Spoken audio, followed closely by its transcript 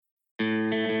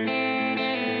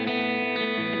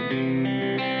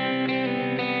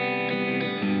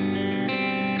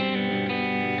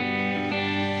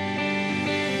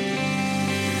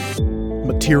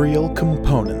Material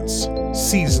Components,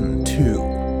 Season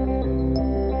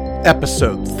 2,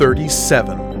 Episode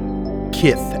 37,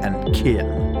 Kith and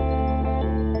Kin.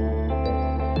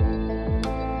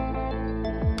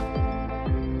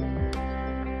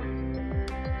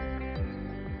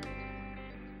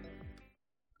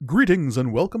 Greetings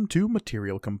and welcome to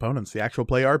Material Components, the actual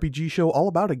play RPG show all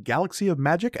about a galaxy of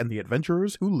magic and the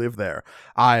adventurers who live there.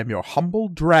 I am your humble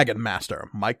Dragon Master,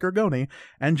 Mike Gargoni,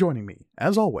 and joining me,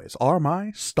 as always, are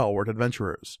my stalwart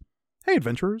adventurers. Hey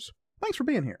adventurers, thanks for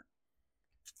being here.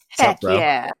 Heck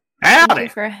yeah. Howdy. Thank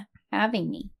you for having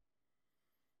me.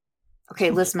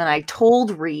 Okay, listen, man, I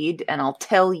told Reed, and I'll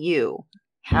tell you,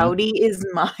 howdy is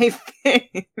my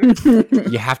thing.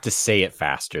 You have to say it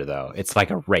faster, though. It's like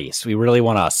a race. We really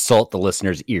want to assault the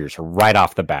listeners' ears right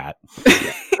off the bat.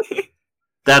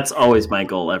 That's always my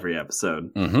goal every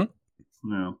episode. Mm-hmm.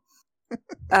 No.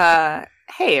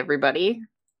 Hey, everybody.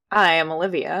 I am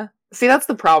Olivia. See, that's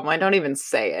the problem. I don't even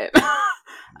say it.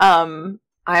 I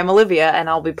am Olivia, and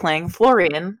I'll be playing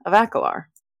Florian of Akelarre.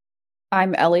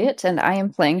 I'm Elliot, and I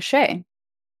am playing Shay.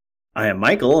 I am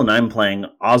Michael, and I'm playing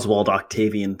Oswald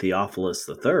Octavian Theophilus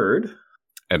III.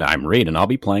 And I'm Reed, and I'll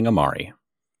be playing Amari.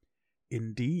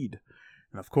 Indeed.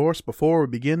 And of course, before we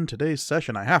begin today's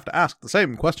session, I have to ask the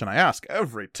same question I ask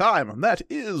every time, and that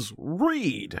is,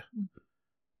 Reed,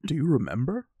 do you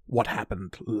remember what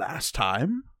happened last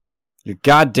time? You're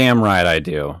goddamn right I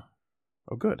do.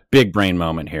 Oh, good. Big brain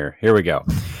moment here. Here we go.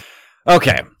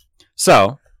 Okay,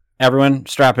 so everyone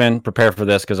strap in, prepare for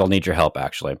this, because I'll need your help,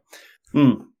 actually.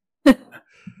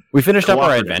 We finished up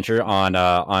our adventure on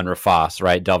Rafas,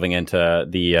 right, delving into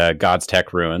the God's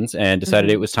Tech ruins, and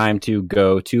decided it was time to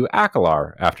go to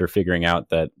Akelarre after figuring out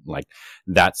that, like,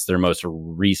 that's their most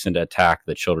recent attack.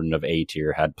 The children of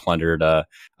Aetir had plundered a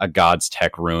God's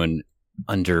Tech ruin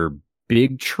under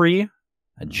Big Tree,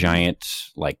 a giant,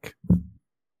 like,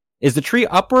 is the tree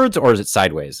upwards or is it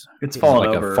sideways? It's fallen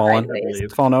like over.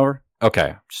 It's fallen over?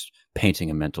 Okay, just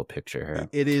painting a mental picture here.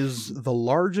 It is the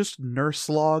largest nurse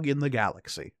log in the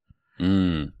galaxy.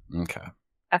 Okay.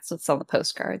 That's what's on the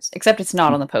postcards. Except it's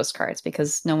not on the postcards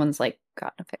because no one's, like,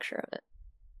 gotten a picture of it.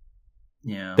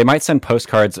 Yeah. They might send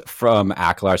postcards from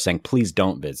Akelarre saying, please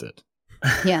don't visit.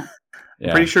 Yeah.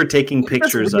 I'm pretty sure taking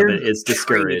pictures of it is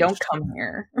discouraged. Don't come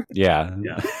here. Yeah.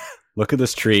 Look at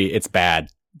this tree. It's bad.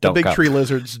 The big tree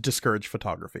lizards discourage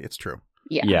photography. It's true.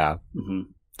 Yeah. Mm-hmm.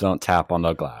 Don't tap on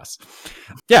the glass.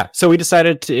 Yeah, so we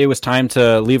decided it was time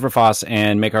to leave Rafas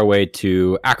and make our way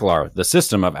to Akelarre, the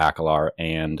system of Akelarre.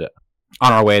 And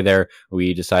on our way there,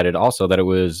 we decided also that it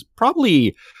was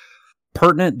probably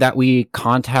pertinent that we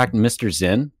contact Mr.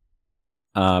 Zinn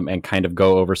and kind of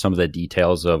go over some of the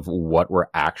details of what we're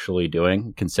actually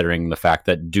doing, considering the fact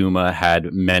that Duma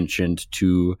had mentioned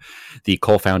to the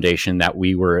Cole Foundation that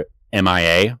we were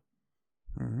MIA.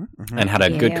 And had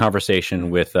a good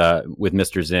conversation with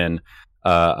Mr. Zinn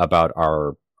about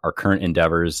our current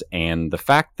endeavors and the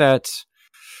fact that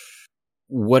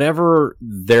whatever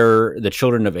the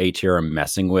children of Aetir are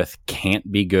messing with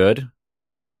can't be good,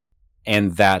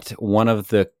 and that one of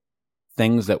the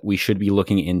things that we should be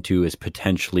looking into is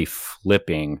potentially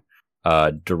flipping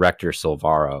Director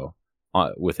Silvaro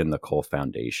within the Cole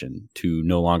Foundation to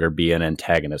no longer be an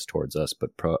antagonist towards us, but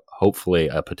hopefully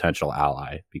a potential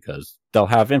ally, because they'll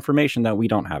have information that we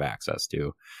don't have access to,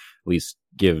 at least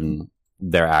given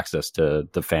their access to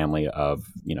the family of,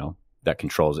 that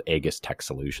controls Aegis Tech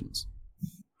Solutions.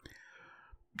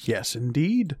 Yes,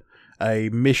 indeed. A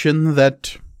mission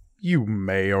that you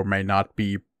may or may not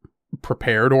be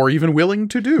prepared or even willing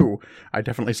to do. I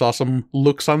definitely saw some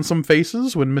looks on some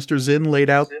faces when Mr. Zinn laid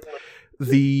out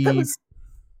the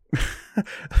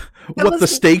the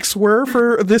stakes were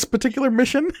for this particular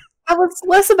mission. That was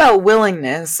less about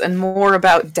willingness and more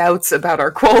about doubts about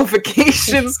our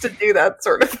qualifications to do that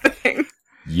sort of thing.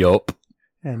 Yup.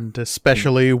 And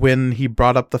especially when he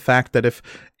brought up the fact that if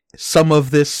some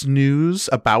of this news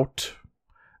about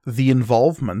the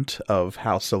involvement of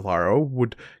House Silvaro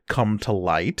would come to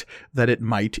light, that it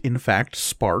might in fact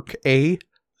spark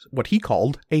what he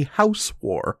called a house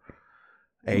war.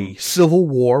 A civil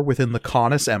war within the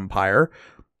Canis Empire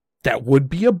that would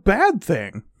be a bad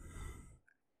thing.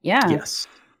 Yeah. Yes.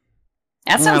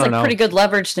 That sounds like pretty good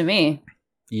leverage to me.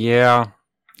 Yeah.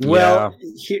 Well,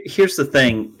 here's the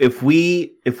thing. If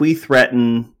we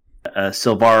threaten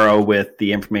Silvaro with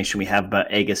the information we have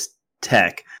about Aegis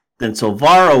Tech, then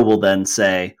Silvaro will then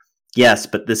say, yes,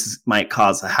 but might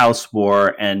cause a house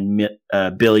war and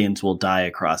billions will die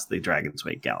across the Dragon's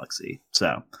Weight galaxy.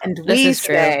 So, and we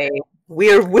say,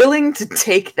 we're willing to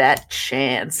take that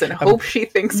chance and hope she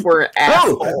thinks we're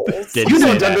assholes. You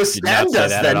don't understand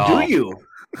us then, do you?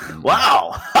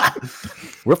 Wow.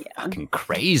 We're fucking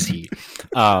crazy.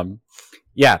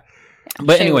 Yeah.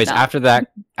 But Shay anyways, would not.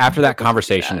 after that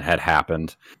conversation had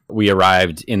happened, we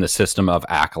arrived in the system of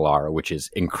Akelarre, which is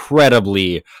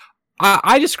incredibly.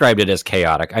 I described it as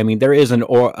chaotic. I mean, there is an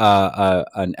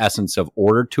essence of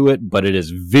order to it, but it is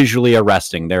visually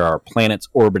arresting. There are planets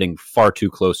orbiting far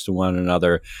too close to one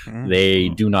another. They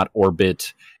do not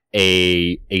orbit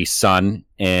a sun,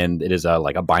 and it is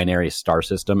like a binary star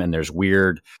system. And there's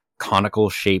weird conical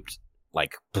shaped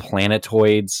like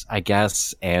planetoids, I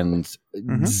guess, and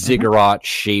ziggurat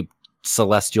shaped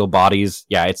celestial bodies.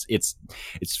 Yeah, it's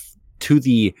to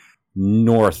the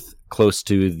north, close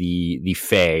to the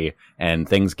Fae, and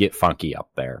things get funky up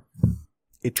there.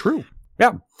 It's true.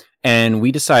 Yeah. And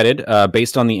we decided,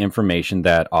 based on the information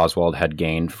that Oswald had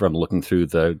gained from looking through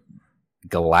the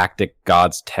Galactic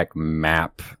Gods Tech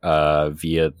map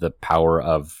via the power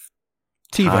of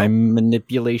TiVo. time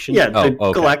manipulation. Yeah, the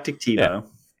okay. Galactic TiVo.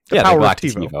 Yeah, power the of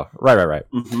Galactic TiVo. TiVo. Right.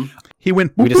 He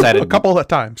went We decided- a couple of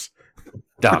times.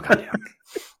 Oh, goddamn.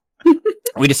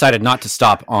 We decided not to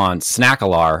stop on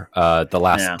Snackalar, the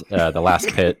last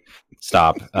pit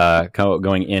stop,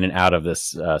 going in and out of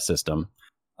this system,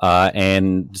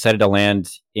 and decided to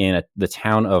land in the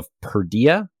town of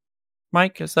Berdea.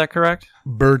 Mike, is that correct?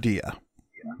 Berdea.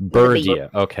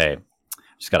 Berdea. Okay,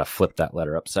 just gotta flip that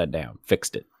letter upside down.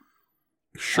 Fixed it.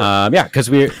 Sure. Yeah, because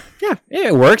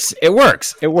it works. It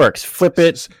works. Flip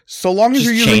it. So long as just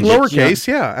you're using change it, lowercase,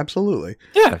 yeah, absolutely.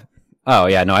 Yeah. Oh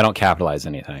yeah. No, I don't capitalize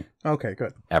anything Okay,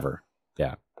 good. ever.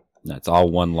 Yeah, that's all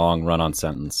one long run-on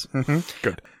sentence.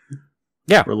 Good.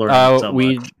 Yeah, We're learning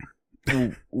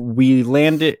so we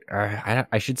landed.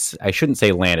 I shouldn't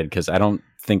say landed because I don't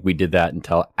think we did that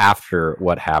until after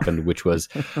what happened, which was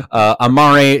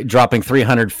Amare dropping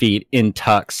 300 feet in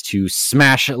tux to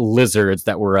smash lizards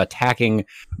that were attacking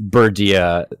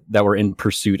Berdea, that were in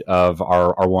pursuit of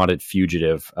our wanted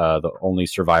fugitive, the only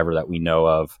survivor that we know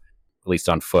of, at least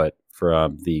on foot,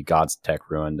 from the God's Tech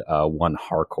ruined, one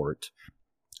Harcourt.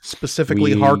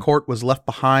 Specifically, Harcourt was left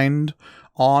behind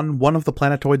on one of the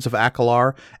planetoids of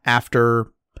Akelarre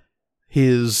after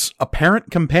his apparent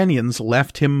companions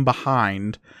left him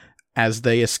behind as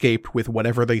they escaped with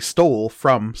whatever they stole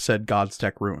from said God's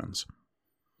Tech ruins.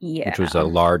 Yeah. Which was a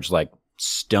large, like,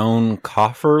 stone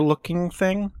coffer-looking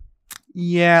thing?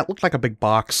 Yeah, it looked like a big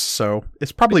box, so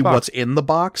it's probably what's in the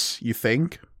box, you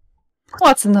think?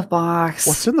 What's in the box?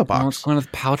 What's in the Oh, it's box?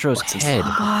 Gwyneth Paltrow's head.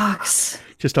 box?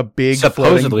 Just a big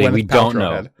Supposedly, floating we Gwyneth don't Paltrow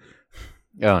know. head.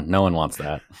 Oh, no one wants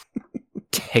that.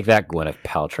 Take that, Gwyneth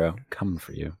Paltrow. Coming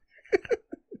for you.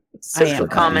 Social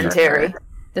commentary.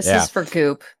 This Yeah. is for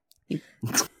Goop. You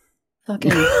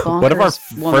fucking bonkers What if our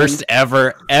woman. first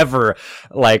ever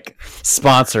like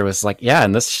sponsor was like, yeah,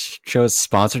 and this show is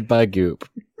sponsored by Goop.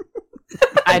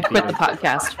 I'd quit the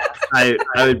podcast. I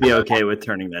would be okay with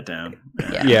turning that down.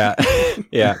 Yeah.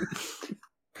 Yeah.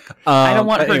 I don't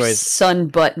want but her anyways, sun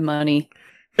butt money.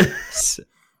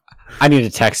 I need to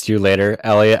text you later,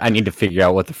 Elliot. I need to figure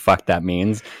out what the fuck that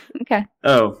means. Okay.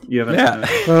 Oh, you haven't. Yeah.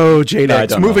 Oh, I JDX.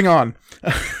 don't Moving on.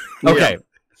 Okay.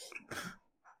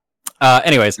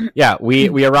 Anyways, yeah,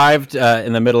 we arrived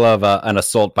in the middle of an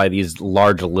assault by these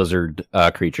large lizard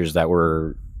creatures that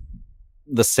were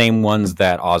the same ones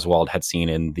that Oswald had seen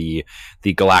in the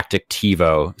Galactic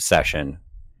TiVo session.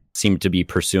 Seemed to be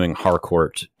pursuing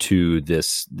Harcourt to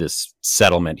this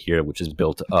settlement here, which is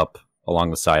built up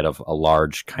along the side of a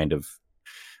large kind of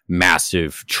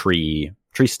massive tree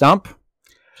stump.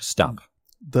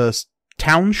 The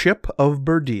township of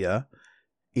Berdea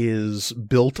is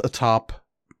built atop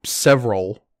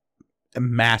several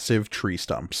massive tree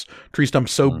stumps. Tree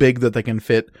stumps so big that they can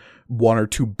fit one or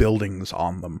two buildings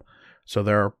on them. So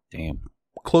there are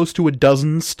close to a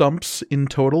dozen stumps in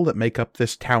total that make up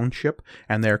this township,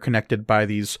 and they're connected by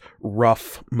these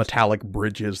rough metallic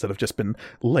bridges that have just been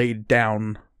laid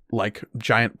down like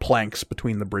giant planks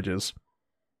between the bridges.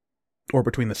 Or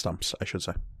between the stumps, I should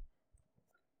say.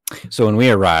 So when we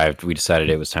arrived, we decided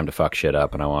it was time to fuck shit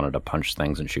up, and I wanted to punch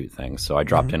things and shoot things. So I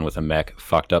dropped in with a mech,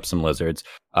 fucked up some lizards.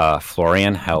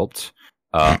 Florian helped.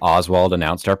 Oswald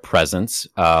announced our presence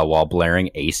while blaring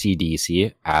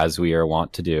AC/DC, as we are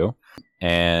wont to do.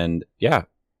 And yeah,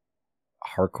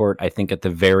 Harcourt, I think at the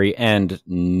very end,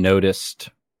 noticed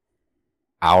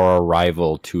our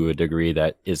arrival to a degree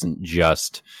that isn't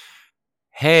just,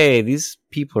 hey, these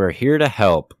people are here to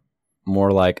help.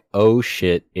 More like, oh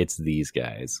shit, it's these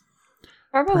guys.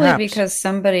 Probably Perhaps. because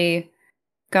somebody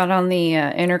got on the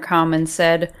intercom and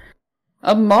said,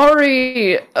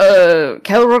 Amari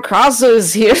Calrocasa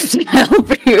is here to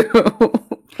help you.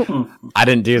 I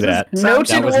didn't do that. Noted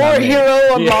That was war not me. hero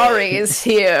Yeah. Amari is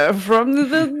here from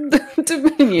the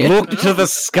Dominion. Look to the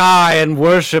sky and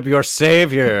worship your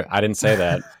savior. I didn't say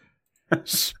that.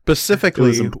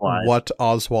 Specifically, implied. what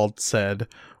Oswald said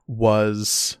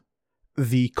was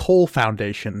the Cole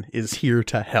Foundation is here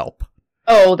to help.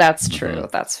 Oh, that's true.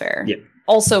 That's fair. Yep.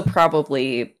 Also,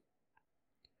 probably,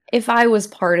 if I was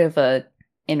part of a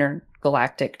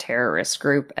intergalactic terrorist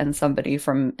group and somebody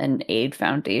from an aid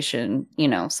foundation,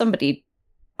 somebody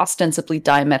ostensibly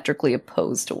diametrically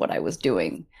opposed to what I was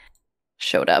doing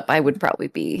showed up, I would probably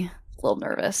be a little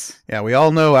nervous. Yeah, we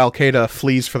all know Al Qaeda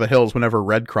flees for the hills whenever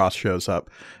Red Cross shows up.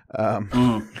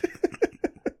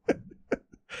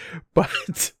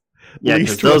 But Yeah, because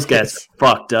least those with guys this-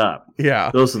 fucked up.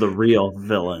 Yeah, Those are the real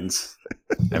villains.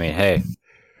 I mean, hey,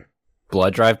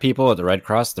 blood drive people at the Red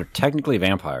Cross, they're technically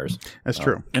vampires. that's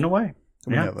true. In a way.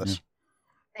 We Yeah. know this.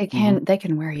 They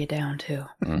can wear you down too.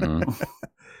 Mhm.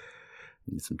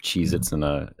 Need some Cheez-Its and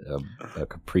a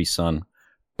Capri Sun.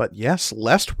 But yes,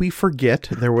 lest we forget,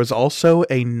 there was also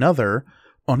another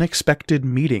unexpected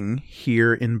meeting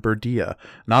here in Berdea.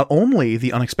 Not only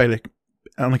the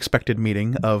unexpected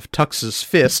meeting of Tux's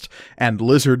fist and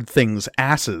Lizard Thing's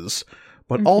asses,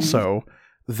 but also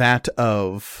that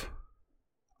of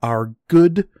our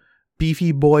good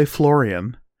beefy boy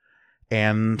Florian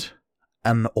and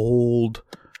an old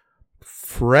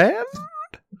friend?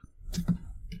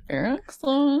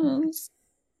 Excellent.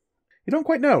 You don't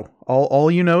quite know. All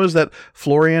you know is that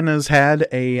Florian has had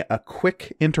a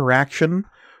quick interaction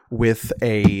with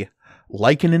a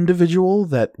Lycan individual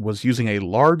that was using a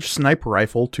large sniper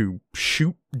rifle to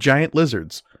shoot giant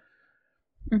lizards.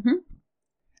 Mm-hmm.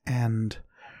 And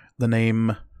the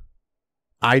name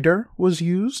Eider was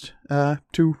used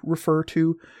to refer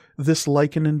to this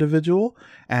Lycan individual,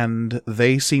 and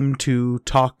they seem to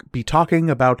be talking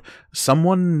about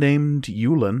someone named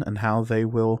Yulin and how they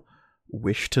will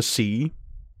wish to see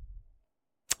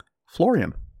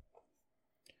Florian.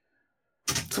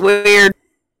 It's weird.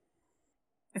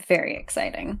 Very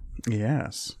exciting.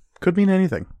 Yes. Could mean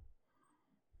anything.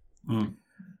 I'm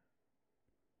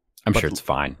But- sure it's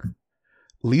fine.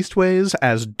 Leastways,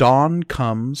 as dawn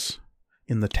comes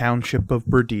in the township of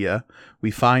Berdea, we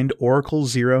find Oracle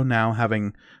Zero now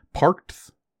having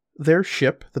parked their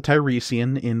ship, the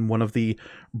Tiresian, in one of the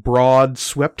broad,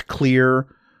 swept clear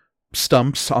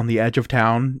stumps on the edge of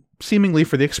town, seemingly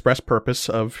for the express purpose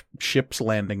of ships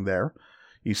landing there.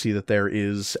 You see that there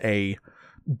is a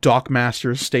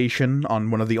dockmaster's station on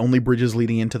one of the only bridges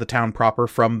leading into the town proper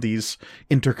from these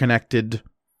interconnected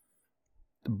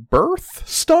berth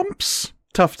stumps.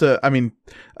 Tough to,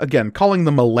 again, calling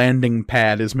them a landing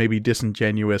pad is maybe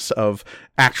disingenuous of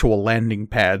actual landing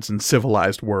pads in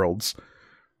civilized worlds.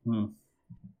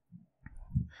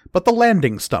 But the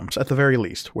landing stumps, at the very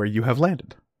least, where you have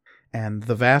landed. And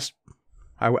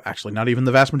actually, not even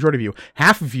the vast majority of you,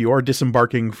 half of you are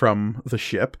disembarking from the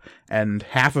ship, and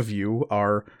half of you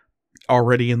are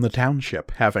already in the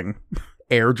township, having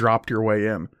airdropped your way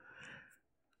in.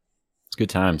 It's good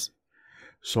times.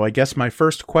 So I guess my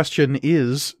first question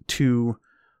is to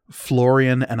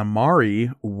Florian and Amari,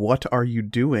 what are you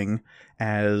doing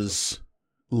as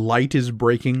light is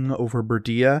breaking over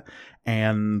Berdea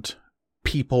and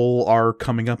people are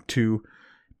coming up to,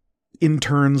 in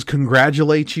turns,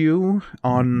 congratulate you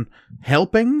on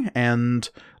helping and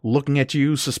looking at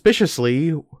you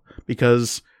suspiciously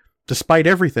because despite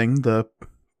everything, the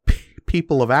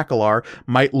people of Akelarre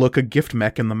might look a gift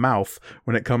mech in the mouth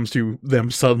when it comes to them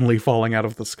suddenly falling out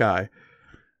of the sky.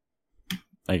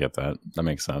 I get that. That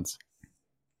makes sense.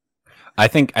 I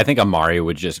think Amari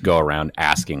would just go around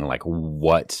asking like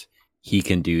what he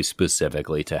can do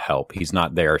specifically to help. He's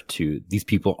not there to, these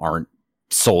people aren't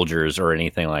soldiers or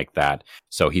anything like that.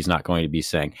 So he's not going to be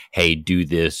saying, hey, do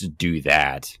this, do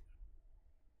that.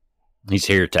 He's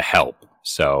here to help.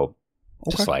 So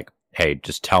just like, hey,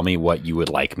 just tell me what you would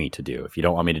like me to do. If you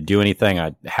don't want me to do anything,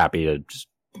 I'm happy to just,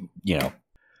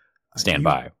 stand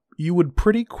by. You would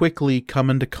pretty quickly come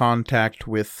into contact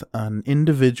with an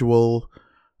individual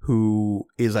who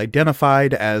is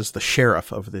identified as the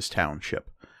sheriff of this township.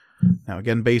 Now,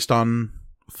 again, based on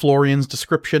Florian's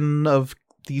description of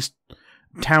these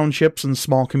townships and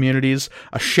small communities,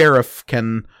 a sheriff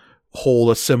can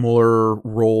hold a similar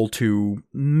role to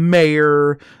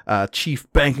mayor,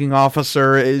 chief banking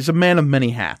officer, is a man of many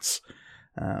hats.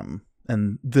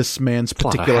 And this man's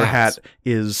particular hat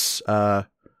is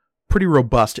pretty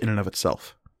robust in and of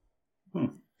itself.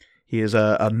 He is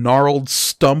a gnarled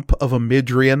stump of a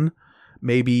Midrian,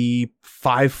 maybe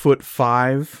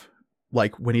 5'5",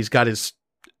 like when he's got his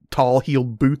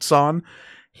tall-heeled boots on.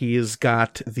 He has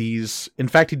got these... In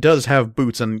fact, he does have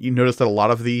boots, and you notice that a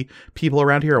lot of the people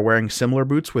around here are wearing similar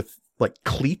boots with, like,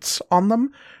 cleats on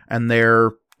them, and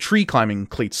they're tree climbing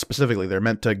cleats specifically. They're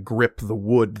meant to grip the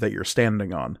wood that you're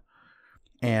standing on.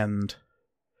 And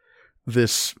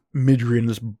this Midrian,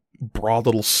 this broad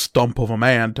little stump of a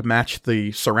man to match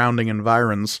the surrounding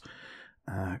environs,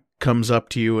 comes up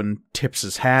to you and tips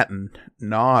his hat and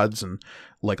nods and,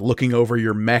 like, looking over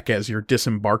your mech as you're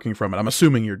disembarking from it. I'm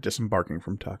assuming you're disembarking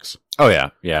from Tux. Oh,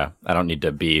 yeah. I don't need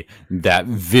to be that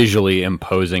visually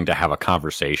imposing to have a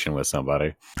conversation with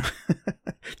somebody.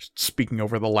 Just speaking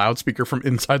over the loudspeaker from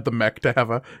inside the mech to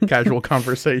have a casual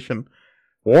conversation.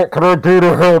 What can I do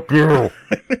to help you?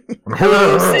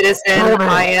 Hello, citizen.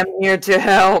 I am here to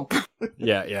help.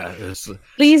 Yeah.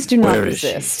 Please do not Where is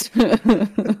she? resist.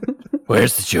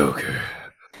 Where's the Joker?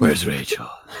 Where's Rachel?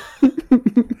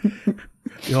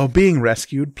 You're being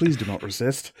rescued. Please do not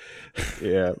resist.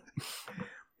 Yeah.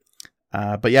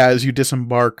 But yeah, as you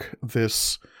disembark,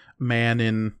 this man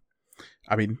in,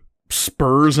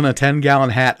 spurs and a 10-gallon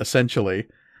hat, essentially,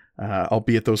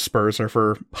 albeit those spurs are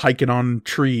for hiking on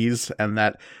trees, and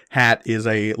that hat is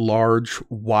a large,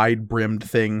 wide-brimmed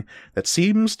thing that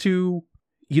seems to...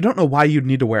 You don't know why you'd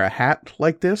need to wear a hat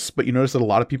like this, but you notice that a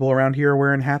lot of people around here are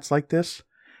wearing hats like this,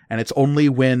 and it's only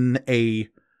when a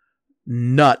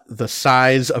nut the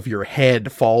size of your head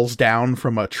falls down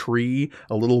from a tree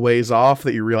a little ways off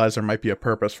that you realize there might be a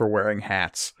purpose for wearing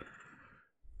hats.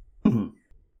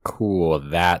 Cool,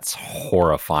 that's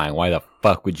horrifying. Why the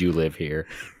fuck would you live here?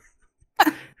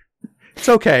 It's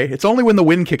okay. It's only when the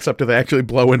wind kicks up do they actually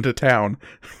blow into town.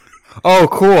 Oh,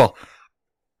 cool.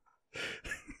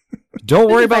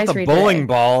 Don't worry about the advisory bowling today.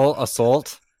 ball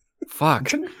assault.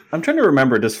 Fuck. I'm trying to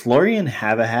remember. Does Florian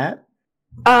have a hat?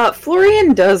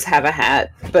 Florian does have a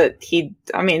hat, but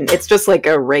it's just like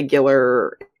a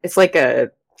regular, it's like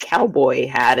a cowboy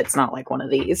hat. It's not like one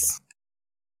of these.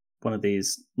 One of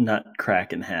these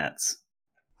nut-cracking hats.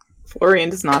 Florian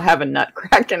does not have a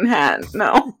nutcracking hat,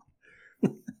 no.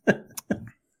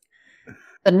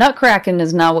 The nutcracking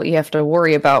is not what you have to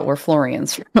worry about where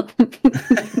Florian's from.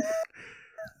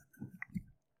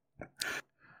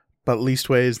 But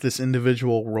leastways, this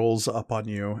individual rolls up on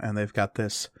you, and they've got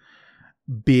this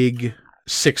big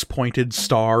 6-pointed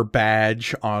star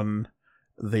badge on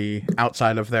the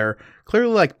outside of their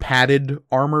clearly like padded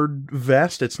armored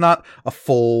vest. It's not a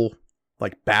full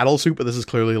like battle suit, but this is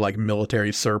clearly like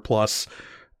military surplus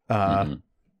armored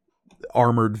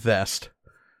vest.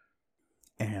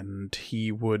 And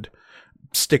he would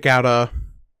stick out a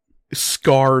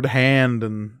scarred hand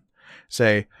and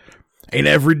say, "Ain't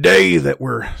every day that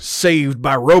we're saved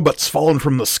by robots falling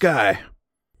from the sky."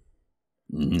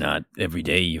 Not every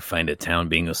day you find a town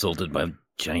being assaulted by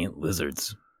giant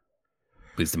lizards.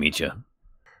 Pleased to meet you.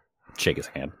 Shake his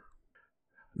hand.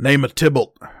 "Name of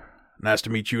Tybalt. Nice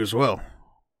to meet you as well."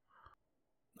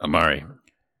 Amari.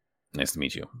 Nice to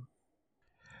meet you.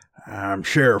 "I'm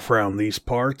sheriff around these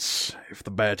parts, if the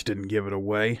badge didn't give it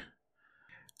away.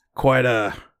 Quite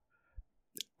a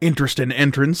interesting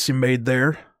entrance you made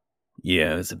there.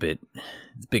 Yeah, it's a bit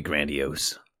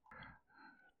grandiose.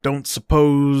 Don't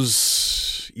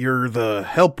suppose you're the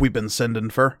help we've been sending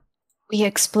for?"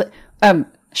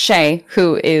 Shay,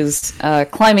 who is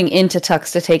climbing into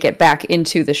Tux to take it back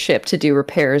into the ship to do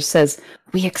repairs, says,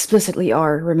 "We explicitly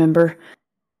are, remember?"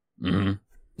 Mm-hmm.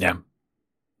 Yeah.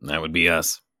 That would be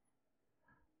us.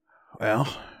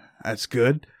 "Well, that's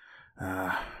good.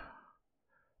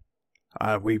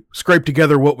 We scraped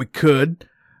together what we could.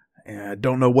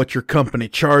 Don't know what your company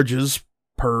charges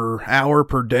per hour,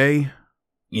 per day."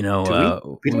 You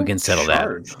know, we can settle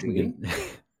charge, that. do we?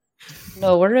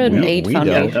 No, we're an aid we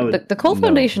foundation. don't. The Cole No.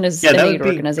 Foundation is Yeah, an that aid would be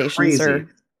organization, crazy. sir.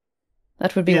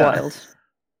 That would be Yeah. wild.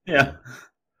 Yeah.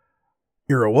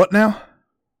 "You're a what now?"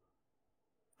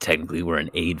 Technically, we're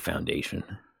an aid foundation.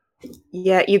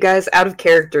 Yeah, you guys, out of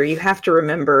character, you have to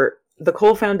remember, the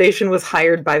Cole Foundation was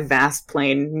hired by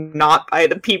Vastplane, not by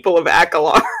the people of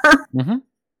Akelarre.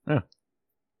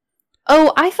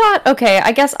 Oh,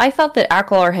 I guess I thought that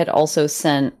Akelarre had also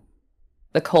sent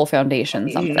the Cole Foundation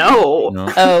something. No.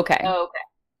 Oh, okay.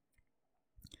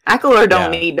 Akelarre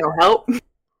don't Yeah. need no help.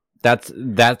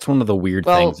 That's one of the weird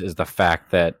Well- things is the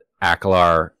fact that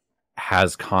Akelarre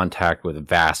has contact with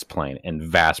Vastplane, and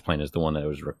Vastplane is the one that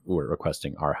was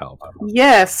requesting our help.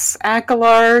 Yes,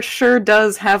 Akelarre sure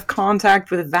does have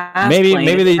contact with Vastplane.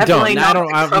 Maybe they It's don't. definitely I not don't-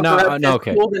 to I- cover no, up no, this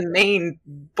okay. Golden Main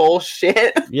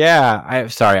bullshit. Yeah, I'm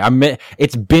sorry.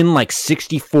 It's been like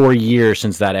 64 years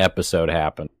since that episode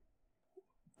happened.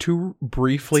 To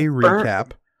briefly burnt-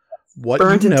 recap, what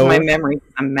Burnt you into know, my memory.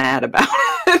 I'm mad about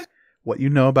it. what you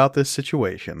know about this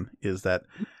situation is that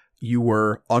you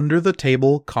were under the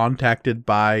table contacted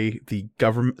by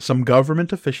some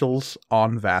government officials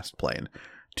on Vastplane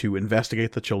to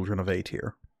investigate the children of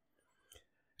Aetir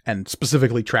and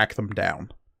specifically track them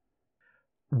down.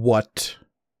 What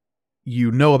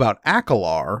you know about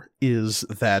Akelarre is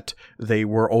that they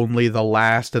were only the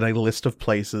last in a list of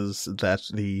places that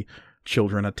the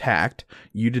children attacked.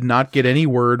 You did not get any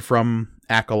word from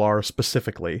Akelarre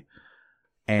specifically.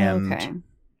 And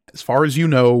as far as you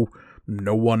know,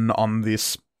 no one on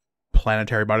this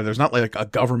planetary body, there's not like a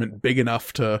government big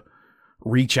enough to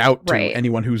reach out to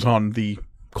anyone who's on the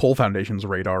Cole Foundation's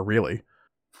radar, really.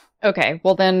 Okay,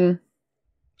 well then...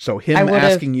 So him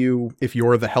asking you if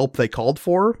you're the help they called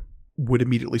for would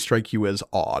immediately strike you as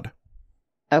odd.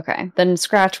 Okay, then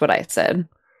scratch what I said.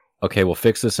 Okay, we'll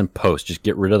fix this in post. Just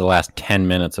get rid of the last 10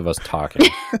 minutes of us talking.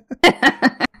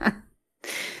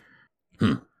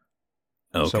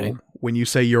 Okay. So when you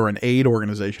say you're an aid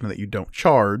organization that you don't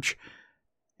charge,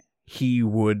 he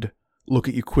would look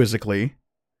at you quizzically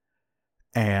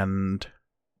and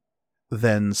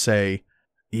then say,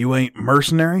 "You ain't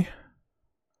mercenary?"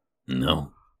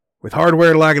 No. "With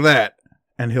hardware like that,"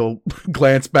 and he'll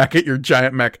glance back at your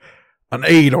giant mech, "an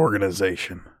aid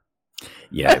organization."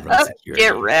 Yeah, I run security.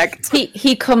 Get wrecked.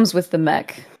 He comes with the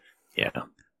mech. Yeah.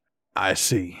 I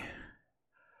see.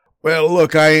 Well,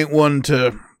 look, I ain't one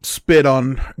to spit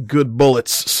on good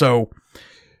bullets, so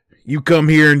you come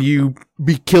here and you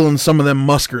be killing some of them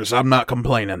muskers. I'm not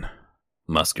complaining.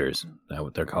 Muskers. Is that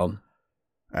what they're called?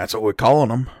 That's what we're calling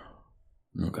them.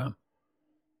 Okay.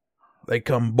 They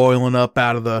come boiling up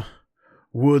out of the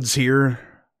woods here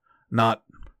not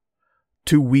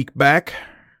 2 weeks back.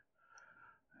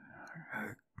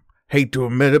 Hate to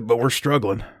admit it, but we're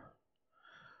struggling.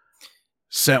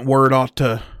 Sent word out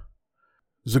to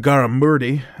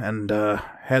Berdea and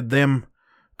had them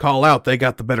call out. They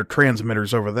got the better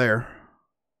transmitters over there.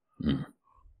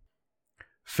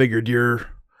 Figured you're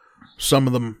some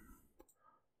of them.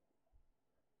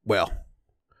 Well,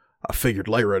 I figured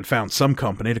Lyra had found some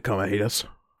company to come aid us.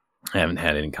 I haven't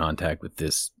had any contact with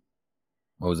this.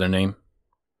 What was their name?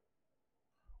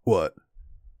 What?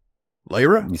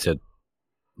 Lyra? You said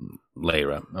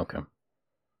Lyra. Okay.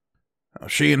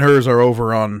 She and hers are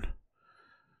over on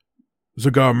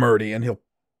Berdea, and he'll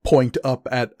point up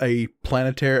at a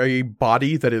planetary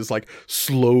body that is like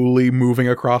slowly moving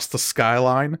across the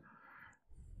skyline.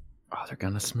 Oh, they're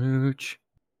gonna smooch.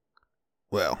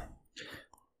 Well,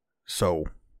 so,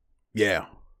 yeah.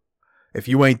 If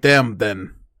you ain't them,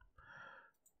 then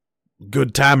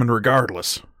good timing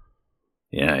regardless.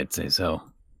 Yeah, I'd say so.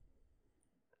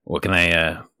 What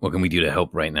can we do to help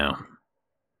right now?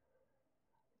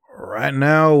 Right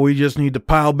now, we just need to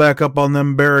pile back up on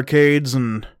them barricades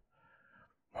and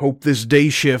hope this day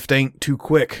shift ain't too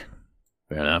quick.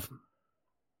 Fair enough.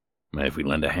 Mind if we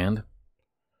lend a hand?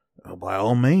 Well, by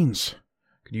all means.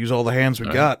 Could use all the hands we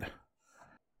got.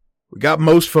 We got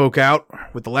most folk out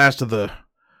with the last of the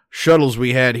shuttles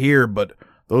we had here, but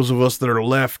those of us that are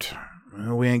left,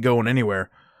 well, we ain't going anywhere.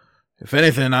 If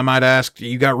anything, I might ask,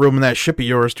 you got room in that ship of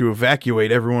yours to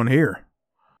evacuate everyone here?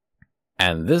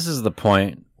 And this is the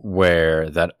point where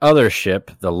that other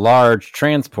ship, the large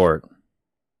transport,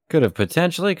 could have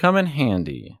potentially come in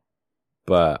handy.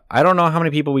 But I don't know how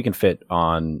many people we can fit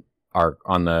on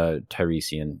the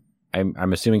Tiresian.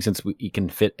 I'm assuming since we can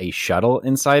fit a shuttle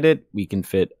inside it, we can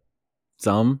fit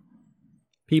some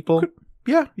people.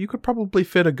 You could probably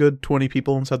fit a good 20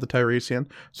 people inside the Tiresian.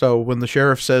 So when the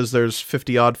sheriff says there's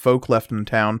 50-odd folk left in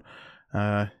town,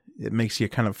 it makes you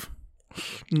kind of...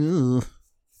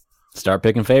 Start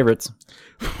picking favorites.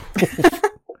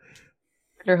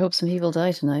 Better hope some people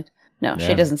die tonight. No,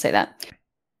 she doesn't say that.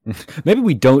 Maybe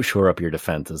we don't shore up your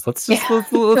defenses. Let's see how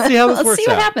this works out. Let's see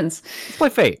what happens. Let's play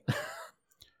fate.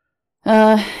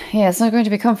 It's not going to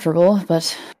be comfortable,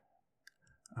 but...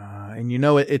 and you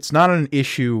know, it's not an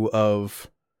issue of...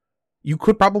 You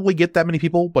could probably get that many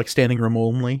people, like standing room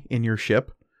only, in your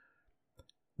ship.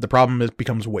 The problem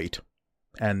becomes weight.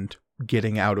 And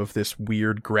getting out of this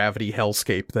weird gravity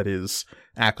hellscape that is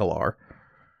Akelarre.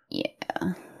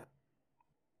 Yeah.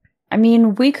 I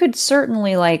mean, we could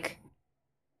certainly,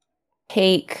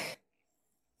 take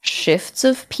shifts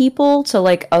of people to,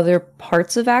 other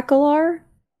parts of Akelarre.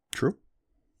 True.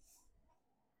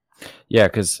 Yeah,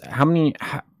 because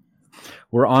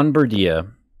we're on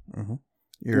Berdea.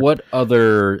 Mm-hmm. What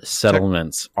other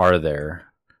settlements are there?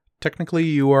 Technically,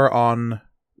 you are on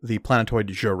the planetoid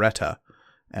Joretta,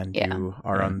 and you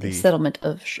are on the settlement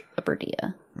of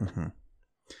Berdea. Mm-hmm.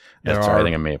 I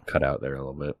think I may have cut out there a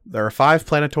little bit. There are 5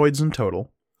 planetoids in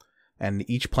total, and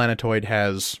each planetoid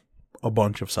has a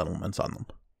bunch of settlements on them.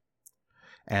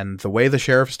 And the way the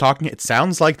sheriff is talking, it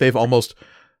sounds like they've almost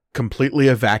completely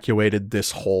evacuated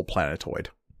this whole planetoid.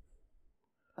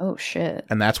 Oh, shit.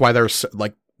 And that's why there's,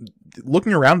 like,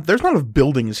 looking around, there's not enough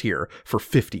buildings here for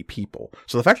 50 people.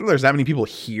 So the fact that there's that many people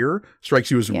here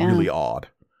strikes you as really odd.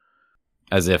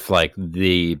 As if, like,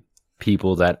 the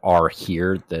people that are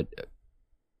here, that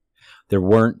there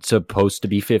weren't supposed to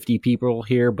be 50 people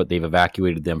here, but they've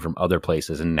evacuated them from other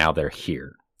places, and now they're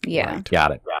here. Yeah. Right.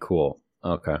 Got it. Cool.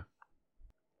 Okay.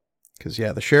 Because,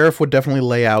 yeah, the sheriff would definitely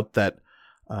lay out that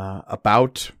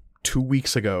about 2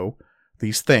 weeks ago,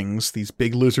 these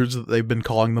big lizards that they've been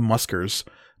calling the muskers,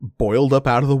 boiled up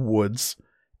out of the woods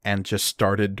and just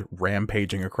started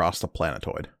rampaging across the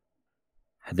planetoid.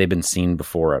 Had they been seen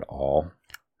before at all?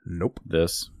 Nope.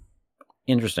 This?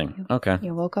 Interesting. Okay.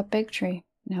 You woke up Big Tree.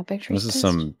 Now Big Tree's This is pissed.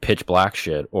 some pitch black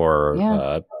shit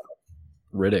or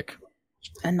Riddick.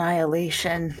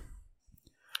 Annihilation.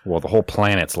 Well, the whole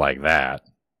planet's like that.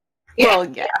 Well,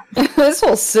 yeah. This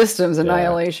whole system's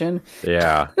annihilation.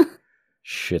 Yeah.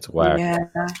 Shit's whack. Yeah.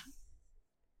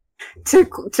 To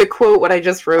quote what I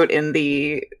just wrote in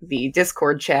the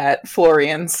Discord chat,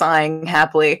 Florian sighing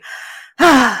happily,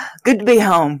 good to be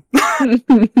home.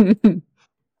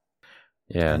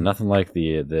 Yeah, nothing like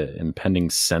the impending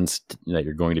sense that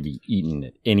you're going to be eaten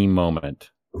at any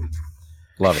moment.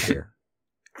 Love it here.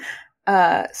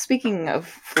 Speaking of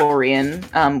Florian,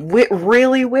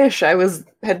 really wish I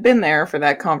had been there for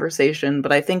that conversation,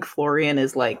 but I think Florian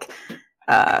is like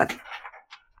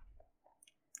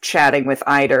chatting with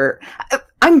Eider.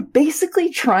 I'm basically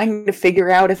trying to figure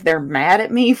out if they're mad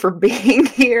at me for being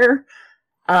here.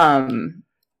 I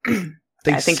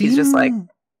think he's just like,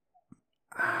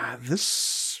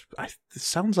 this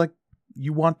sounds like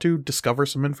you want to discover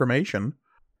some information.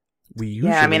 We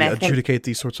usually adjudicate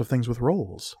these sorts of things with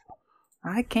rolls.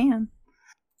 I can.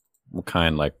 What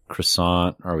kind? Like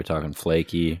croissant? Or are we talking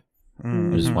flaky?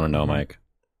 I just want to know, Mike.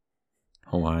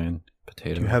 Hawaiian,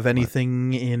 potato. Do you have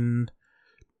anything in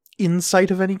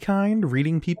insight of any kind?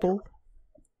 Reading people?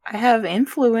 I have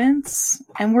influence,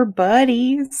 and we're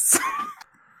buddies.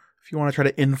 If you want to try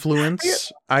to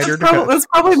influence Eider, that's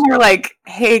probably more like,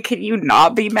 hey, can you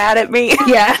not be mad at me?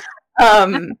 Yeah.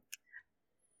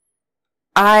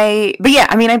 I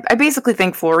basically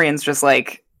think Florian's just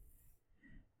like,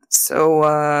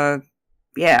 so,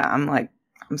 yeah,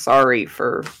 I'm sorry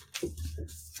for,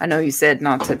 I know you said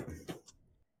not to,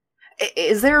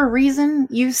 is there a reason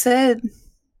you said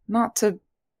not to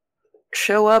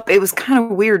show up? It was kind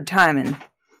of weird timing,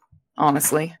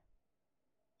 honestly.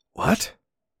 What?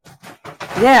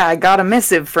 Yeah, I got a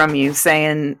missive from you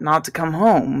saying not to come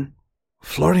home.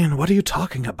 Florian, what are you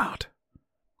talking about?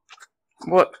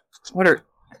 What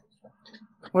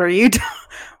are you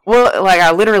well, like,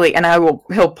 I literally, and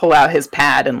he'll pull out his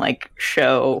pad and, like,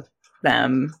 show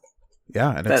them.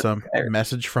 Yeah, and it's a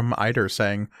message from Eider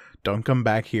saying, don't come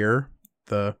back here.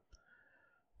 The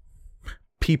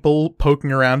people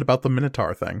poking around about the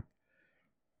Minotaur thing.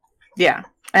 Yeah,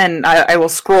 and I will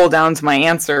scroll down to my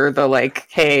answer, the, like,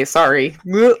 hey, sorry.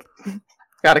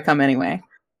 Gotta come anyway.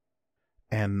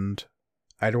 And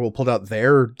Eider will pull out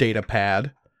their data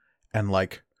pad and,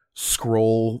 like,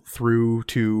 scroll through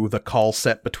to the call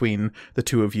set between the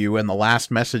two of you, and the last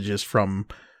message is from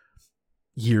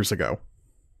years ago.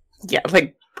 Yeah,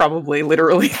 like probably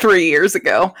literally 3 years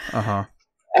ago.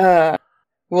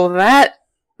 Well, that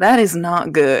is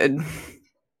not good.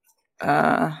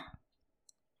 I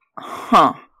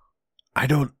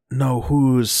don't know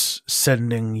who's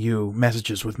sending you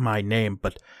messages with my name,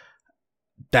 but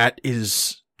that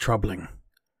is troubling.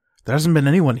 There hasn't been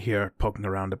anyone here poking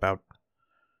around about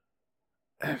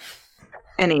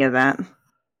any of that.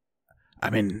 I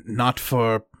mean, not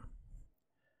for,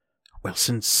 well,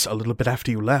 since a little bit after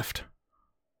you left.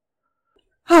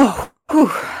 Oh,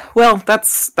 whew. Well,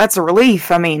 that's a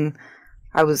relief. I mean,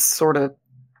 I was sort of,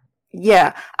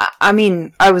 yeah.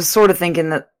 I was sort of thinking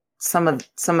that some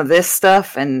of this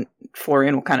stuff, and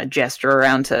Florian will kind of gesture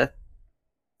around to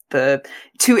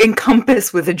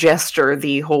encompass with a gesture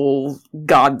the whole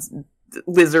god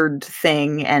lizard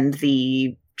thing and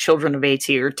the Children of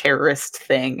Aether terrorist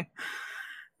thing.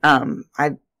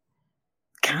 I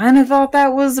kind of thought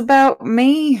that was about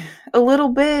me a little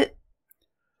bit.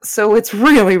 So it's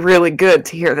really, really good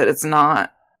to hear that it's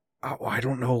not. Oh, I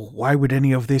don't know. Why would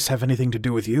any of this have anything to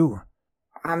do with you?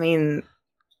 I mean,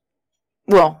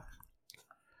 well,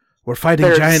 we're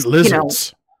fighting giant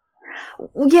lizards.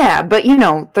 Yeah, but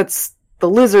that's the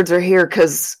lizards are here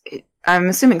because I'm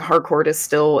assuming Harcourt is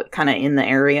still kind of in the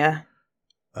area.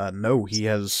 No, he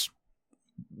has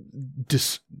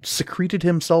secreted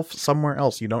himself somewhere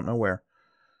else. You don't know where.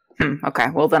 Okay,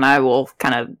 well then I will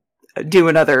kind of do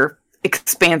another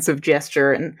expansive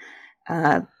gesture. And,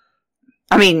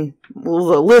 I mean, well,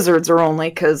 the lizards are only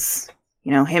because,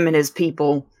 him and his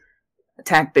people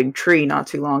attacked Big Tree not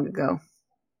too long ago.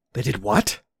 They did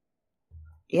what?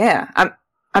 Yeah,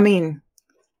 I mean,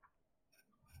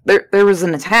 there was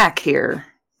an attack here.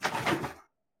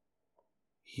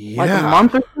 Yeah. Like a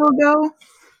month or so ago?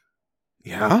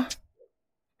 Yeah?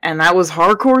 And that was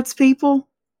Harcourt's people?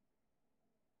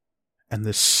 And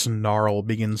this snarl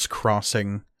begins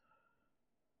crossing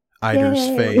Eider's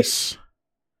face.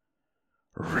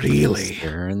 Really?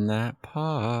 Stirring that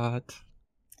pot.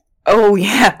 Oh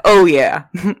yeah.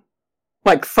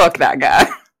 Like, fuck that guy.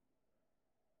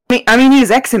 I mean,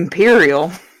 he's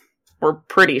ex-Imperial. We're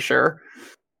pretty sure.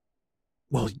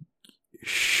 Well,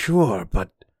 sure,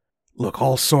 but look,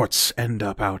 all sorts end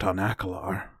up out on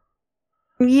Akelarre.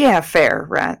 Yeah, fair,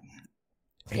 right.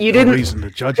 Ain't You no didn't reason to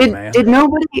judge a man. Did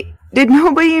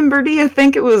nobody in Berdea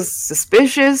think it was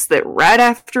suspicious that right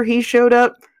after he showed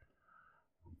up,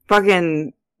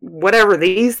 fucking whatever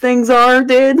these things are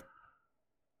did?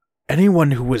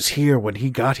 Anyone who was here when he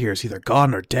got here is either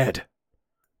gone or dead.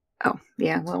 Oh,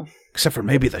 yeah, well. Except for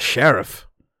maybe the sheriff.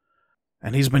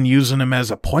 And he's been using him as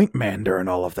a point man during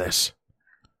all of this.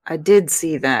 I did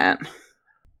see that.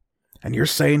 And you're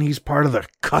saying he's part of the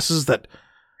cusses that...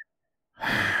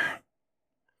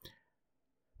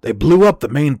 They blew up the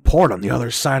main port on the other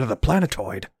side of the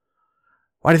planetoid.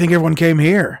 Why do you think everyone came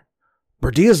here?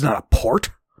 Berdea's not a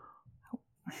port.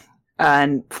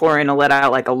 And Florian will let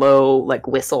out, like, a low, like,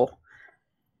 whistle.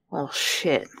 Well,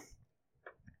 shit.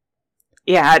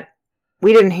 Yeah,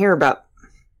 we didn't hear about...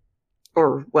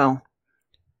 Or, well,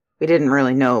 we didn't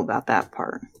really know about that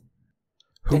part.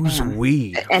 Who's Damn.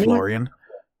 we, Florian?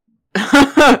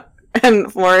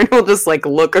 And Florian will just, like,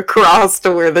 look across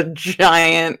to where the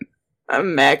giant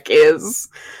mech is.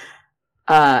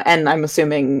 And I'm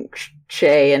assuming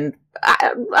Shay and...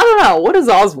 I don't know, what is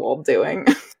Oswald doing?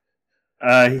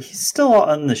 He's still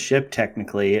on the ship,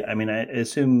 technically. I mean, I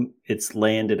assume it's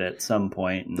landed at some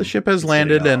point. And The ship has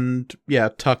landed, and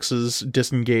Tux is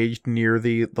disengaged near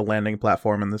the landing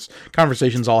platform, and this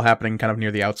conversation's all happening kind of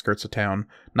near the outskirts of town,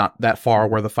 not that far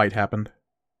where the fight happened.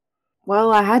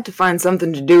 Well, I had to find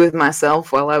something to do with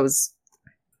myself while I was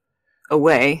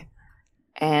away.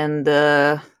 And,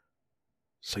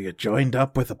 So you joined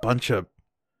up with a bunch of...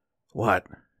 what?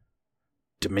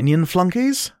 Dominion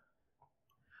flunkies?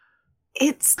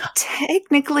 It's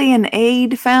technically an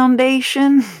aid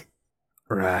foundation.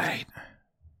 Right.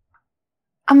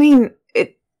 I mean,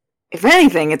 if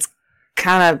anything, it's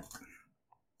kind of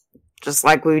just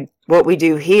like what we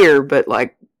do here, but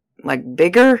like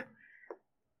bigger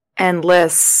and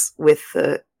less with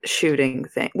the shooting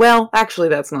thing. Well, actually,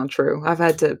 that's not true. I've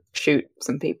had to shoot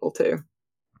some people too.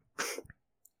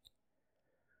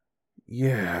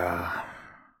 Yeah.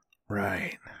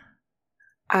 Right.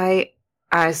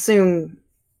 I assume...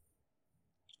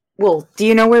 Well, do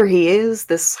you know where he is,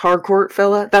 this Harcourt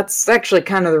fella? That's actually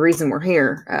kind of the reason we're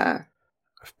here.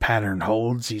 If pattern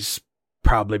holds, he's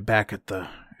probably back at the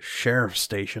sheriff's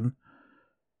station.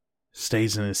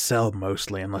 Stays in his cell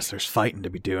mostly, unless there's fighting to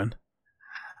be doing.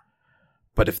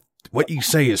 But if what you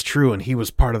say is true and he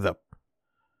was part of the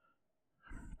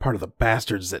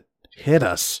bastards that hit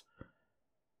us,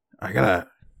 I gotta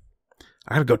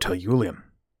go tell Julian.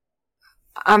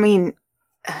 I mean,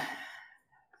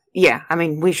 yeah,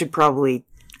 we should probably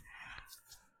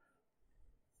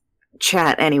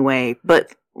chat anyway,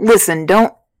 but listen,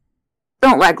 don't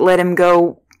let him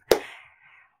go.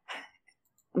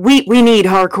 We need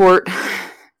Harcourt,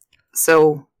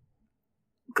 so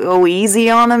go easy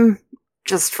on him,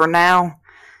 just for now.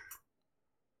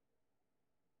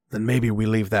 Then maybe we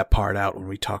leave that part out when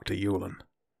we talk to Yulin.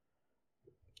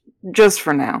 Just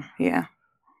for now, yeah.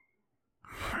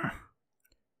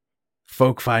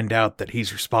 Folk find out that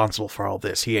he's responsible for all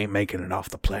this, he ain't making it off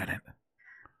the planet.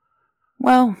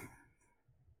 Well,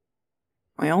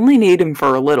 we only need him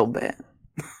for a little bit.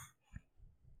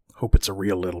 Hope it's a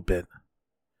real little bit.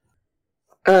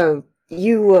 I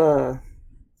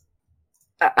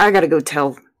gotta go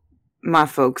tell my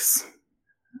folks.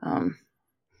 And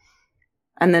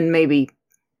then maybe,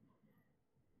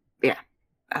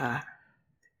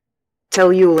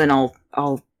 tell you and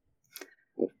I'll,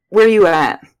 where you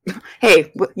at?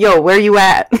 Hey, where you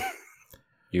at?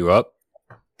 You up?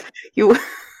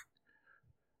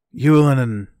 Yulin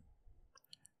and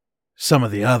some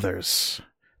of the others,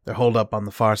 they're holed up on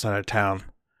the far side of town.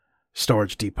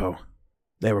 Storage depot.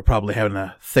 They were probably having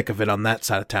a thick of it on that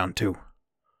side of town, too.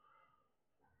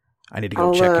 I need to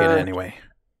go check in anyway.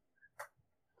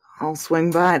 I'll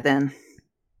swing by then.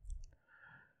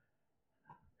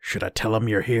 Should I tell them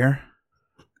you're here?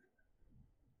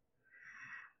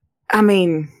 I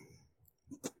mean,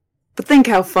 but think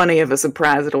how funny of a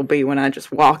surprise it'll be when I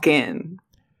just walk in.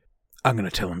 I'm going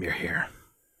to tell him you're here.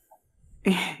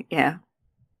 Yeah.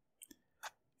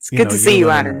 It's good to see you,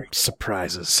 Adam.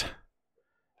 Surprises.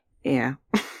 Yeah.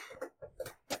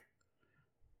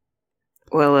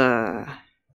 Well,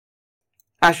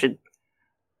 I should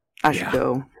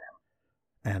go.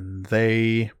 And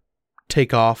they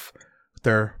take off with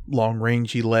their long,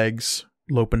 rangy legs,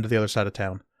 loping to the other side of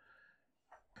town.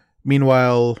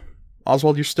 Meanwhile,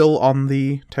 Oswald, you're still on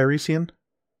the Tiresian?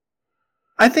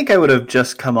 I think I would have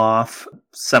just come off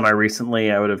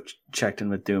semi-recently. I would have checked in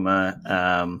with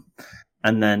Duma,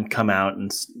 and then come out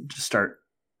and just start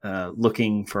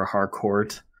looking for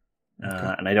Harcourt.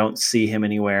 Okay. And I don't see him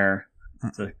anywhere.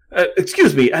 So,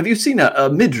 excuse me, have you seen a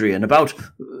Midrian about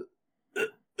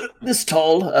this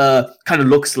tall? Kind of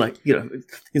looks like,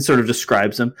 it sort of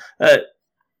describes him.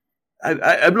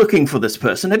 I'm looking for this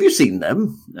person. Have you seen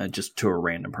them? Just to a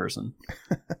random person.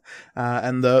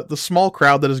 And the small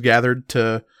crowd that has gathered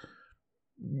to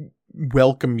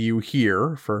welcome you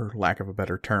here, for lack of a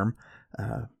better term,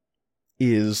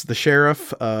 is the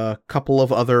sheriff, a couple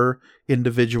of other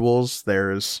individuals.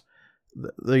 There's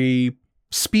the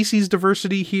species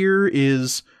diversity here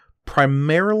is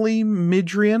primarily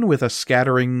Midrian with a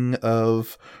scattering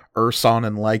of Urson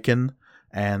and Lycan,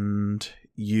 and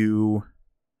you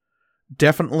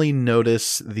definitely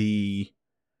notice the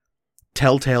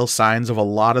telltale signs of a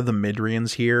lot of the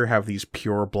Midrians here have these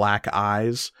pure black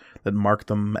eyes that mark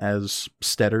them as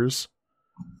steaders.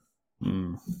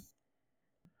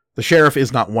 The sheriff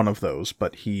is not one of those,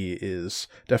 but he is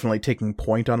definitely taking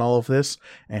point on all of this,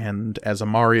 and as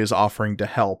Amari is offering to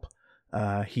help,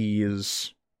 he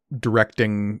is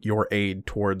directing your aid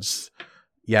towards,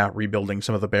 rebuilding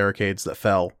some of the barricades that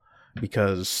fell,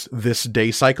 because this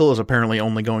day cycle is apparently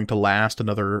only going to last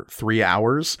another 3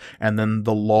 hours, and then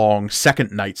the long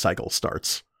second night cycle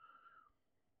starts.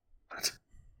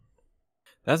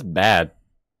 That's bad.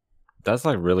 That's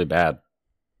really bad.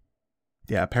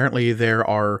 Yeah, apparently there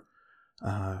are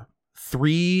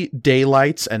 3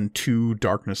 daylights and 2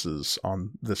 darknesses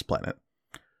on this planet.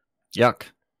 Yuck.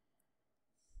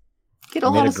 Get a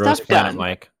lot of stuff done,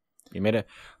 Mike. You made it.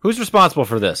 Who's responsible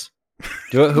for this?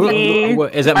 Who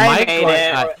is it? Mike?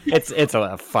 It's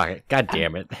a fuck it. God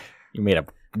damn it! You made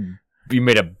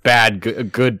a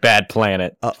bad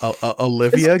planet.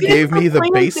 Olivia gave me the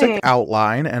basic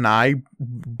outline, and I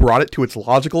brought it to its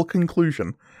logical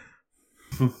conclusion.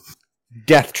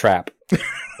 Death trap.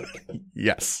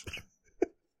 Yes.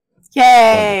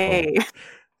 Yay!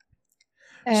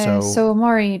 So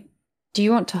Amari, do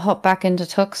you want to hop back into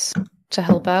Tux to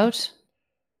help out,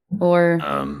 or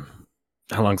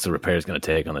how long's the repairs going to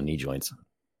take on the knee joints?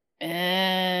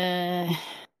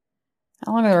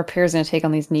 how long are the repairs going to take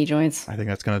on these knee joints? I think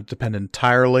that's going to depend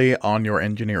entirely on your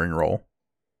engineering roll.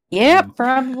 Yeah,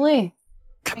 probably.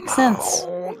 Makes sense.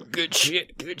 Good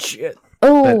shit.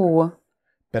 Oh.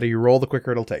 Better you roll, the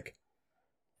quicker it'll take.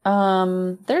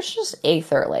 There's just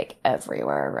aether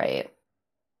everywhere, right?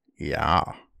 Yeah.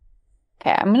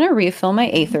 Okay, I'm gonna refill my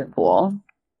aether pool.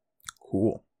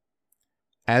 Cool.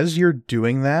 As you're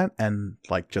doing that and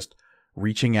just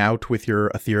reaching out with your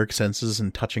etheric senses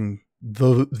and touching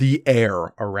the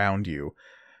air around you,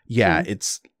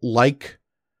 it's like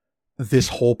this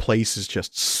whole place is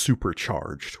just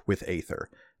supercharged with aether.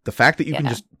 The fact that you can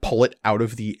just pull it out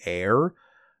of the air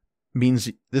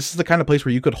means this is the kind of place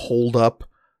where you could hold up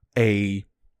the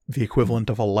equivalent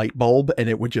of a light bulb and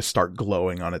it would just start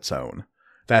glowing on its own.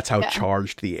 That's how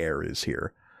charged the air is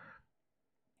here.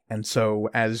 And so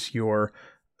as you're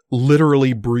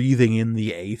literally breathing in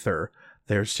the aether,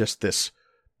 there's just this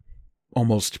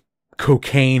almost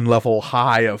cocaine level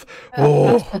high of,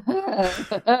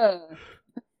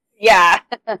 Yeah.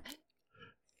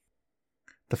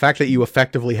 The fact that you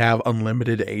effectively have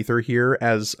unlimited aether here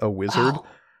as a wizard,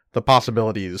 the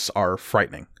possibilities are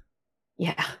frightening.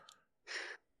 Yeah.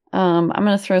 I'm going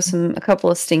to throw a couple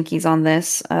of stinkies on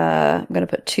this. I'm going to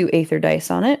put 2 aether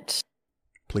dice on it.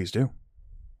 Please do.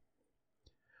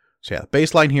 So yeah,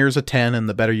 baseline here is a 10, and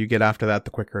the better you get after that, the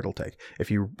quicker it'll take.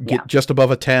 If you get just above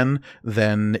a 10,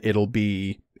 then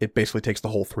it basically takes the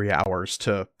whole 3 hours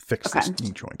to fix this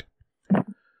knee joint.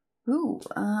 Ooh,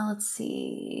 let's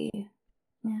see.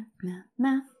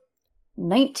 Math.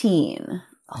 19.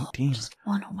 19. Just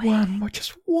one away.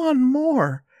 Just one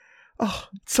more. Oh,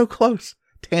 so close.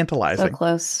 Tantalizing. So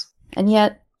close. And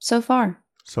yet, so far.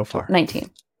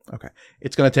 19. Okay.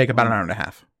 It's going to take about an hour and a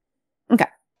half. Okay.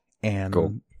 And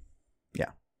cool.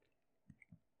 Yeah.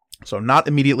 So not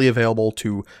immediately available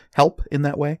to help in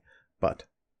that way, but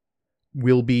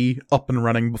will be up and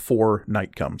running before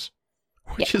night comes,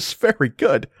 which is very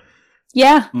good.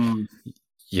 Yeah.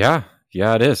 Yeah,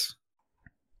 it is.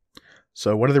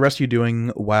 So what are the rest of you doing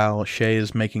while Shay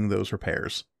is making those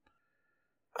repairs?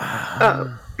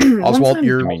 Oswald,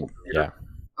 Once yeah.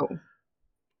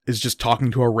 is just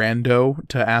talking to a rando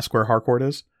to ask where Harcourt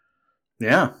is?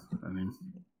 Yeah. I mean,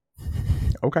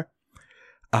 okay.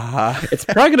 It's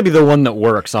probably going to be the one that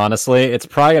works, honestly. It's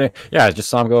probably going to... Yeah, I just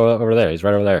saw him go over there. He's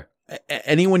right over there.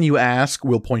 Anyone you ask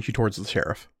will point you towards the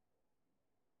sheriff.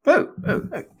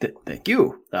 Thank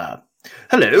you.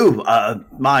 Hello,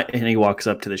 and he walks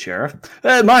up to the sheriff.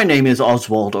 My name is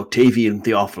Oswald Octavian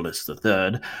Theophilus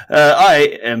III.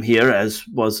 I am here, as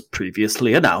was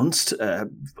previously announced,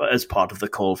 as part of the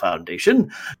Cole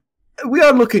Foundation. We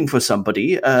are looking for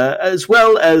somebody, as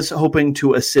well as hoping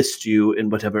to assist you in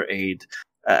whatever aid.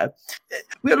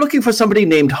 We are looking for somebody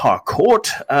named Harcourt,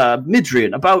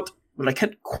 Midrian, about, well, I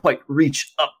can't quite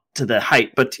reach up to the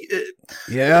height, but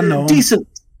no. Decent.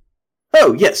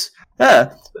 Oh, yes.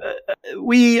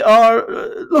 We are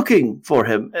looking for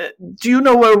him. Do you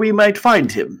know where we might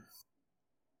find him?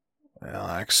 Well,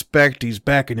 I expect he's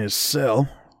back in his cell.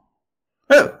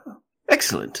 Oh,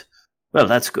 excellent. Well,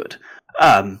 that's good.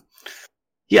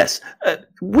 Yes.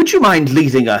 Would you mind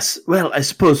leading us? Well, I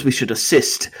suppose we should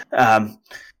assist.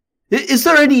 Is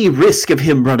there any risk of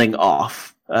him running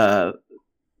off? You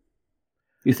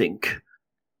think?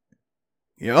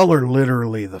 Y'all are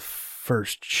literally the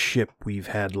first ship we've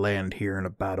had land here in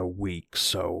about a week,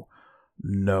 so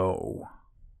no.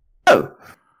 Oh.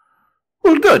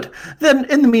 Well, good. Then,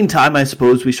 in the meantime, I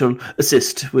suppose we shall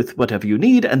assist with whatever you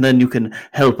need, and then you can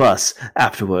help us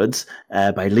afterwards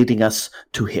by leading us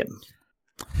to him.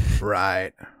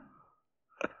 Right.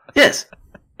 Yes.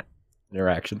 Your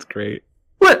action's great.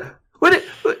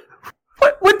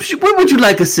 What would you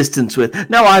like assistance with?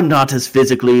 Now, I'm not as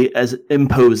physically as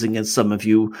imposing as some of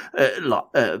you. Well,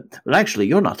 actually,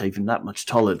 you're not even that much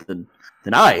taller than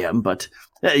I am, but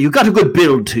you got a good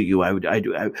build to you.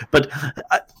 But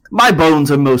my bones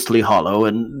are mostly hollow,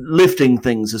 and lifting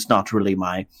things is not really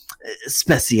my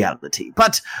speciality.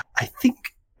 But I think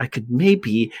I could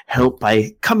maybe help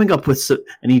by coming up with some...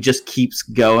 And he just keeps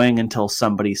going until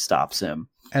somebody stops him.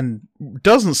 And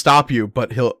doesn't stop you, but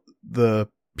the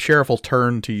sheriff will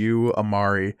turn to you,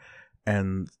 Amari,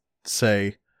 and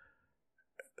say,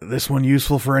 "This one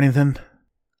useful for anything?"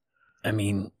 I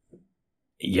mean,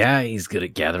 yeah, he's good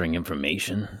at gathering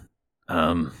information.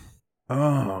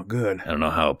 Oh, good. I don't know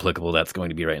how applicable that's going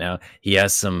to be right now. He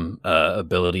has some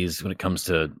abilities when it comes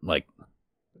to, like,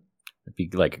 be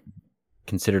like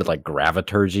considered like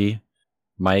graviturgy,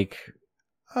 Mike.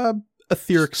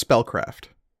 Etheric spellcraft.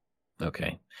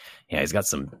 Okay. Yeah, he's got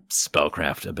some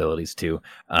spellcraft abilities too.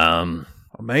 A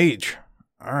mage.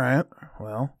 All right.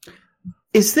 Well,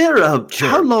 is there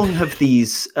how long have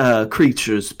these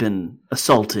creatures been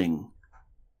assaulting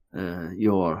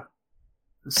your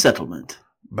settlement?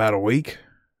 About a week.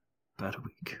 About a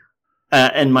week.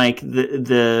 And Mike,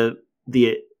 they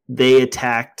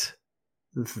attacked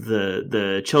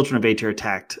the children of Aether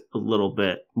attacked a little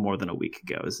bit more than a week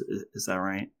ago. Is that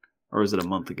right? Or was it a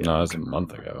month ago? No, it was a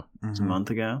month ago. It was a month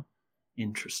ago?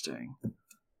 Interesting.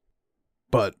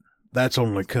 But that's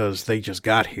only because they just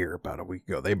got here about a week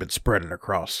ago. They've been spreading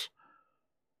across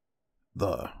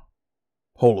the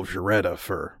whole of Jaretta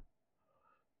for...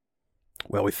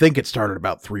 Well, we think it started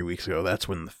about 3 weeks ago. That's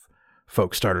when the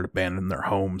folks started abandoning their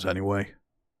homes anyway.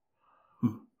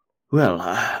 Well,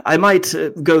 I might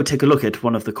go take a look at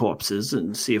one of the corpses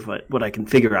and see what I can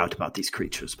figure out about these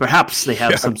creatures. Perhaps they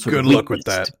have some sort of good luck with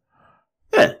that.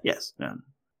 Yes.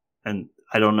 And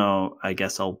I don't know. I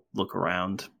guess I'll look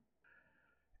around.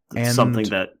 And something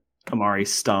that Amari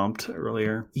stomped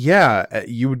earlier. Yeah,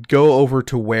 you would go over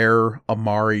to where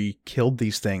Amari killed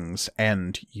these things,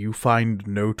 and you find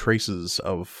no traces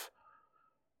of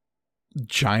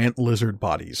giant lizard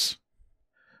bodies.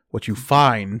 What you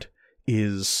find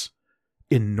is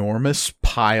enormous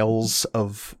piles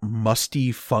of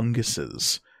musty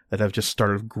funguses that have just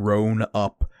started grown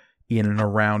up in and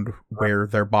around where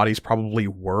their bodies probably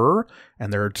were,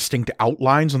 and there are distinct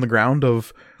outlines on the ground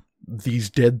of these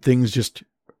dead things just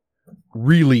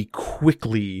really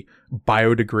quickly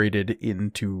biodegraded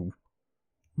into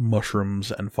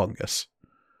mushrooms and fungus.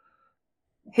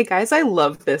 Hey guys, I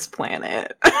love this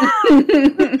planet.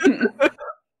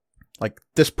 Like,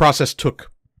 this process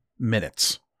took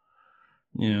minutes.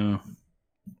 Yeah.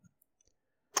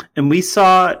 And we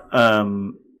saw,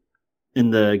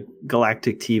 in the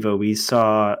Galactic TiVo, we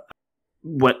saw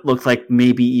what looked like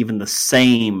maybe even the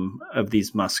same of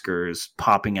these muskers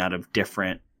popping out of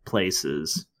different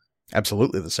places.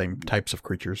 Absolutely the same types of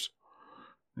creatures.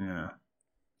 Yeah.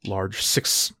 Large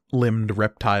 6-limbed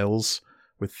reptiles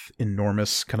with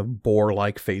enormous kind of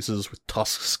boar-like faces with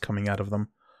tusks coming out of them.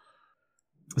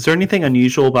 Is there anything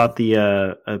unusual about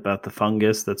the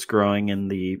fungus that's growing in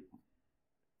the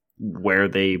where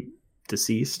they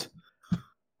deceased?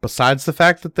 Besides the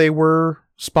fact that they were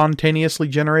spontaneously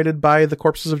generated by the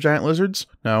corpses of giant lizards?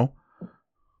 No.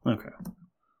 Okay.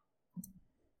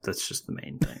 That's just the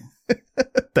main thing.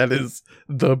 That is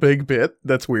the big bit.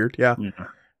 That's weird, yeah.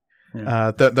 They're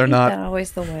Ain't not... that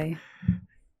always the way?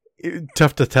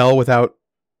 Tough to tell without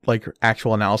like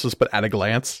actual analysis, but at a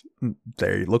glance,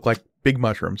 they look like big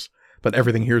mushrooms. But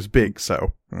everything here is big,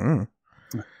 so...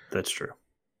 That's true.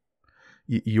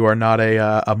 You are not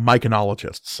a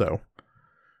myconologist, so...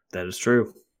 That is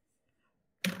true.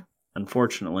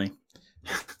 Unfortunately.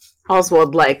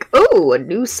 Oswald, like, oh, a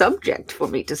new subject for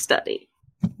me to study.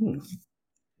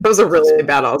 That was a really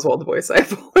bad Oswald voice. I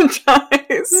apologize.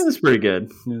 It was pretty good.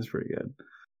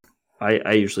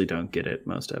 I usually don't get it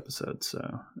most episodes,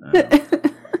 so.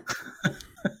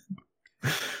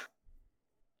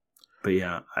 But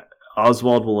yeah,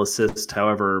 Oswald will assist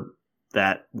however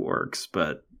that works.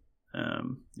 But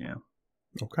yeah.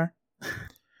 Okay.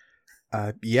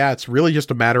 Yeah, it's really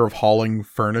just a matter of hauling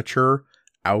furniture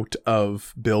out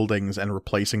of buildings and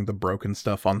replacing the broken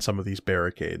stuff on some of these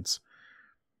barricades.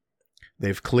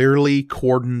 They've clearly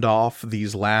cordoned off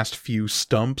these last few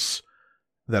stumps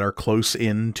that are close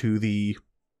in to the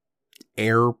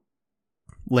air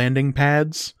landing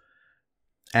pads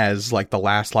as like the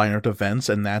last line of defense,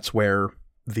 and that's where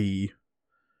the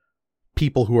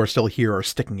people who are still here are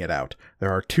sticking it out.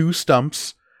 There are 2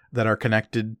 stumps that are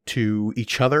connected to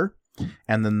each other,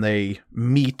 and then they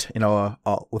meet in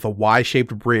with a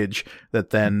Y-shaped bridge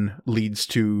that then leads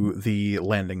to the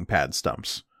landing pad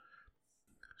stumps.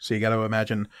 So you got to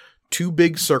imagine 2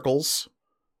 big circles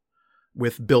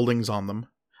with buildings on them,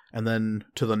 and then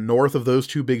to the north of those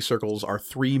 2 big circles are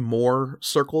 3 more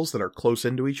circles that are close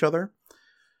into each other,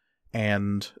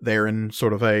 and they're in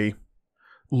sort of a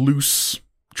loose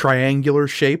triangular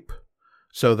shape,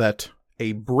 so that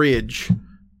a bridge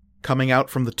coming out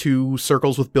from the 2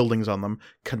 circles with buildings on them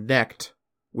connect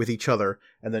with each other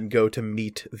and then go to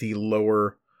meet the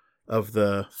lower of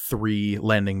the 3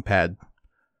 landing pad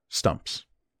stumps,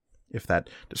 if that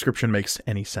description makes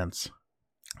any sense.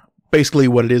 Basically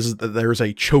what it is that there's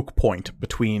a choke point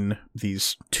between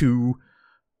these 2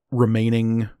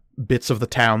 remaining bits of the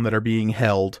town that are being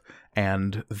held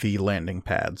and the landing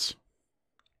pads.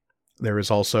 There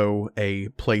is also a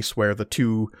place where the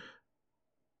 2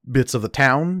 bits of the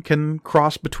town can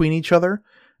cross between each other,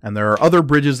 and there are other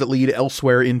bridges that lead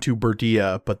elsewhere into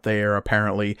Berdea, but they are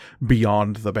apparently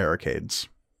beyond the barricades.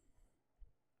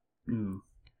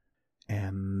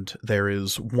 And there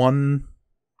is 1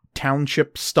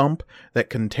 township stump that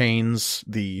contains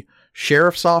the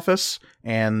sheriff's office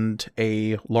and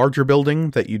a larger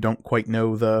building that you don't quite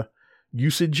know the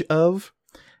usage of.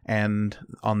 And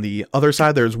on the other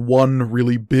side, there's 1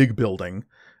 really big building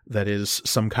that is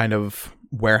some kind of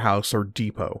warehouse or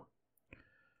depot.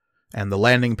 And the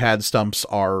landing pad stumps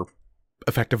are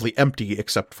effectively empty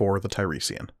except for the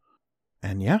Tiresian.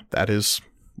 And yeah, that is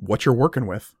what you're working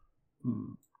with.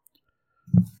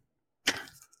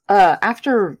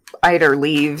 After Eider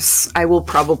leaves, I will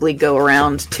probably go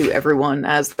around to everyone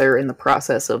as they're in the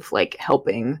process of like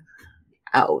helping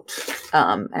out,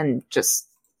 and just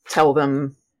tell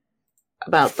them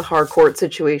about the Harcourt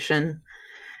situation.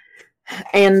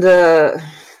 And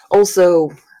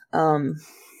also,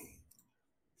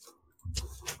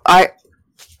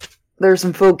 there's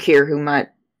some folk here who might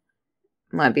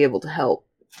be able to help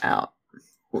out,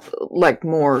 like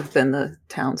more than the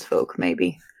townsfolk,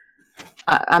 maybe.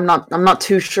 I'm not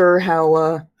too sure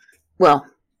how. Well,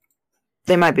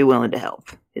 they might be willing to help.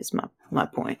 Is my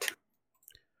point.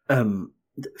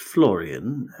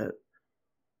 Florian,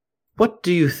 what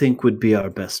do you think would be our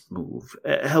best move?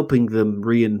 Helping them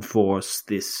reinforce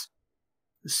this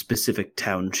specific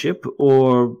township,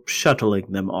 or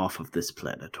shuttling them off of this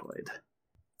planetoid?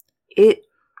 It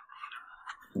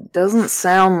doesn't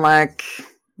sound like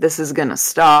this is gonna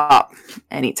stop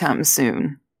anytime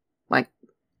soon. Like,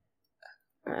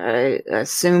 I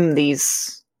assume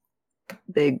these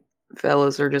big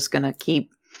fellas are just gonna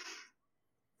keep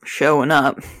showing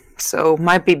up, so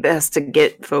might be best to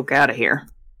get folk out of here.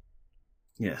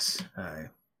 Yes, I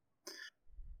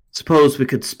suppose we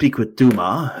could speak with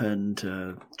Duma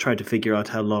and try to figure out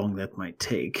how long that might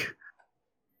take.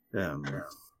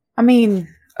 I mean,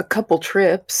 a couple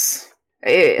trips,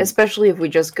 especially if we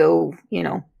just go,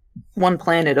 1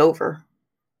 planet over.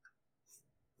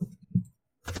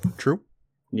 True.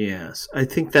 Yes, I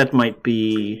think that might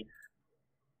be...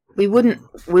 We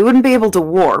wouldn't be able to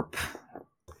warp.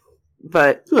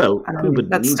 but Well, I we mean, would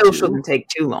that need still to. shouldn't take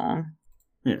too long.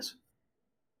 Yes.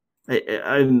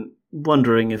 I'm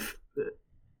wondering if...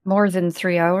 More than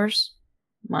 3 hours?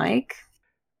 Mike?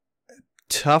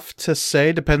 Tough to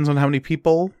say. Depends on how many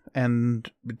people, and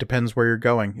it depends where you're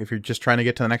going. If you're just trying to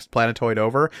get to the next planetoid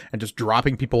over and just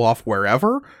dropping people off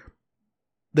wherever,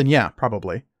 then yeah,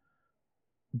 probably.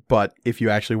 But if you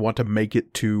actually want to make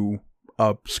it to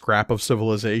a scrap of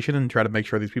civilization and try to make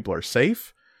sure these people are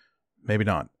safe, maybe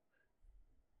not.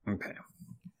 Okay.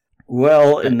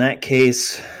 Well, in that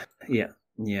case,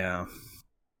 yeah.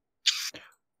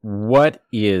 What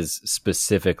is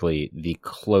specifically the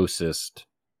closest,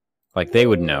 like they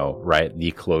would know, right?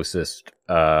 The closest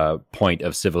point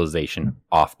of civilization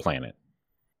off planet.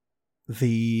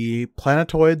 The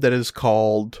planetoid that is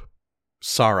called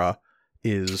Sara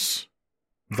is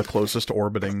the closest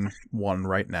orbiting one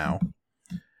right now.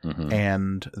 Mm-hmm.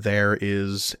 And there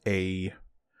is a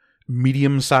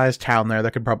medium-sized town there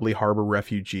that could probably harbor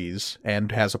refugees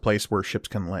and has a place where ships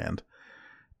can land.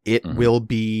 It will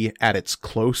be at its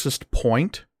closest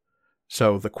point,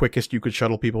 so the quickest you could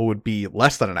shuttle people would be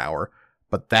less than an hour,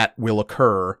 but that will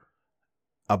occur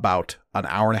about an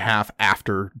hour and a half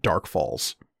after dark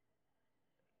falls.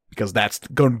 Because that's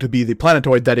going to be the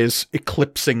planetoid that is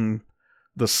eclipsing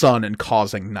the sun and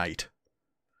causing night.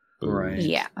 Right.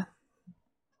 Yeah.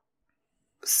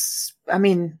 I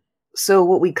mean, so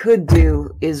what we could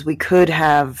do is we could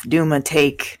have Duma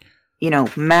take,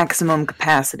 maximum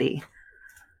capacity.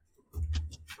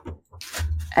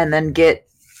 And then get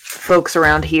folks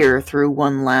around here through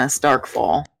one last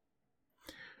darkfall.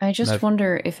 I just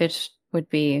wonder if it would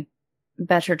be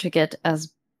better to get I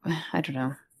don't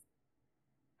know.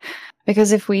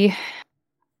 Because if we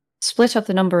split up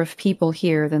the number of people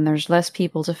here, then there's less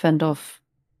people to fend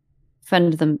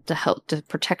them to help to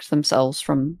protect themselves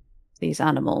from these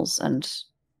animals, and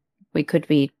we could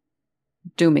be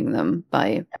dooming them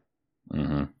by...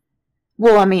 Mm-hmm.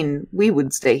 Well, I mean, we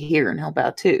would stay here and help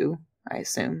out too, I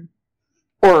assume.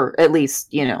 Or at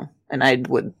least, and I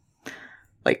would,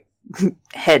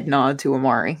 head nod to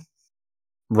Amari.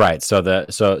 Right. So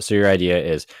your idea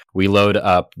is we load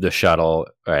up the shuttle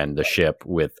and the ship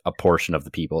with a portion of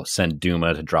the people, send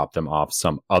Duma to drop them off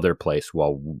some other place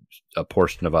while a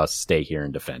portion of us stay here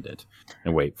and defend it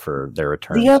and wait for their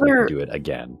return so we can do it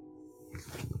again.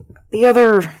 The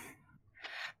other...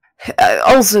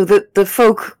 also, the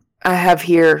folk I have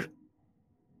here,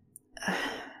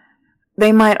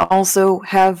 they might also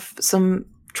have some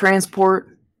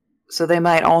transport, so they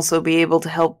might also be able to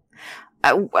help.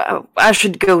 I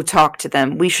should go talk to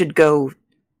them. We should go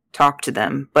talk to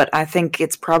them, but I think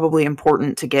it's probably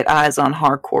important to get eyes on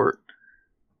Harcourt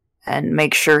and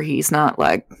make sure he's not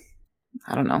I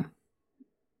don't know.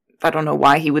 I don't know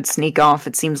why he would sneak off.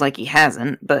 It seems like he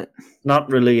hasn't, but... Not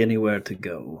really anywhere to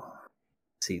go,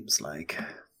 seems like.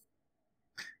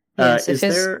 Yes, is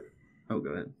there... Oh, go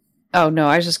ahead. Oh, no,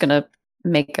 I was just gonna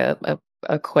make a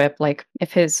quip,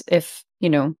 if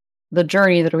the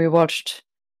journey that we watched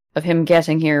of him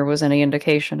getting here was any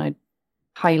indication, I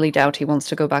highly doubt he wants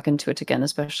to go back into it again,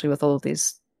 especially with all of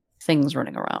these things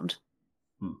running around.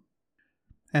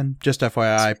 And just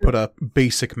FYI, I put a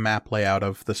basic map layout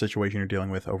of the situation you're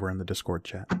dealing with over in the Discord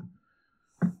chat.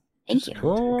 Thank you.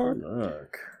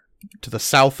 Look. To the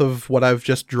south of what I've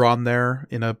just drawn there,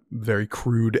 in a very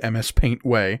crude MS Paint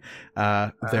way,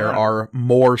 there are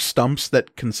more stumps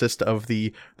that consist of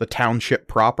the township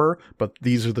proper, but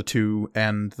these are the 2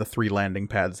 and the 3 landing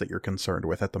pads that you're concerned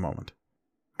with at the moment.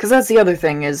 Because that's the other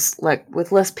thing, is,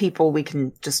 with less people, we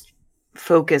can just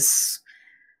focus...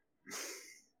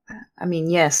 I mean,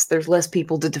 yes, there's less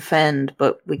people to defend,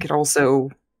 but we could also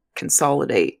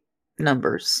consolidate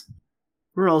numbers.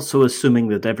 We're also assuming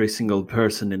that every single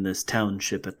person in this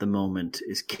township at the moment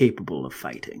is capable of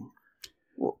fighting.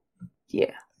 Well,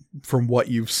 yeah. From what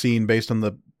you've seen based on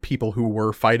the people who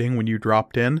were fighting when you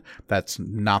dropped in, that's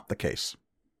not the case.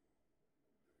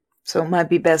 So it might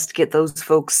be best to get those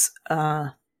folks...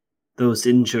 Those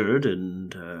injured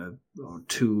and or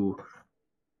too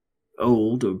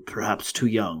old or perhaps too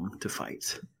young to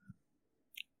fight. I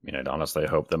mean, I'd honestly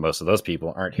hope that most of those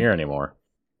people aren't here anymore,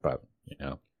 but,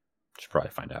 should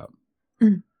probably find out.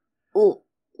 Well,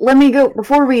 let me go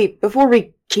before we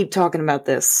keep talking about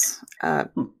this.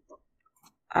 Let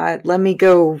me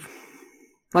go.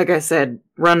 Like I said,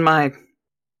 run my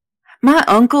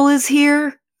uncle is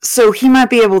here, so he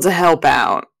might be able to help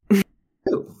out.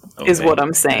 Is Okay. what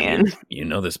I'm saying. You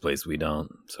know this place, we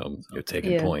don't, so you're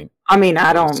taking point. I mean,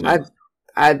 I don't.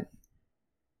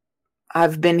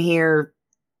 I've been here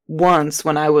once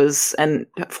when I was, and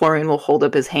Florian will hold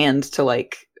up his hand to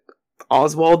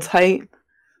Oswald's height.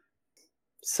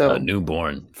 So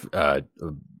Newborn,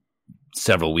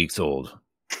 several weeks old.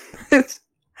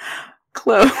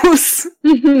 close.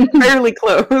 Fairly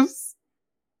close.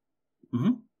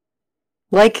 Mm-hmm.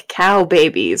 Like cow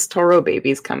babies, Toro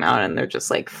babies come out and they're just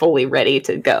like fully ready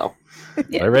to go.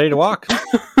 They're ready to walk.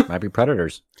 Might be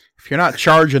predators. If you're not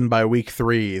charging by week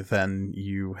 3, then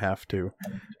you have to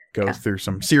go through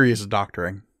some serious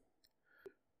doctoring.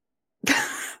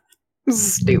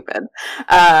 Stupid.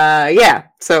 Yeah,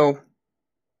 so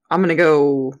I'm gonna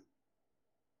go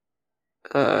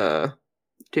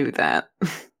do that.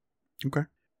 Okay.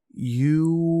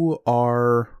 You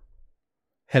are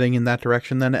heading in that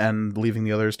direction then and leaving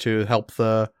the others to help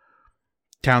the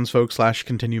townsfolk /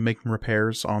 continue making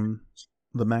repairs on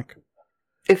the mech?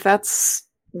 If that's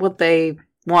what they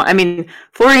want. I mean,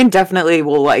 Florian definitely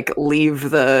will like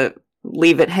leave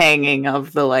it hanging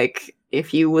of the like,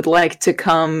 if you would like to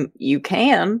come, you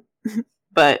can.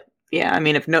 But yeah, I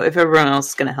mean, if everyone else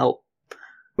is gonna help.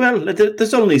 Well,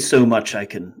 there's only so much I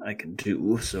can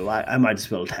do, so I might as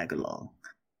well tag along.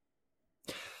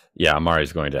 Yeah,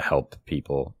 Amari's going to help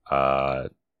people.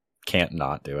 Can't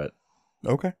not do it.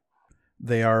 Okay.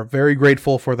 They are very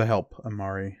grateful for the help,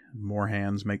 Amari. More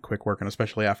hands make quick work, and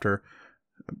especially after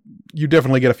you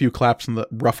definitely get a few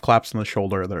rough claps on the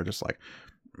shoulder that are just like,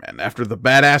 man, after the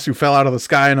badass who fell out of the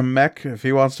sky in a mech, if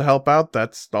he wants to help out,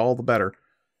 that's all the better.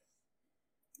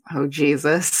 Oh,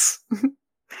 Jesus.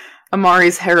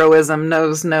 Amari's heroism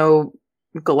knows no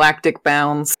galactic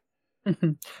bounds.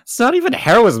 It's not even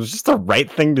heroism. It's just the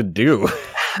right thing to do.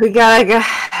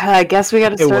 I guess we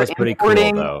gotta It start was pretty cool,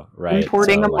 though, right?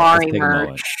 importing So, Amari let's take a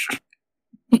merch.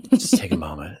 moment. Just take a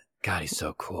moment. God, he's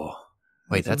so cool.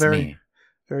 Wait, It's a that's me.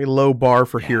 Very low bar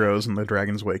for heroes in the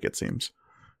Dragon's Wake, it seems.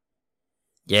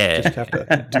 Yeah. Just have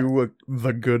to do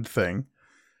the good thing.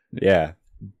 Yeah.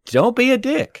 Don't be a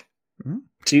dick.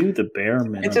 Do the bare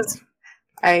minimum.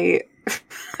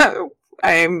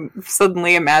 I'm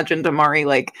suddenly imagined Amari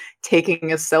like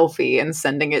taking a selfie and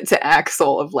sending it to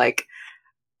Axel of like,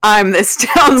 I'm this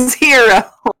town's hero.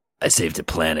 I saved a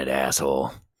planet,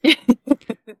 asshole.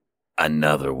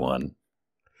 Another one.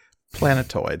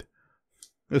 Planetoid.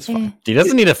 It's fine. He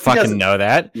doesn't need to fucking doesn't. know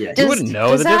that. Yeah. He wouldn't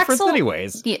know the does difference Axel-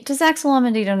 anyways. Yeah, does Axel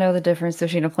Amandito know the difference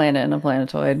between a planet and a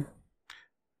planetoid?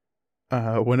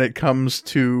 When it comes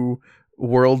to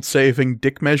world-saving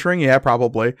dick measuring, yeah,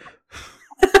 probably.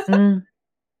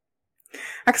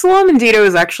 Axel Amandito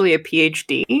is actually a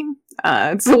PhD.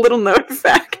 It's a little known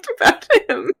fact about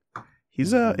him.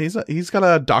 He's got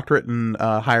a doctorate in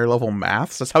higher level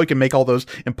maths. That's how he can make all those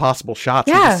impossible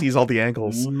shots. He Yeah. just sees all the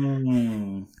angles.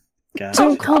 Got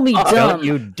Don't it. call me dumb. Don't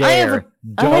you dare.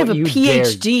 I have a Don't you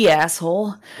PhD,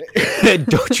 asshole. dare.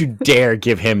 Don't you dare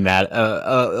give him that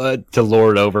to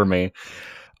lord over me.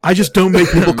 I just don't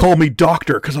make people call me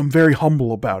doctor because I'm very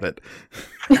humble about it.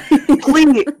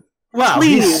 Please, Wow,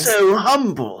 Please. he's so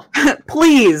humble.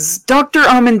 please, Dr.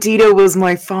 Amandito was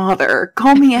my father.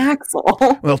 Call me Axel.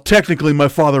 Well, technically, my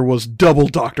father was double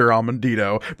Dr.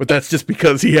 Amandito, but that's just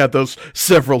because he had those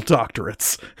several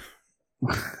doctorates.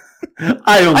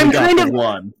 I only I'm got kind the of-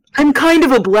 one. I'm kind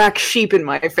of a black sheep in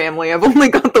my family. I've only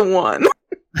got the one.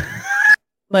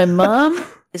 My mom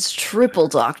is triple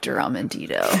Dr.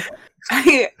 Amandito.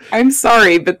 I'm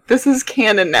sorry, but this is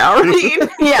canon now, right?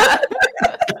 Yeah.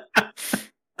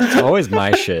 It's always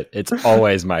my shit. It's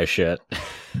always my shit.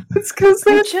 It's because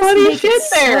there's Just funny make shit it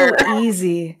there. so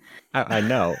easy. I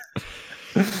know.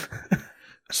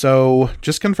 So,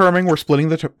 just confirming, we're splitting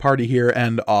the party here,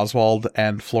 and Oswald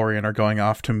and Florian are going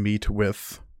off to meet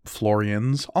with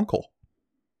Florian's uncle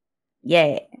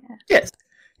Yeah. Yes.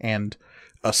 and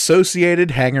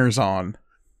associated hangers-on.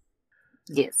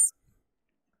 Yes.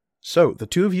 So, the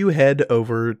two of you head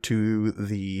over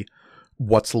to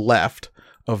what's left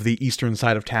of the eastern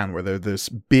side of town, where this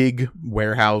big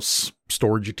warehouse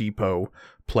storage depot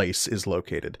place is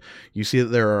located. You see that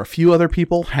there are a few other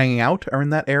people hanging out in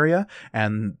that area,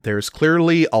 and there's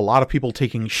clearly a lot of people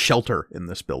taking shelter in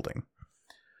this building.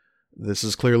 This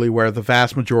is clearly where the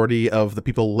vast majority of the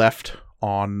people left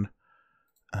on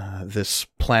this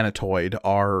planetoid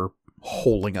are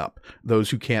holing up, those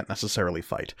who can't necessarily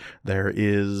fight. There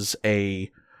is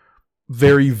a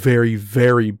very, very,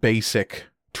 very basic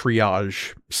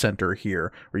triage center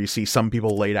here, where you see some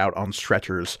people laid out on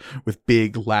stretchers with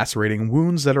big lacerating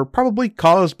wounds that are probably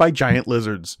caused by giant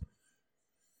lizards.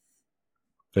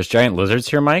 There's giant lizards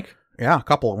here, Mike? Yeah, a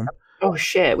couple of them. Oh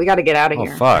shit, we gotta get out of Oh,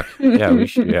 here. fuck. Yeah, we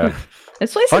should. Yeah.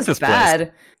 This place Fuck is this place.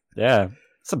 bad. Yeah.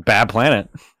 It's a bad planet.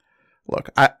 Look,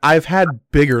 I've had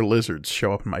bigger lizards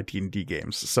show up in my D&D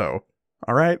games, so,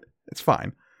 alright, it's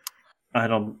fine. I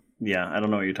don't know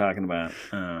what you're talking about.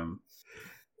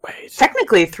 Wait.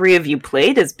 Technically, 3 of you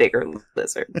played as bigger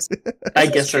lizards. I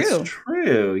This guess is true. that's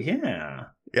true. Yeah.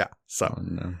 Yeah. So Oh,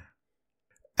 no.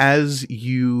 as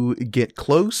you get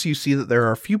close, you see that there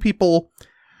are a few people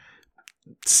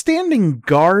standing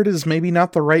guard is maybe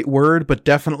not the right word, but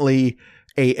definitely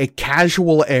a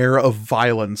casual air of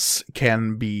violence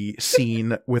can be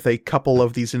seen with a couple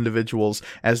of these individuals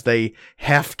as they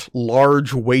heft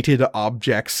large weighted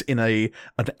objects in an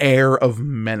air of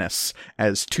menace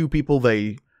as 2 people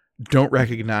they don't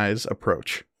recognize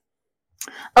approach.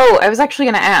 Oh, I was actually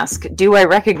going to ask, do I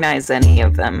recognize any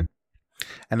of them?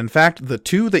 And in fact, the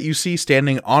 2 that you see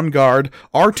standing on guard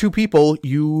are 2 people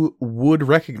you would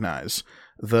recognize.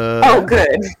 Oh,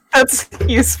 good. That's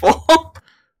useful.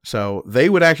 So they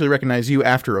would actually recognize you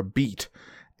after a beat.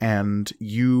 And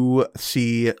you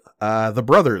see the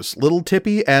brothers, Little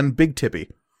Tippy and Big Tippy.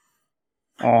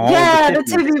 Oh, Yeah, the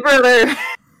Tippy brother.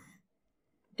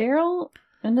 Daryl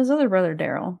and his other brother,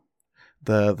 Daryl.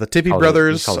 The Tippy He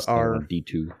brothers calls them are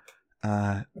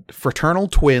D2. fraternal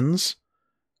twins.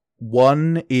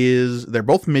 They're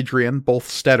both Midrian, both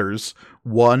Stetters.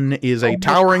 One is a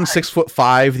towering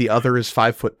 6'5", the other is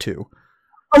 5'2".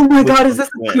 Oh my Which god, is this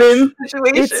a one's twin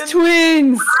situation? It's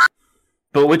twins!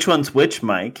 But which one's which,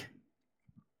 Mike?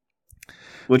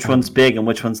 Which one's big and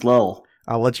which one's little?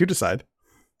 I'll let you decide.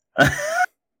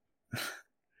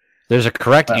 There's a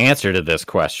correct answer to this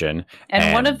question.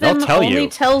 And one of they'll them tell only you.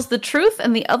 tells the truth,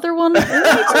 and the other one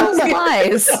only tells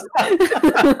lies.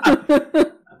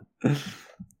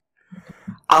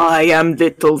 I am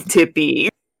Little Tippy.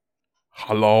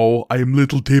 Hello, I'm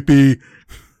Little Tippy.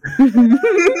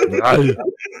 The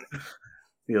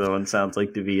other one sounds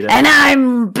like DeVito. And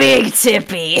I'm Big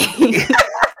Tippy.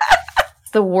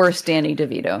 It's the worst Danny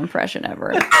DeVito impression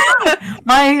ever.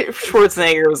 My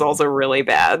Schwarzenegger was also really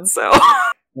bad, so.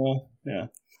 Well, yeah.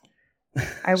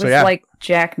 I was yeah. like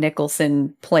Jack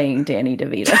Nicholson playing Danny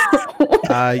DeVito.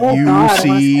 You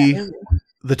see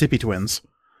the Tippy twins.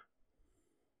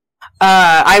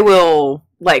 I will,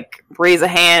 raise a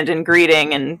hand in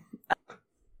greeting and.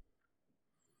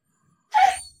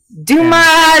 Do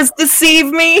my eyes deceive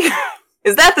me?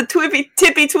 Is that the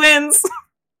Tippy twins?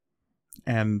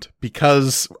 And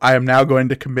because I am now going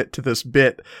to commit to this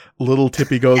bit, Little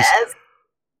Tippy goes, Yes.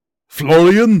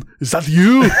 Florian, is that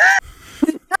you?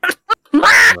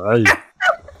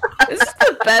 This is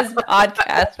the best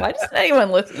podcast. Why does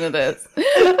anyone listen to this?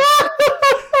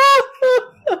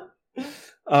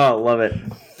 Oh, love it.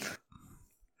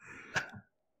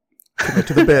 Commit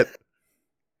to the bit.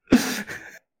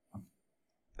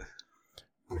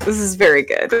 This is very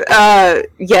good.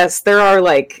 Yes, there are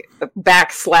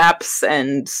back slaps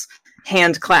and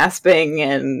hand clasping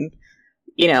and,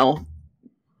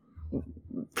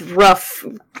 rough,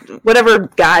 whatever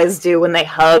guys do when they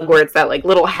hug, where it's that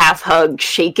little half hug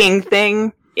shaking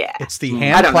thing. Yeah. It's the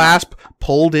hand clasp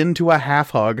pulled into a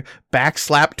half hug, back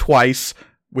slap twice,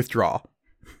 withdraw.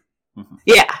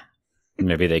 Yeah.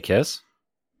 Maybe they kiss?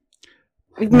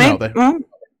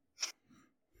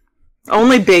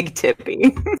 Only Big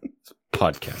Tippy.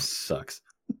 Podcast sucks.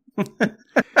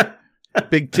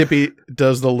 Big Tippy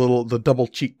does the double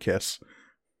cheek kiss.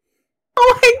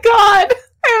 Oh my god!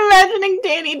 I'm imagining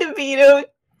Danny DeVito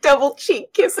double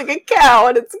cheek kissing a cow,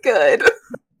 and it's good.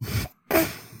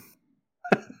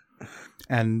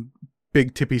 And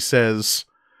Big Tippy says,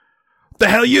 "The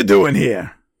hell you doing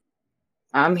here?"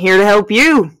 I'm here to help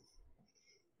you.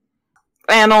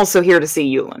 And also here to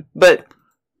see Yulin. But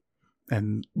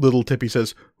And Little Tippy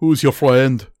says, "Who's your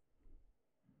friend?"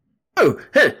 Oh,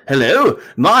 hello.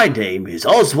 My name is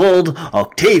Oswald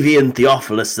Octavian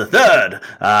Theophilus III.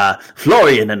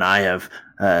 Florian and I have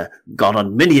gone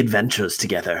on many adventures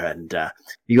together, and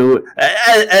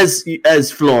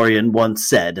as Florian once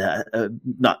said,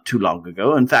 not too long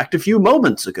ago, in fact, a few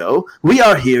moments ago, we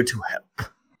are here to help.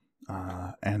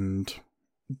 And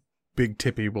Big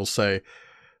Tippy will say,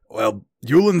 "Well,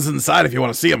 Yulin's inside if you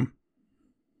want to see him."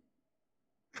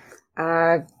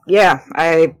 yeah,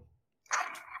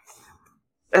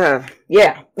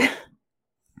 yeah.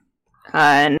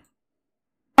 And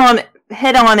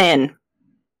head on in.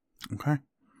 Okay.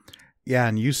 Yeah,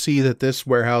 and you see that this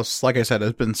warehouse, like I said,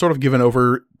 has been sort of given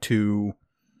over to...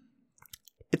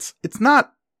 It's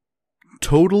not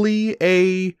totally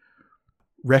a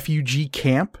refugee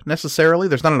camp, necessarily.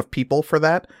 There's not enough people for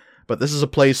that. But this is a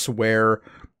place where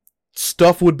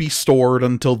stuff would be stored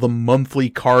until the monthly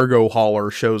cargo hauler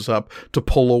shows up to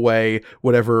pull away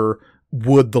whatever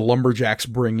wood the lumberjacks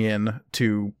bring in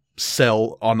to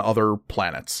sell on other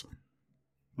planets.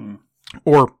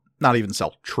 Or not even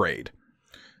sell, trade.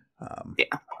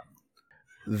 Yeah.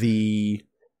 The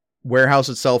warehouse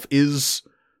itself is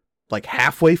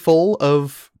halfway full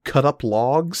of cut up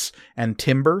logs and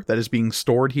timber that is being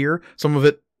stored here. Some of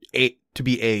it to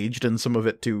be aged and some of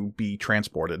it to be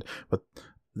transported. But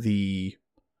the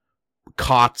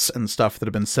cots and stuff that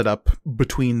have been set up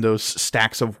between those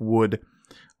stacks of wood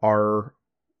are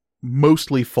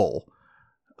mostly full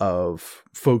of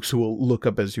folks who will look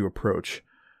up as you approach.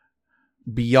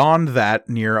 Beyond that,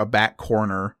 near a back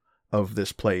corner of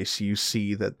this place, you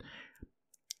see that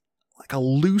like a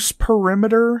loose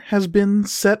perimeter has been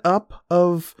set up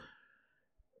of,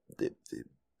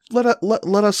 let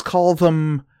us call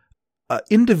them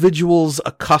individuals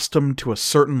accustomed to a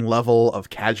certain level of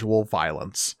casual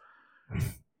violence.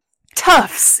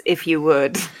 Toughs, if you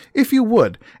would. If you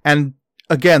would. And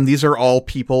again, these are all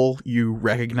people you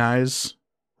recognize,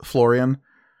 Florian.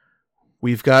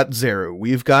 We've got Zeru,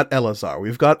 we've got Elazar,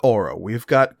 we've got Oro, we've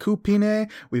got Kupine,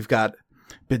 we've got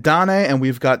Bidane, and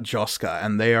we've got Joska,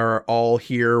 and they are all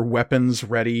here, weapons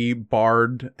ready,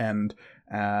 barred, and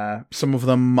some of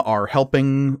them are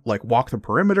helping, like, walk the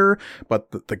perimeter,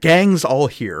 but the gang's all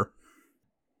here.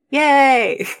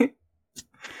 Yay!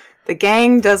 The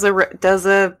gang does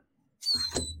a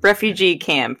refugee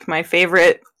camp. My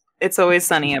favorite It's Always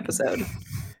Sunny episode.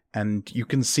 And you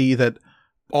can see that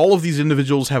all of these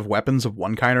individuals have weapons of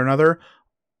one kind or another.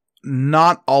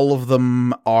 Not all of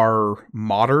them are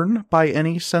modern by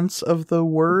any sense of the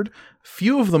word.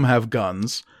 Few of them have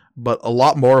guns, but a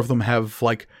lot more of them have,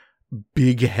 like,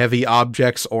 big, heavy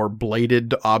objects or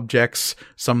bladed objects.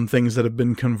 Some things that have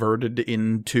been converted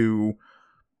into,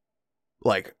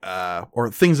 like,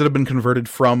 or things that have been converted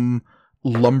from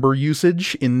lumber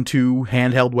usage into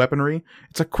handheld weaponry.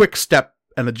 It's a quick step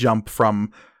and a jump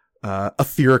from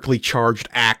etherically charged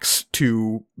axe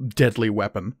to deadly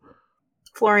weapon.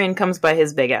 Florian comes by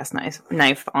his big-ass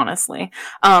knife, honestly.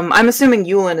 I'm assuming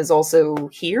Yulin is also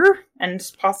here, and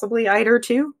possibly Eider,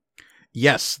 too?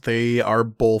 Yes, they are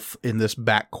both in this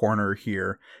back corner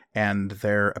here, and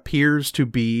there appears to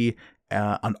be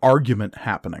an argument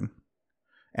happening.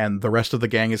 And the rest of the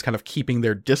gang is kind of keeping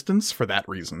their distance for that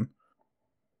reason.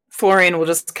 Florian will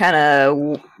just kind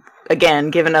of,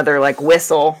 again, give another, like,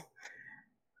 whistle.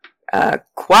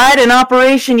 Quite an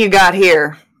operation you got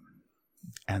here.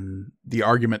 And the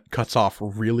argument cuts off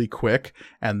really quick,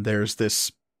 and there's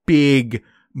this big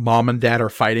mom and dad are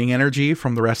fighting energy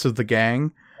from the rest of the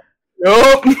gang.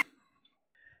 Nope.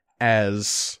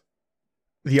 As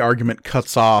the argument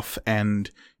cuts off, and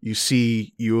you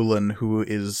see Yulin, who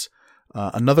is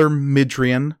another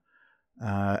Midrian,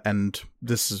 and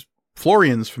this is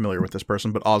Florian's familiar with this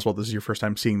person, but Oswald, this is your first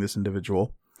time seeing this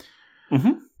individual.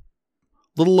 Mm-hmm.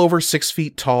 Little over 6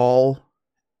 feet tall,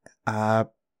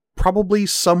 probably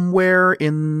somewhere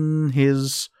in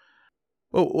his,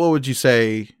 what would you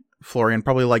say, Florian?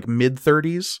 Probably like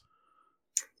mid-30s?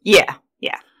 Yeah.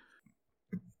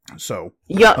 So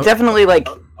Definitely like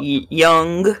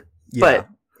young, yeah. But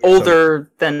older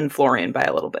than Florian by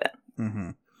a little bit.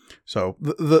 Mm-hmm. So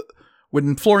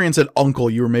when Florian said uncle,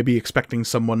 you were maybe expecting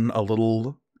someone a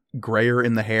little grayer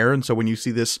in the hair, and so when you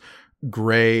see this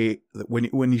gray,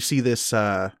 when you see this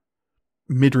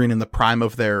Midrian in the prime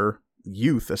of their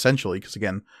youth, essentially, because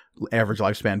again, average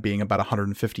lifespan being about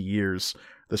 150 years,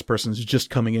 this person's just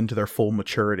coming into their full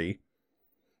maturity,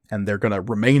 and they're going to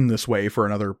remain this way for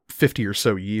another 50 or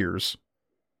so years.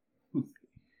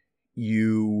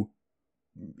 I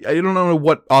don't know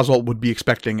what Oswald would be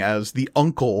expecting as the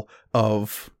uncle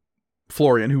of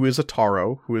Florian, who is a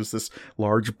Taro, who is this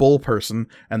large bull person,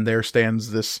 and there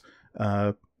stands this,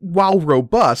 while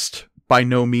robust, by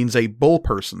no means a bull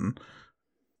person.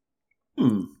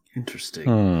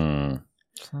 Interesting.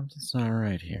 Something's not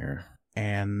right here.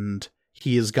 And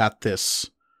he has got this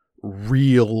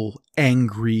real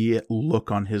angry look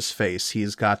on his face.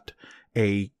 He's got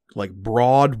a like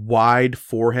broad, wide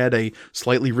forehead, a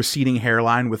slightly receding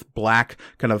hairline with black,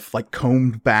 kind of like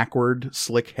combed backward,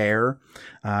 slick hair.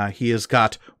 He has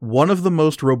got one of the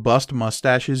most robust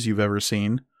mustaches you've ever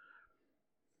seen.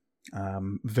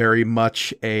 Very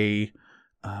much a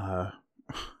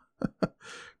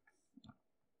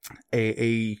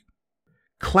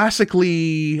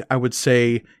classically, I would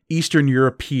say, Eastern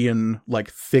European,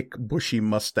 like, thick, bushy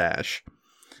mustache.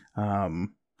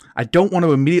 I don't want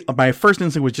to immediately... My first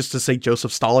instinct was just to say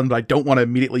Joseph Stalin, but I don't want to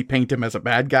immediately paint him as a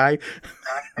bad guy.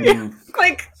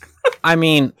 Like... I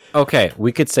mean, okay,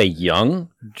 we could say young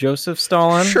Joseph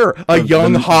Stalin. Sure,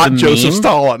 young, hot Joseph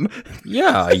Stalin.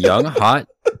 Yeah, a young, hot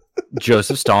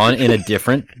Joseph Stalin in a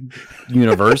different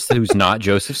universe who's not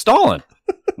Joseph Stalin.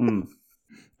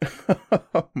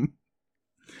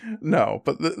 No,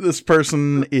 but this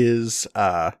person is...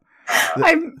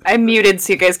 I'm muted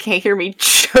so you guys can't hear me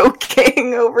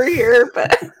choking over here,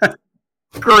 but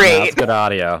great. That's good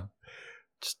audio.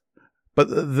 Just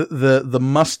but the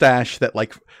mustache that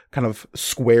like kind of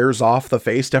squares off the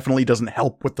face definitely doesn't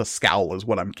help with the scowl, is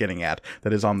what I'm getting at,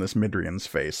 that is on this Midrian's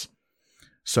face.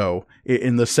 So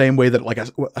in the same way that like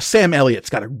a Sam Elliott's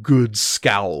got a good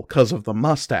scowl because of the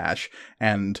mustache,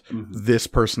 and this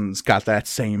person's got that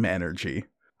same energy.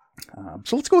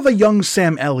 So let's go with a young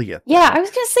Sam Elliott. Yeah, I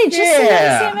was going to say, just say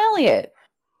Sam Elliott.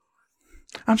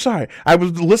 I'm sorry. I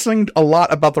was listening a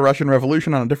lot about the Russian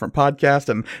Revolution on a different podcast,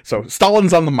 and so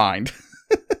Stalin's on the mind.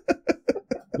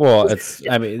 Well,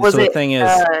 the thing is...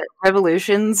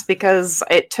 Revolutions? Because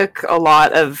it took a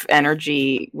lot of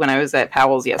energy when I was at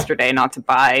Powell's yesterday not to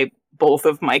buy both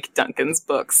of Mike Duncan's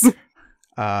books.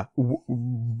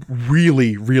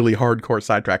 Really, really hardcore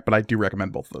sidetrack, but I do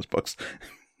recommend both of those books.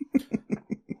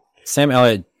 Sam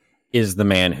Elliott is the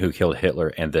man who killed Hitler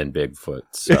and then Bigfoot.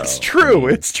 So, it's true.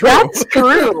 It's true. That's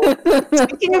true.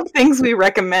 Speaking of things we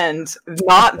recommend,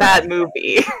 not that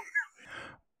movie.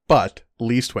 But,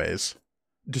 leastways,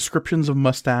 descriptions of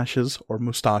mustaches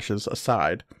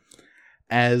aside,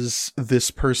 as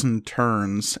this person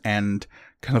turns and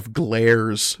kind of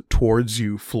glares towards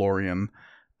you, Florian,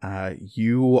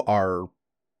 you are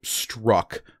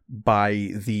struck by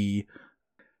the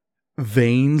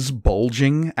veins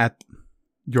bulging at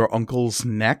your uncle's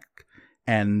neck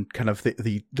and kind of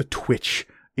the twitch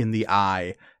in the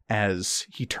eye as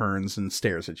he turns and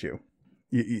stares at you.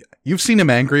 You've seen him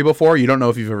angry before. You don't know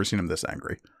if you've ever seen him this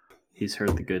angry. He's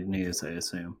heard the good news, I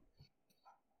assume.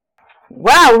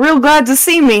 Wow, real glad to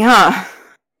see me, huh?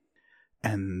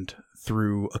 And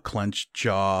through a clenched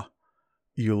jaw,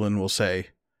 Yulin will say,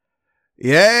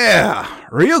 "Yeah,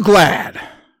 real glad.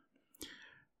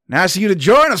 Nice of you to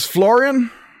join us,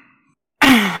 Florian.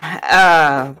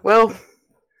 Well...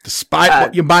 Despite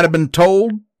what you might have been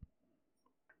told."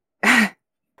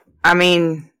 I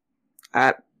mean,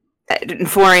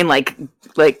 Florian, like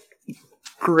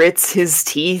grits his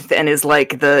teeth and is,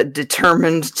 like, the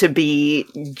determined to be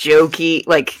jokey,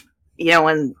 like, you know,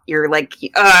 when you're like,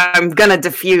 I'm gonna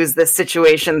diffuse this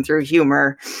situation through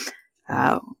humor.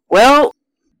 Well,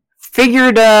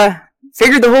 figured the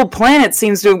whole planet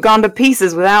seems to have gone to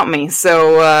pieces without me,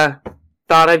 so,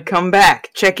 thought I'd come back,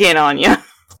 check in on you.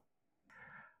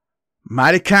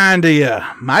 Mighty kind of you.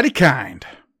 Mighty kind.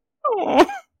 Oh,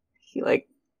 he, like,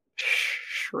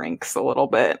 shrinks a little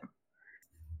bit.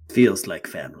 Feels like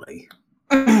family.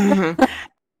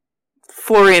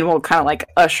 Florian will kind of, like,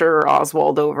 usher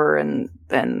Oswald over and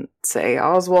then say,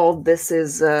 Oswald, this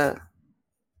is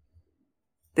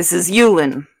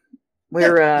Yulin.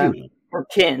 We're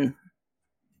kin.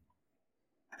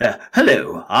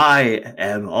 Hello, I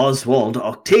am Oswald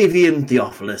Octavian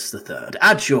Theophilus III,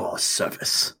 at your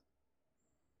service.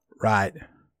 Right.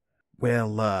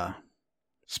 Well,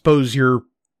 suppose you're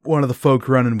one of the folk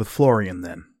running with Florian,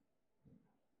 then.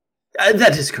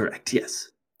 That is correct, yes.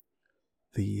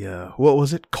 The, what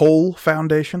was it? Cole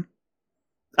Foundation?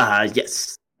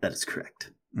 Yes, that is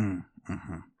correct.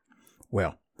 Mm-hmm.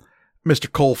 Well,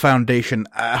 Mr. Cole Foundation,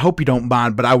 I hope you don't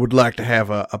mind, but I would like to have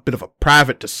a bit of a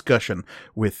private discussion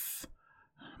with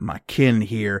my kin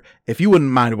here. If you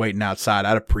wouldn't mind waiting outside,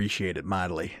 I'd appreciate it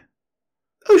mightily.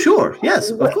 Oh, sure. Yes,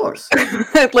 of course.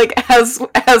 Like, as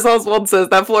Oswald says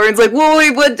that, Florian's like, well,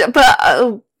 wait,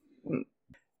 but...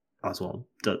 Oswald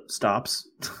stops.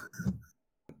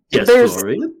 Yes,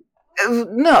 Florian?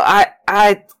 No,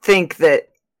 I think that...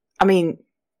 I mean,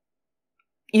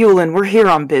 Yulin, we're here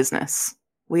on business.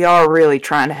 We are really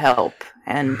trying to help,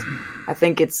 and I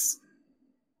think it's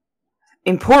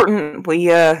important we,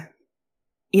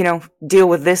 deal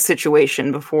with this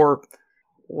situation before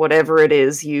whatever it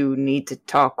is you need to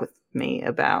talk with me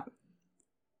about.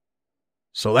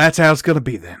 So that's how it's gonna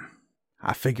be then.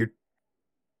 I figured.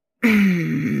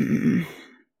 No,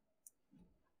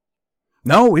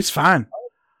 it's fine.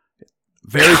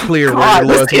 Very clear where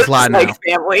your loyalties lie now. Like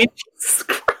family. Jesus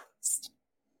Christ.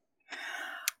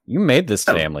 You made this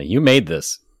family. You made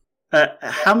this.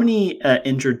 How many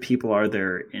injured people are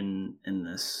there in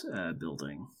this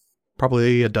building?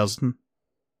 Probably a dozen.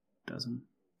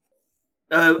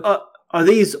 Are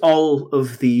these all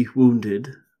of the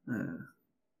wounded?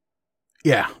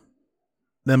 Yeah.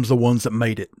 Them's the ones that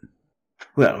made it.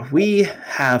 Well, we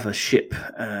have a ship,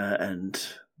 and,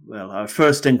 well, our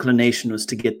first inclination was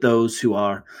to get those who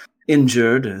are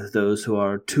injured, those who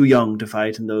are too young to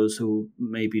fight, and those who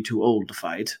may be too old to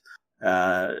fight,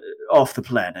 off the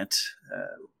planet.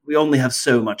 We only have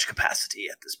so much capacity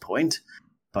at this point,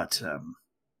 but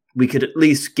we could at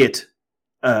least get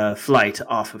a flight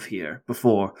off of here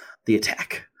before the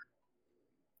attack.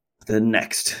 The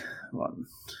next one.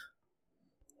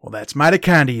 Well, that's mighty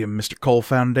kind of you, Mr. Cole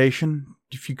Foundation.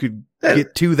 If you could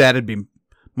get to that, it'd be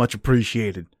much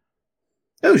appreciated.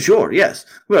 Oh, sure, yes.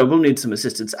 Well, we'll need some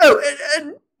assistance. Oh,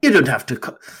 and you don't have to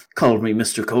call me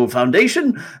Mr. Cole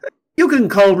Foundation. You can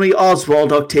call me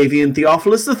Oswald Octavian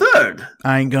Theophilus III.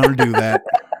 I ain't gonna do that.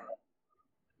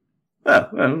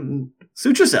 Well,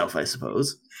 suit yourself, I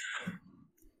suppose.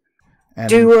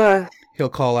 And he'll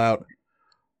call out,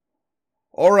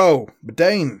 Oro,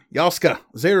 Berdea, Yaska,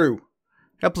 Zeru,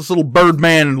 help this little bird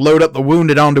man load up the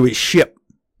wounded onto his ship.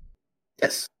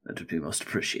 Yes, that would be most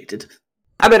appreciated.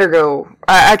 I better go.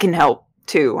 I can help,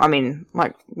 too. I mean,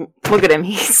 like, look at him.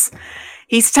 He's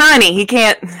tiny. He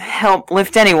can't help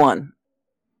lift anyone.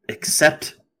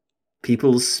 Except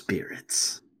people's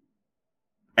spirits.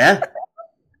 Eh?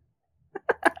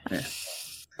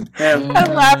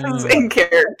 That laugh is in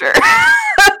character.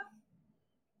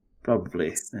 Probably.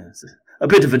 Yes, a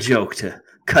bit of a joke to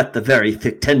cut the very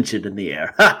thick tension in the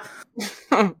air. Ha!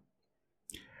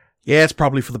 Yeah, it's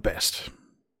probably for the best.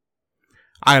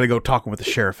 I gotta go talking with the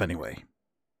sheriff anyway.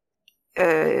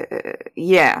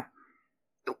 Yeah.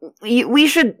 We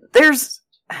should...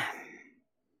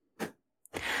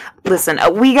 Listen,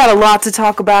 we got a lot to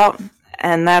talk about,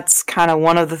 and that's kind of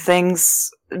one of the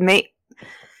things...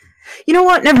 You know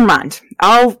what? Never mind.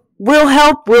 We'll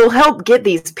help get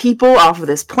these people off of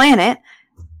this planet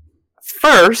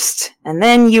first, and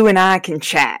then you and I can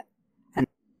chat.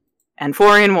 And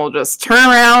Florian will just turn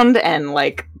around and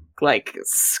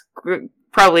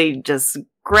probably just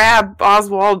grab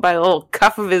Oswald by the little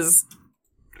cuff of his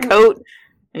coat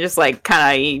and just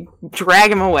kind of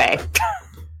drag him away.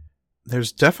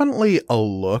 There's definitely a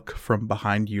look from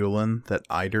behind Yulin that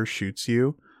Eider shoots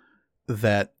you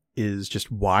that is just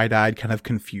wide-eyed kind of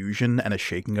confusion and a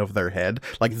shaking of their head.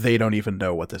 Like they don't even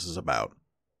know what this is about.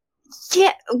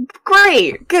 Yeah,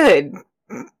 great, good.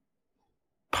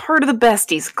 Part of the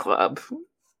Besties Club.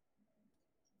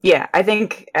 Yeah, I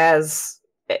think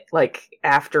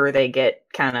after they get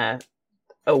kind of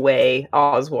away,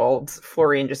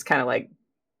 Florian just kind of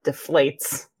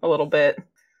deflates a little bit.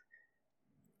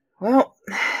 Well,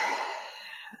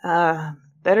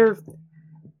 better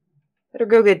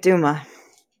go get Duma.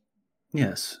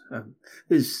 Yes.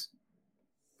 Is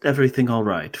everything all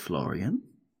right, Florian?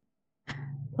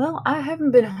 Well, I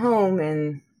haven't been home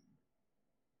in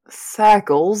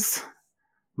cycles.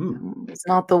 It's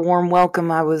not the warm welcome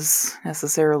I was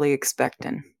necessarily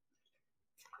expecting.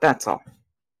 That's all.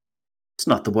 It's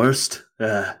not the worst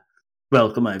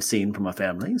welcome I've seen from a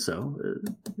family, so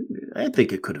I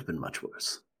think it could have been much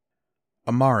worse.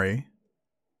 Amari,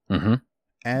 Mm-hmm.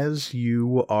 as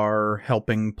you are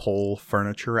helping pull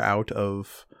furniture out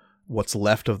of what's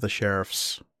left of the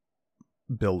sheriff's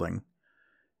building,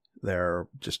 there are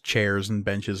just chairs and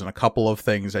benches and a couple of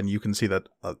things, and you can see that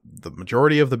the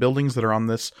majority of the buildings that are on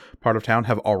this part of town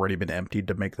have already been emptied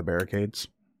to make the barricades.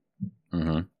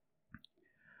 Mm-hmm.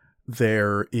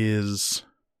 There is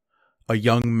a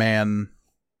young man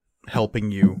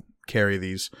helping you carry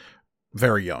these.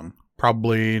 Very young.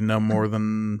 Probably no more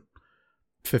than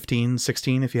 15,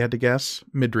 16 if you had to guess.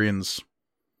 Midrians,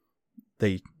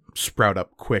 they sprout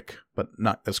up quick, but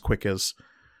not as quick as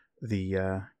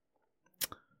the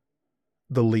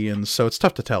Leons, so it's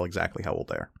tough to tell exactly how old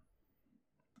they are.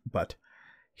 But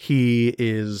he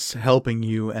is helping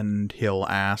you, and he'll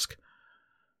ask,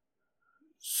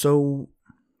 so,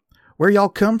 where y'all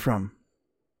come from?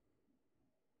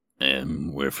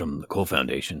 We're from the Cole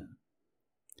Foundation.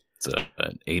 It's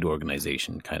an aid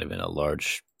organization, kind of in a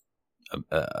large,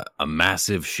 a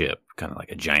massive ship, kind of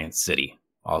like a giant city,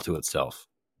 all to itself.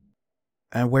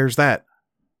 And where's that?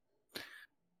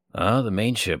 The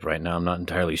main ship right now, I'm not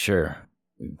entirely sure.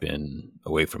 We've been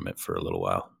away from it for a little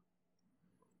while.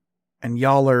 And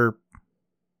y'all are...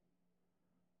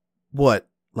 what?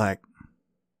 Like,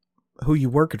 who you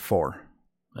working for?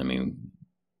 I mean,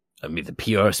 the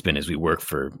PR spin is we work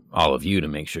for all of you to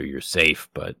make sure you're safe,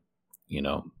 but, you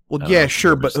know... Well, yeah,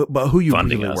 sure, but who you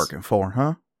really us. working for,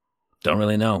 huh? Don't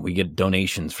really know. We get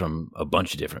donations from a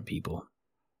bunch of different people.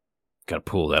 Got to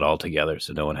pull that all together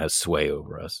so no one has sway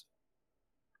over us.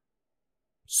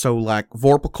 So, like,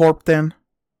 Vorpalcorp, then?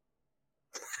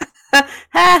 Ha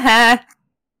ha.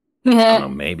 I don't know,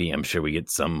 maybe. I'm sure we get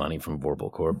some money from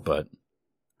Vorpalcorp, but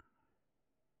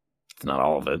it's not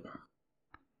all of it.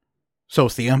 So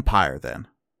it's the Empire, then?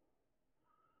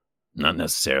 Not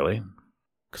necessarily.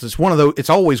 Because it's one of those. It's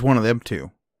always one of them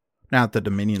two. Not the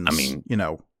Dominions. I mean, you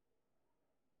know.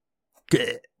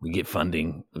 We get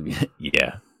funding.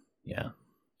 Yeah.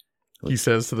 He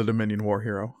says to the Dominion war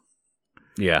hero.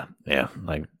 Yeah.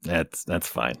 Like that's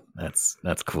fine. That's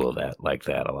cool. That like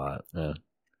that a lot.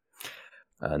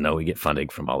 No, we get funding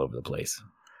from all over the place.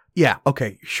 Yeah.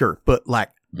 Okay. Sure. But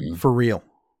like for real,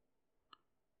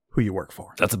 who you work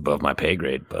for? That's above my pay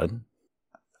grade, bud.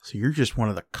 So you're just one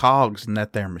of the cogs in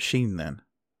that there machine, then.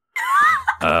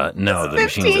 No, the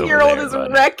machine's over 15-year-old there, is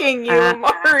buddy. wrecking you,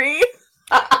 Amari.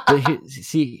 But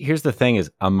here's the thing: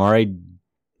 is Amari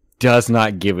does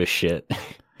not give a shit.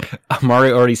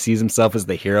 Amari already sees himself as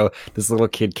the hero. This little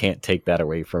kid can't take that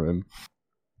away from him.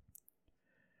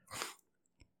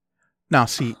 Now,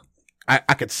 see, I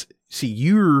could see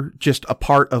you're just a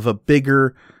part of a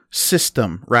bigger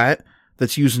system, right?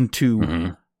 That's using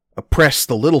to oppress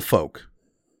the little folk.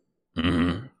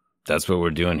 Mm-hmm. That's what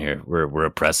we're doing here. We're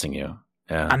oppressing you.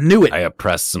 Yeah. I knew it. I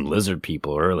oppressed some lizard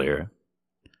people earlier.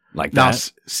 Like Now,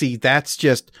 that. see, that's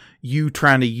just you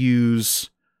trying to use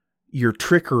your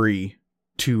trickery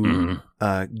to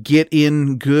get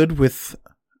in good with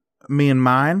me and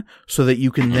mine so that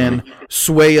you can then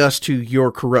sway us to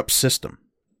your corrupt system.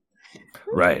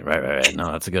 Right.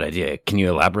 No, that's a good idea. Can you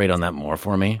elaborate on that more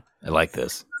for me? I like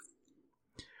this.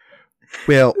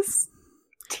 Well,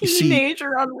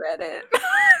 Teenager on Reddit.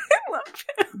 I love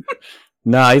him.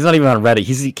 No, he's not even on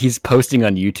Reddit. He's posting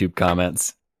on YouTube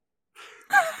comments.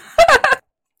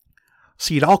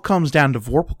 see, it all comes down to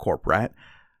Vorpalcorp, right?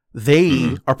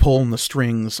 They are pulling the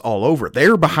strings all over.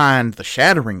 They're behind the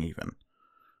shattering, even.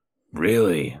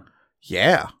 Really?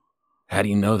 Yeah. How do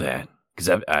you know that?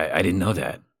 Because I didn't know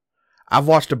that. I've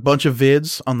watched a bunch of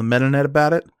vids on the metanet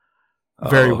about it.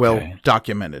 Very well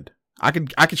documented. I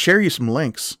could share you some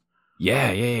links.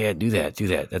 Yeah. Do that.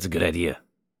 That's a good idea.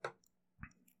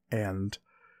 And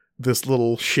this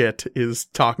little shit is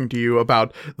talking to you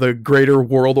about the greater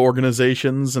world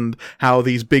organizations and how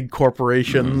these big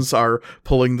corporations are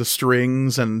pulling the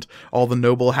strings, and all the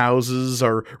noble houses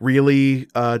are really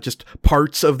just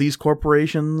parts of these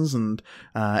corporations, and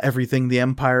everything the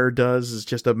Empire does is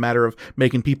just a matter of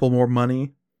making people more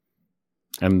money.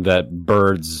 And that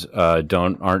birds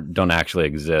don't actually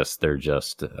exist. They're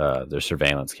just they're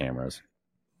surveillance cameras.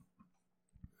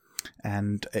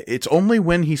 And it's only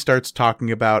when he starts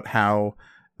talking about how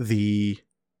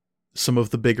some of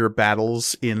the bigger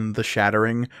battles in the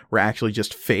Shattering were actually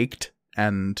just faked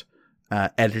and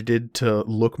edited to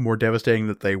look more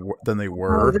devastating than they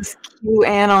were. Oh, this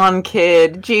QAnon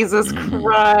kid. Jesus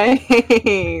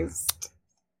Christ.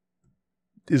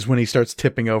 Is when he starts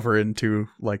tipping over into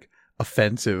like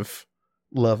offensive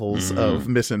levels of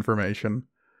misinformation.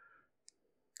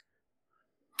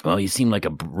 Well, you seem like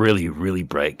a really, really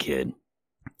bright kid.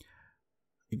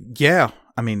 Yeah,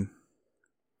 I mean,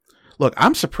 look,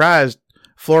 I'm surprised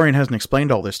Florian hasn't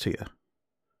explained all this to you.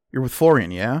 You're with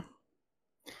Florian, yeah?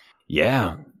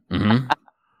 Yeah. Mm-hmm.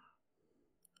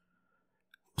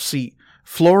 See,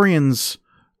 Florian's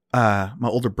my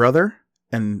older brother,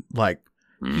 and like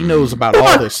he knows about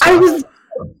all this stuff.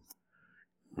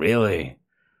 Really?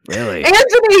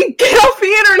 Anthony, get off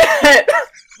the internet!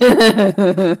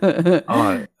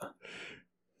 Oh,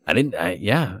 I didn't.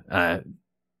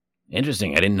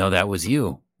 Interesting. I didn't know that was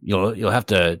you. You'll have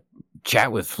to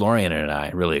chat with Florian and I,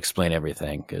 really explain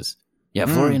everything, because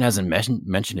Florian hasn't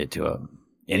mentioned it to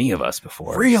any of us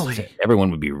before. Really? So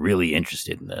everyone would be really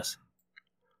interested in this.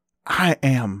 I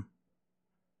am.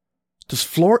 Does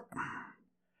Florian?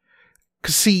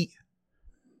 Because see,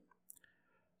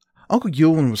 Uncle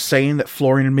Ewan was saying that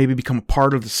Florian had maybe become a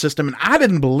part of the system, and I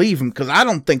didn't believe him because I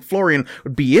don't think Florian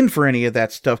would be in for any of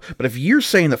that stuff. But if you're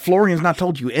saying that Florian's not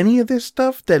told you any of this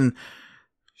stuff, then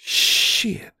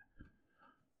shit.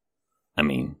 I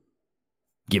mean,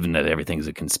 given that everything's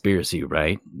a conspiracy,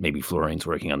 right? Maybe Florian's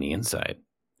working on the inside,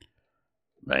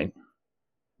 right?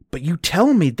 But you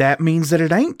telling me that means that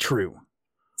it ain't true.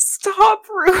 Stop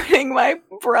ruining my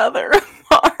brother,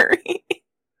 Mari.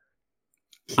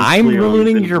 I'm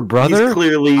ruining your brother?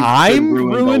 I'm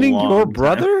ruining your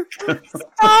brother?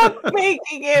 Stop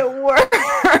making it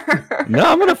work. No,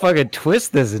 I'm gonna fucking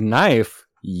twist this knife.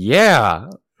 Yeah.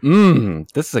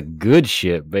 This is a good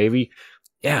shit, baby.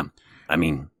 Yeah. I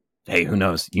mean, hey, who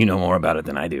knows? You know more about it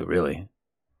than I do, really.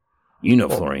 You know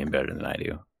Florian better than I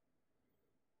do.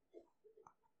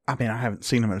 I mean, I haven't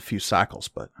seen him in a few cycles,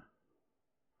 but...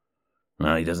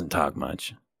 Well, he doesn't talk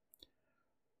much.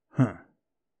 Huh.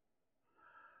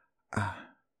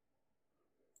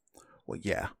 Well,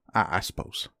 yeah, I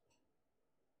suppose.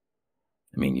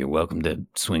 I mean, you're welcome to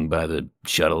swing by the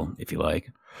shuttle if you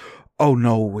like. Oh,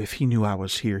 no, if he knew I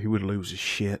was here, he would lose his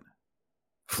shit.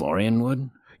 Florian would?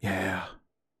 Yeah.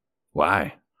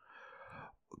 Why?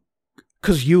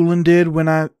 'Cause Yulin did when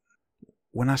I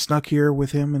snuck here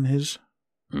with him and his...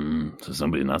 So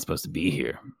somebody's not supposed to be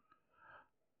here.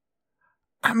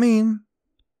 I mean,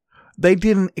 they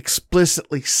didn't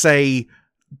explicitly say,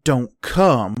 don't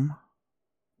come.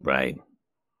 Right.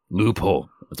 Loophole.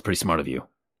 That's pretty smart of you.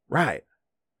 Right.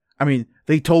 I mean,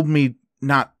 they told me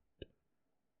not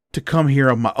to come here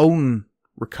of my own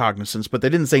recognizance, but they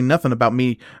didn't say nothing about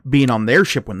me being on their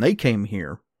ship when they came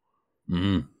here.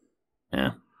 Yeah.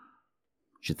 You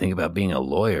should think about being a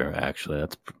lawyer, actually.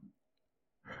 That's...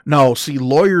 No, see,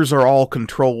 lawyers are all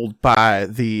controlled by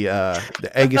the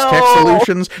Aegis Tech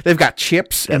Solutions. They've got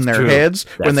chips in their heads.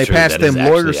 When they pass them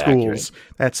lawyer schools,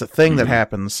 that's a thing that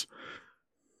happens.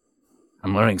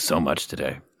 I'm learning so much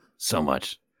today. So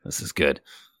much. This is good.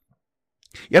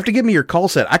 You have to give me your call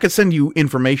set. I could send you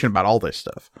information about all this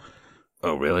stuff.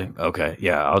 Oh, really? Okay.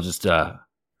 Yeah, I'll just here.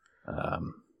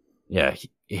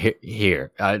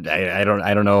 I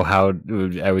don't know how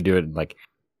I would do it. Like,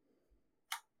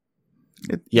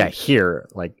 here.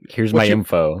 Like, here's my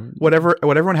info. What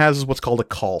everyone has is what's called a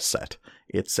call set.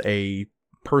 It's a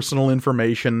personal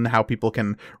information, how people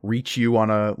can reach you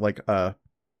on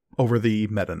over the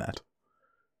metanet.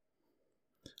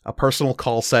 A personal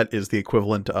call set is the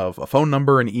equivalent of a phone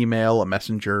number, an email, a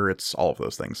messenger. It's all of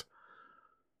those things.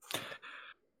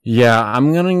 Yeah,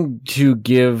 I'm going to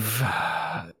give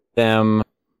them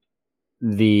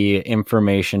the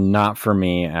information, not for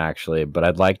me, actually, but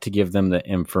I'd like to give them the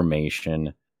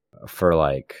information for,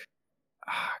 like,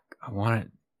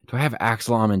 do I have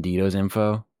Axel Amandito's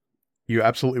info? You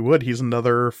absolutely would. He's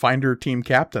another Finder team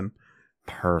captain.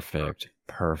 Perfect.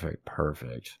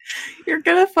 You're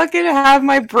gonna fucking have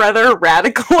my brother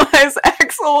radicalize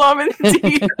Axel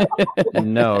Amandito.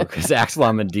 No, because Axel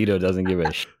Amandito doesn't give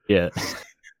a shit.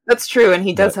 That's true, and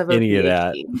he does have any of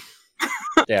that.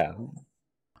 Yeah.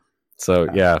 So,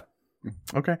 yeah.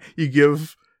 Okay. You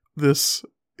give this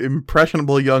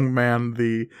impressionable young man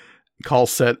the call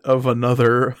set of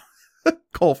another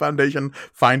Cole Foundation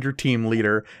Finder team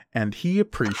leader, and he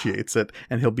appreciates it,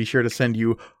 and he'll be sure to send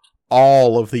you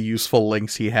all of the useful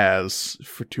links he has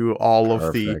to all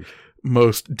of the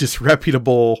most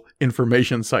disreputable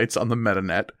information sites on the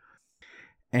metanet.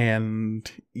 And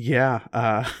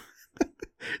yeah,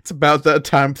 it's about that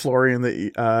time, Florian,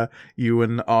 that you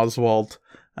and Oswald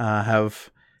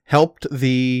have helped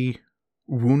the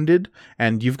wounded,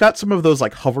 and you've got some of those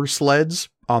like hover sleds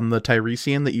on the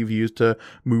Tiresian that you've used to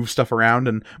move stuff around,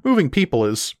 and moving people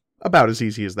is about as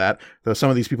easy as that, though some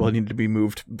of these people need to be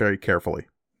moved very carefully.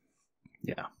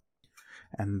 Yeah.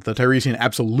 And the Tiresian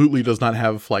absolutely does not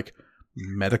have, like,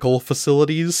 medical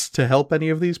facilities to help any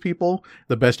of these people.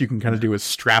 The best you can kind of do is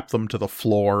strap them to the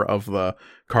floor of the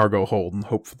cargo hold and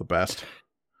hope for the best.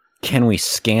 Can we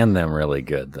scan them really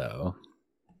good, though?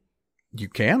 You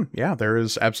can, yeah. There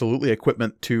is absolutely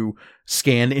equipment to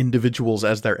scan individuals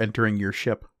as they're entering your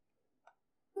ship.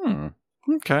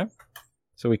 Okay.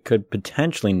 So we could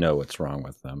potentially know what's wrong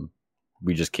with them.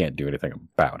 We just can't do anything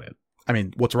about it. I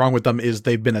mean, what's wrong with them is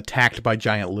they've been attacked by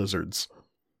giant lizards.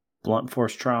 Blunt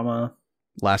force trauma.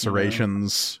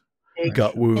 Lacerations,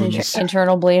 gut wounds.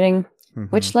 Internal bleeding. Mm-hmm.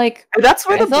 Which, like... That's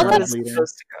where I the thought blood that's- is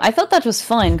supposed to go. I thought that was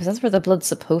fine, because that's where the blood's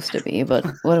supposed to be, but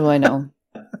what do I know?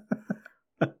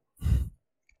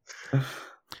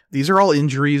 These are all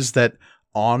injuries that,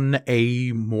 on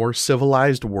a more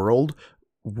civilized world,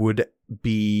 would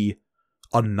be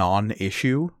a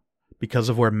non-issue. Because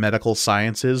of where medical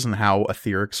science is and how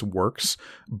etherics works,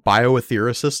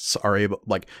 bioethericists are able,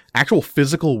 like, actual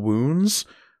physical wounds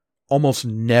almost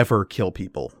never kill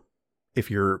people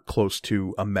if you're close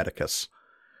to a medicus.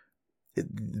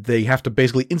 They have to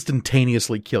basically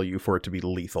instantaneously kill you for it to be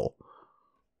lethal.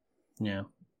 Yeah.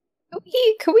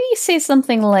 Could we say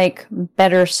something like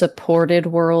better supported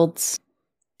worlds?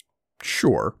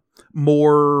 Sure.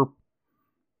 More...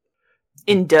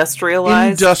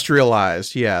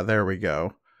 Industrialized, yeah, there we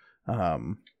go.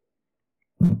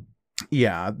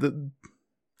 Yeah,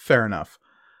 fair enough.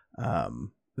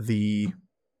 The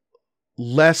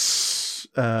less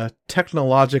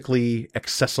technologically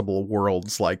accessible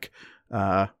worlds like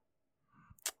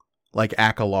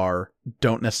Akelarre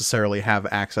don't necessarily have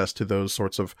access to those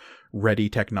sorts of ready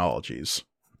technologies.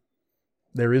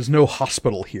 There is no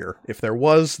hospital here. If there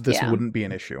was, this wouldn't be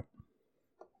an issue.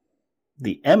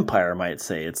 The Empire might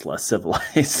say it's less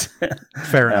civilized.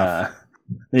 Fair enough.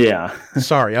 Yeah.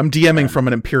 Sorry, I'm DMing from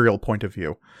an Imperial point of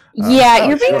view.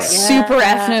 You're being super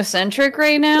ethnocentric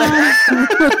right now.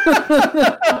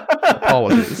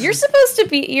 Apologies. You're supposed to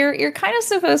be. You're kind of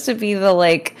supposed to be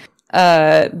the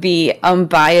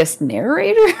unbiased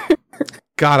narrator.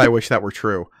 God, I wish that were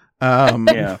true.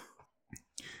 Yeah.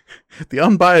 The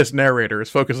unbiased narrator is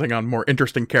focusing on more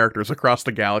interesting characters across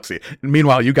the galaxy. And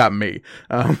meanwhile, you got me.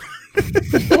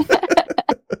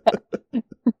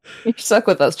 You're stuck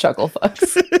with us, chuckle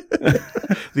fucks.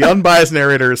 The unbiased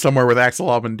narrator is somewhere with Axel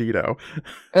Amandito.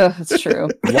 Ugh, it's true.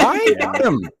 Why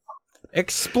him?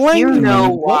 Explain. You to know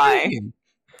me why.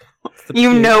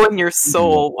 You know in your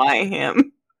soul why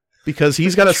him. Because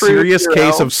he's got a True serious hero.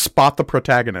 case of spot the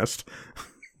protagonist.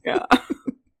 Yeah.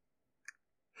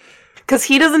 Because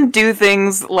he doesn't do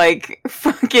things like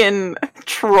fucking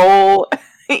troll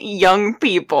young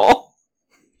people.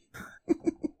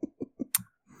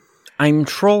 I'm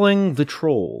trolling the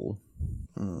troll.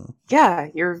 Yeah,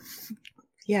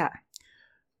 yeah.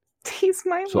 He's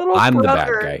my So little I'm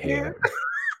brother. the bad guy here.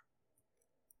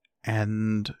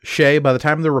 And Shay, by the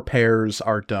time the repairs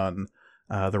are done,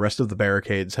 the rest of the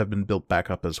barricades have been built back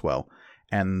up as well.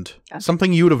 And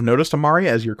something you would have noticed, Amari,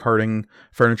 as you're carting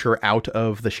furniture out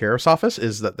of the sheriff's office,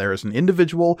 is that there is an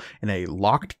individual in a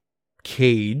locked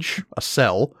cage, a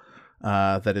cell,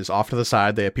 that is off to the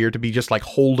side. They appear to be just like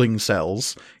holding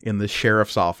cells in the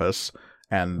sheriff's office.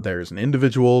 And there's an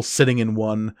individual sitting in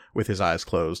one with his eyes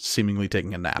closed, seemingly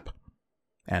taking a nap.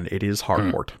 And it is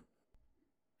Harcourt.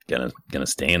 Gonna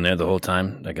stay in there the whole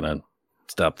time? Not gonna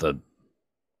stop the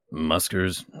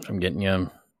muskers from getting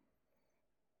you?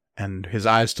 And his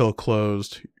eyes still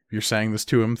closed. You're saying this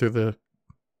to him through the...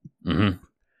 Mm-hmm.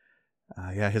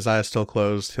 Yeah, his eyes still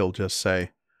closed. He'll just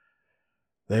say,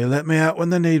 "They let me out when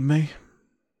they need me."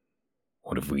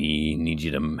 What if we need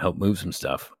you to help move some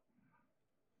stuff?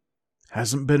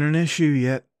 Hasn't been an issue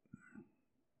yet.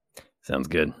 Sounds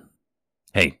good.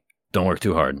 Hey, don't work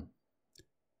too hard.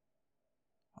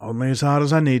 Only as hard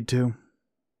as I need to.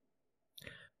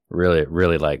 Really,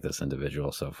 really like this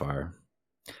individual so far.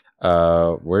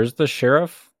 Where's the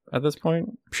sheriff at this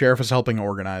point? Sheriff is helping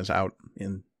organize out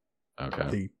in Okay.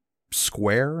 the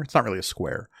square. It's not really a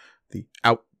square. The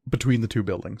out between the two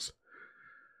buildings.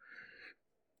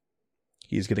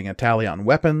 He's getting a tally on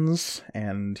weapons,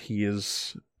 and he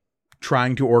is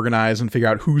trying to organize and figure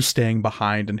out who's staying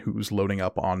behind and who's loading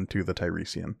up onto the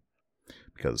Tiresian.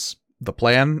 Because the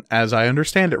plan, as I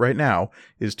understand it right now,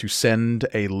 is to send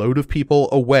a load of people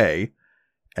away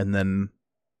and then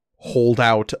hold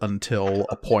out until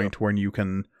a point when you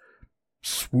can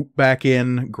swoop back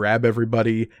in, grab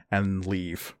everybody, and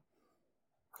leave.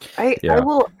 I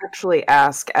will actually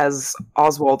ask, as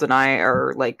Oswald and I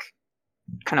are like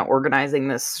kind of organizing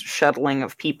this shuttling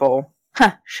of people.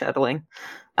 Shuttling.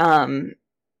 I'll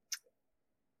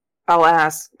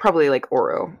ask probably like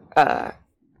Oro,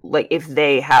 like if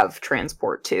they have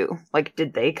transport too. Like,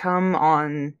 did they come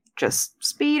on just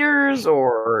speeders,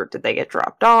 or did they get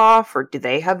dropped off, or do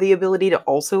they have the ability to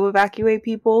also evacuate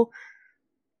people?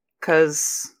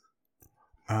 Because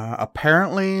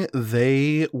apparently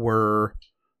they were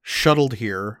shuttled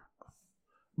here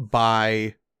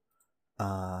by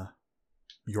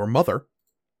your mother.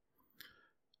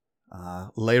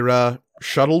 Lyra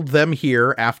shuttled them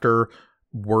here after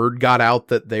word got out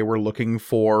that they were looking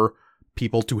for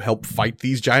people to help fight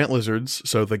these giant lizards,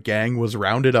 so the gang was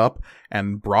rounded up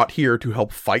and brought here to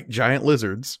help fight giant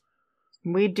lizards.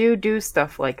 we do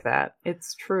stuff like that.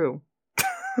 It's true.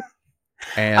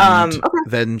 And okay.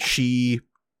 then she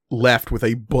left with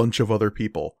a bunch of other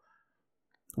people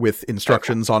with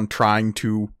instructions on trying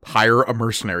to hire a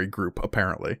mercenary group,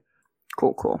 apparently.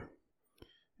 Cool.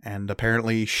 And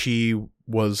apparently she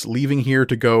was leaving here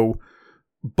to go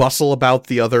bustle about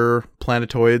the other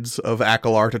planetoids of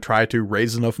Akelarre to try to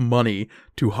raise enough money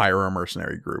to hire a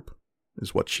mercenary group,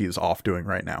 is what she is off doing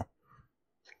right now.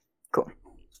 Cool.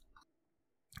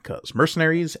 Because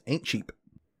mercenaries ain't cheap.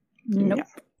 Nope. Yeah.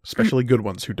 Especially good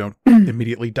ones who don't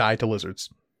immediately die to lizards.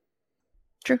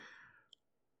 True.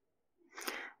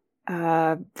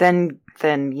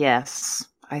 Then yes,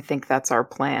 I think that's our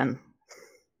plan.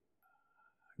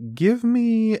 Give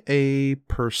me a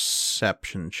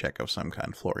perception check of some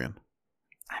kind, Florian.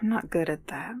 I'm not good at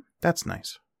that. That's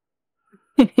nice.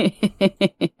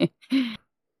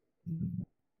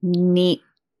 Neat.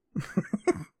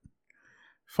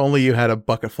 If only you had a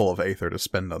bucket full of aether to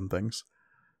spend on things.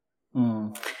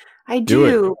 I Do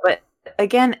do, but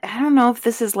again, I don't know if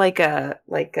this is like a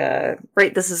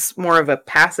right. This is more of a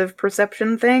passive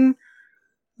perception thing.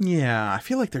 Yeah, I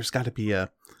feel like there's got to be I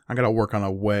got to work on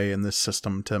a way in this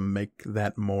system to make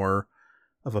that more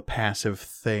of a passive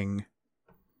thing.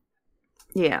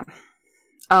 Yeah.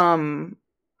 I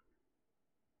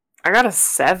got a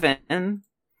 7.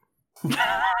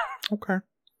 Okay.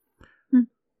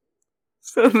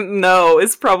 So no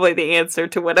is probably the answer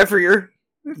to whatever you're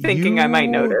thinking I might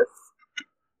notice.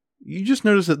 You just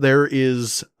notice that there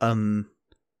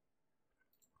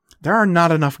are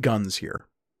not enough guns here.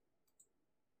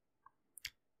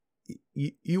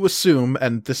 You assume,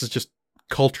 and this is just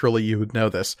culturally you would know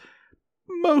this,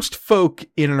 most folk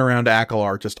in and around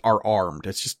Akelarre just are armed.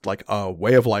 It's just like a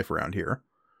way of life around here.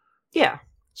 Yeah.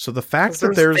 So the fact 'Cause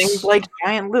that there's there's things like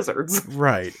giant lizards.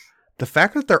 right, the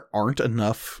fact that there aren't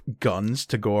enough guns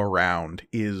to go around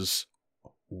is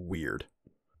weird.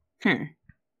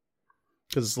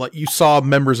 Because like you saw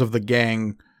members of the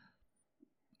gang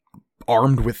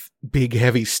armed with big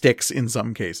heavy sticks in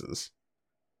some cases.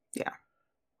 Yeah.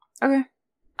 Okay.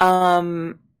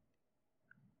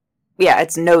 Yeah,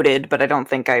 it's noted, but I don't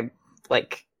think I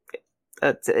like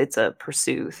it's a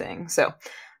pursue thing. So,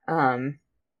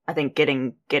 I think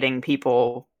getting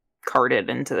people carted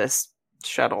into this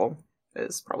shuttle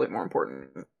is probably more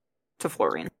important to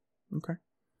Florian. Okay.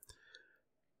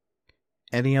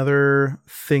 Any other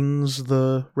things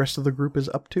the rest of the group is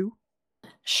up to?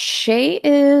 Shay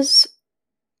is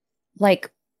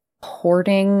like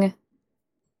porting.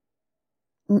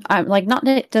 I'm like not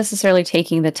necessarily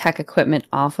taking the tech equipment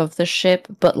off of the ship,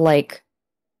 but like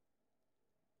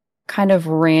kind of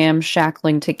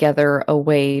ramshackling together a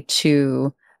way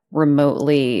to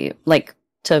remotely, like,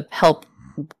 to help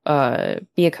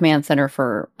be a command center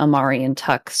for Amari and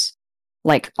Tux,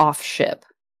 like off ship,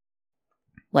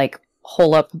 like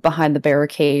hole up behind the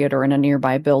barricade or in a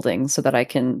nearby building so that I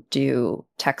can do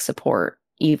tech support,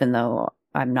 even though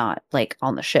I'm not like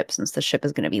on the ship, since the ship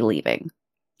is going to be leaving.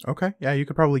 Okay, yeah, you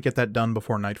could probably get that done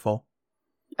before nightfall.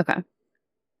 Okay.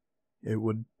 It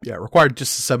would, require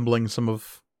disassembling some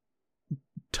of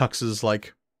Tux's,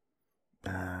 like,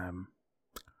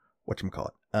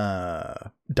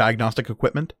 diagnostic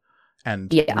equipment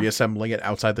and reassembling it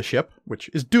outside the ship, which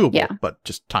is doable, but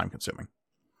just time consuming.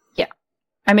 Yeah.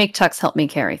 I make Tux help me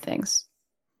carry things.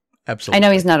 Absolutely. I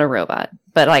know he's not a robot,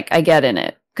 but like I get in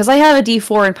it. Because I have a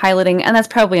D4 in piloting, and that's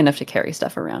probably enough to carry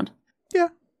stuff around. Yeah.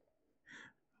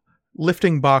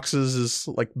 Lifting boxes is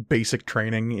like basic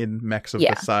training in mechs of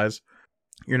this size.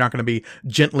 You're not going to be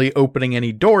gently opening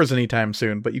any doors anytime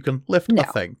soon, but you can lift a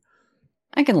thing.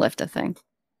 I can lift a thing.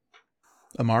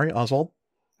 Amari, Oswald?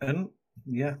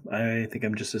 Yeah, I think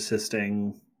I'm just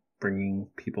assisting bringing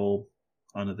people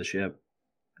onto the ship.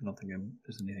 I don't think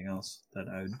there's anything else that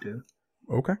I would do.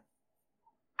 Okay.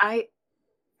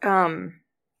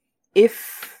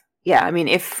 If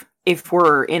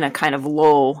we're in a kind of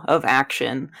lull of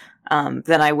action,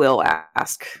 then I will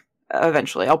ask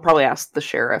eventually. I'll probably ask the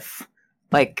sheriff,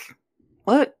 like,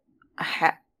 what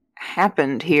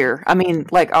happened here? I mean,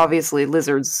 like, obviously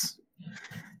lizards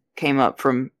came up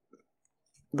from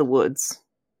the woods,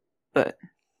 but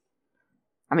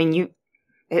I mean,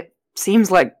 it seems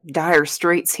like dire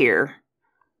straits here.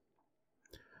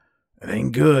 It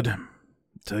ain't good.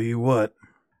 Tell you what,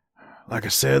 like I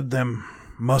said, them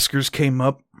muskers came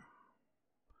up,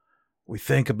 we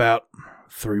think about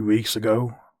 3 weeks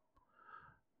ago.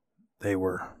 They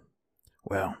were,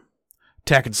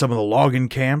 attacking some of the logging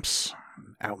camps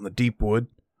out in the deep wood.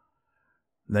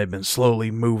 They've been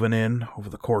slowly moving in over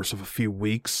the course of a few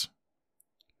weeks.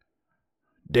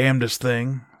 Damnedest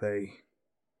thing, they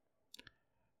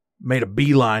made a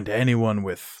beeline to anyone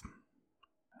with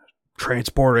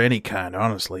transport of any kind,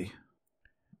 honestly.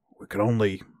 We could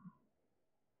only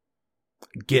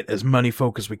get as many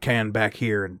folk as we can back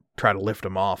here and try to lift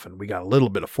them off, and we got a little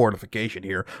bit of fortification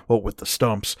here. Well, with the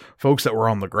stumps, folks that were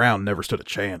on the ground never stood a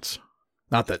chance.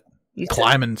 Not that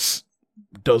climbing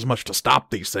does much to stop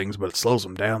these things, but it slows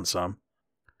them down some.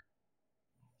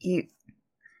 They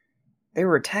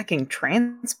were attacking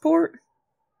transport?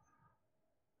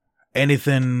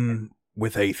 Anything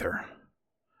with aether.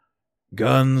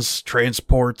 Guns,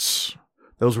 transports,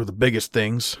 those were the biggest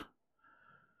things.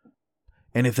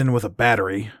 Anything with a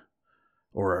battery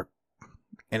or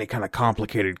any kind of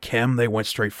complicated chem, they went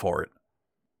straight for it.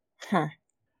 Huh.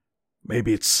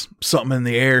 Maybe it's something in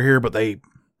the air here, but they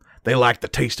like the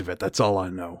taste of it. That's all I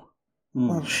know.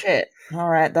 Well, shit. All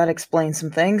right, that explains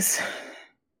some things.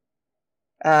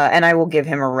 And I will give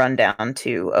him a rundown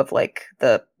too of like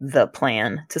the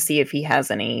plan to see if he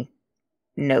has any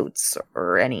notes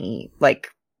or any like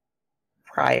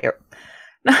prior,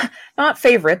 not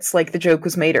favorites like the joke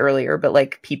was made earlier, but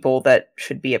like people that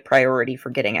should be a priority for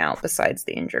getting out besides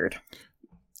the injured.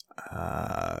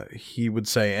 He would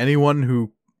say anyone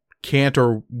who can't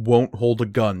or won't hold a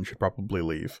gun should probably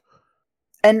leave.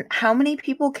 And how many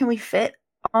people can we fit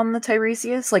on the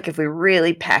Tiresias? Like if we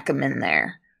really pack them in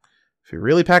there. If you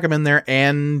really pack them in there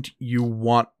and you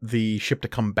want the ship to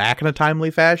come back in a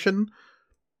timely fashion,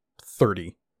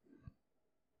 30.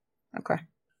 Okay.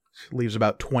 Leaves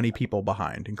about 20 people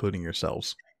behind, including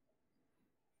yourselves.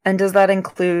 And does that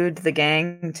include the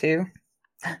gang too?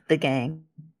 The gang?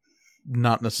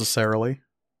 Not necessarily.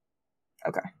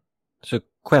 Okay. So,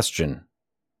 question.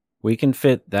 We can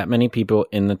fit that many people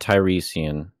in the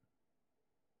Tiresian.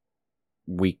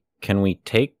 Can we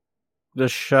take the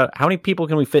shuttle? How many people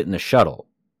can we fit in the shuttle?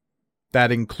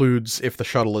 That includes if the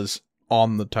shuttle is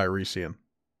on the Tiresian.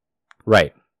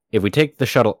 Right. If we take the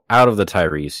shuttle out of the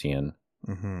Tiresian,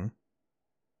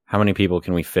 How many people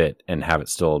can we fit and have it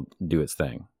still do its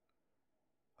thing?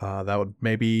 That would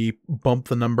maybe bump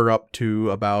the number up to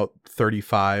about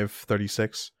 35,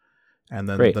 36. And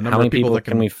then Great. the How number many of people that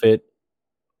can we fit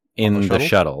in the the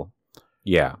shuttle?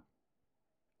 Yeah.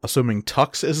 assuming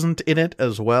Tux isn't in it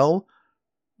as well,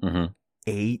 Mm-hmm.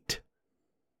 8.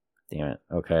 Damn it.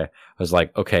 Okay. I was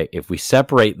like, okay, if we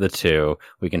separate the two,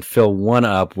 we can fill one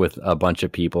up with a bunch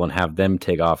of people and have them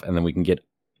take off, and then we can get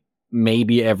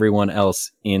maybe everyone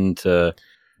else into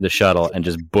the shuttle and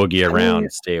just boogie around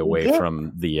and stay away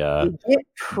from the We get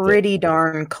pretty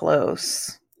darn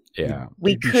close. yeah.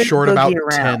 We You'd be could short boogie about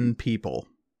around. 10 people.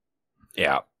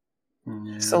 Yeah.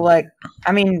 So, like,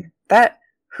 I mean,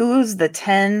 who's the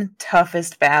 10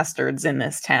 toughest bastards in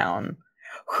this town?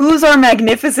 Who's our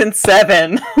magnificent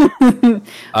 7?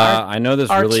 I know this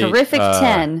Our really terrific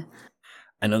 10.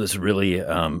 I know this really,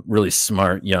 really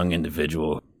smart young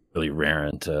individual, really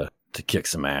raring to kick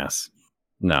some ass.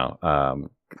 No.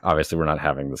 Obviously we're not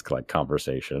having this like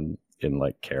conversation in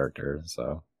like character,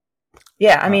 so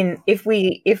Yeah, I mean, if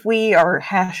we are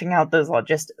hashing out those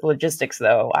logistics,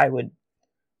 though, I would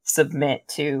submit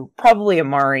to probably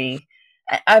Amari.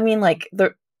 I mean, like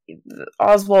the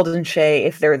Oswald and Shay,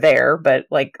 if they're there, but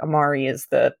like Amari is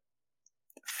the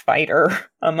fighter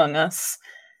among us,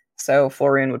 so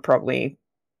Florian would probably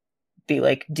be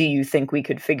like, "Do you think we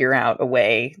could figure out a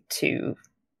way to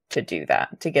do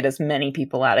that, to get as many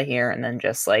people out of here, and then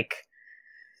just like,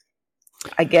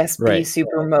 I guess, be Right.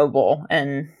 super mobile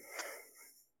and."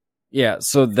 yeah,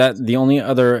 so that the only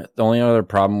other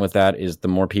problem with that is the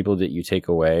more people that you take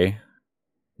away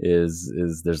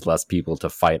is there's less people to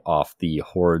fight off the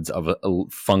hordes of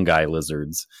fungi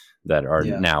lizards that are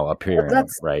now appearing,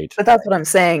 right? But that's what I'm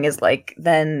saying is like,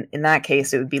 then in that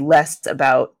case, it would be less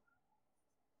about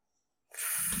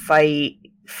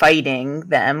fighting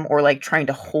them or like trying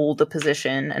to hold a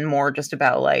position, and more just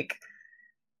about like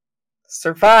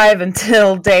survive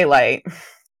until daylight.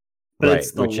 But Right,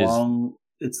 it's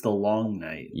the long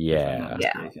night. if I'm Yeah. not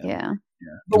Yeah. mistaken. Yeah.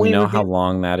 But Do we know would how be-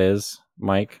 long that is,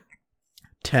 Mike?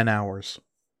 10 hours.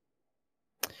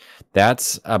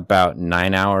 That's about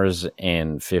 9 hours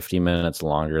and 50 minutes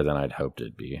longer than I'd hoped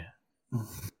it'd be.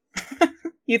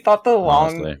 You thought the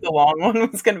long Honestly.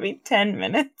 one was going to be 10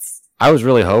 minutes. I was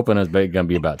really hoping it was going to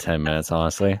be about 10 minutes,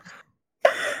 honestly.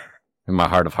 In my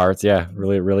heart of hearts, yeah,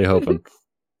 really, really hoping.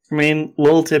 I mean,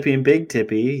 little Tippy and big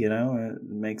Tippy, it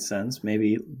makes sense.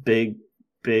 Maybe big,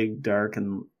 dark,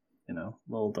 and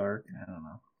little dark. I don't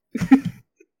know.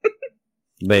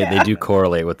 They do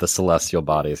correlate with the celestial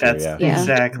bodies here, That's yeah.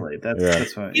 exactly.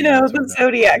 That's what The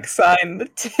zodiac sign, the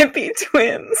Tippy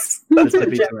twins. That's what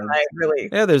Tippy Gemini twins. really.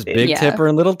 Yeah, there's Big Yeah. Tipper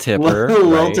and Little Tipper. Little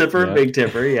right, Tipper, yeah. big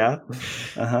Tipper, yeah.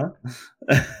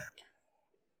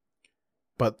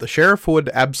 But the sheriff would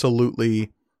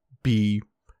absolutely be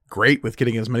great with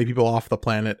getting as many people off the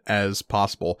planet as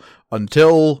possible.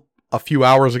 Until a few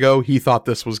hours ago, he thought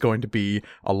this was going to be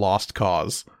a lost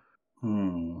cause.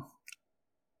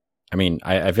 I mean,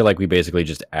 I feel like we basically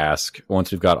just ask,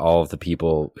 once we've got all of the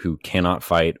people who cannot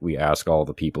fight, we ask all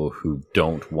the people who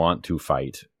don't want to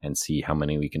fight and see how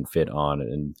many we can fit on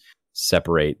and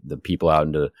separate the people out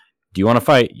into, do you want to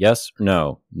fight? Yes or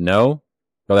no? No?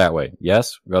 Go that way.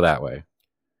 Yes? Go that way.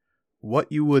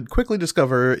 What you would quickly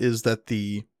discover is that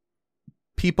the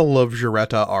people of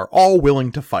Jureta are all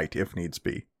willing to fight if needs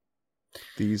be.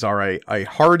 These are a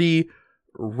hardy,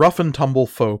 rough and tumble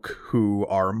folk who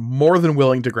are more than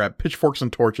willing to grab pitchforks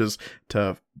and torches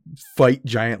to fight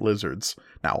giant lizards.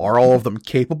 Now, are all of them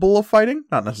capable of fighting?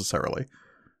 Not necessarily.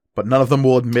 But none of them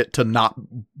will admit to not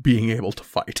being able to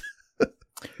fight.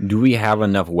 Do we have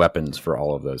enough weapons for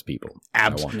all of those people?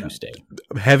 Absolutely. I want to stay.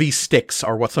 Heavy sticks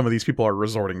are what some of these people are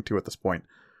resorting to at this point.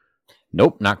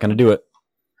 Nope, not going to do it.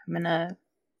 I'm gonna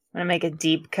make a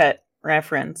deep cut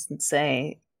reference and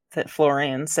say that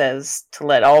Florian says to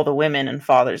let all the women and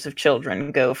fathers of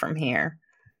children go from here,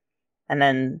 and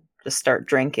then just start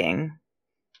drinking.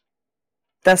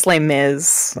 That's Les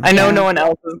Mis. I know no one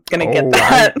else is gonna get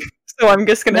that, so I'm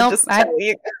just gonna tell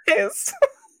you guys.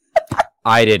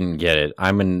 I didn't get it.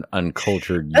 I'm an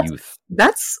uncultured youth.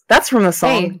 That's from the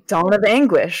song Dawn of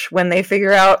Anguish, when they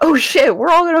figure out, oh shit, we're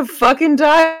all gonna fucking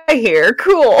die here.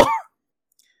 Cool.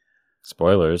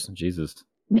 Spoilers, Jesus.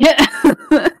 Yeah.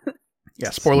 Yeah,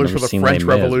 spoilers for Never the seen French Les Mis,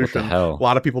 what the Revolution. hell? A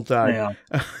lot of people died.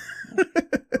 Yeah.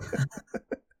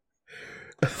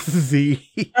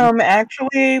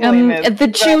 Actually, the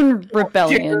June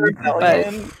Rebellion,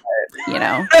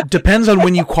 but depends on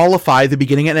when you qualify the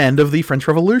beginning and end of the French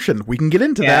Revolution. We can get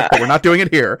into that, but we're not doing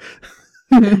it here.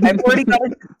 I've already got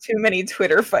into too many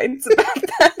Twitter fights about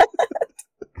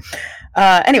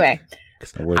that. Anyway,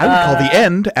 I would call the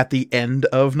end at the end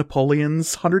of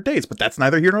Napoleon's 100 Days, but that's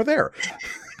neither here nor there.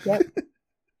 Yep.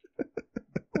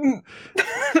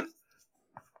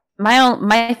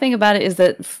 My thing about it is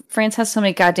that France has so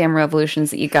many goddamn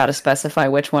revolutions that you got to specify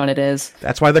which one it is.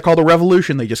 That's why they're called a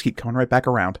revolution. They just keep coming right back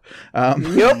around.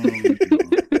 Yep.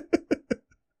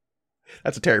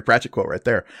 That's a Terry Pratchett quote right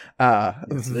there.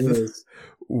 Yes, it is.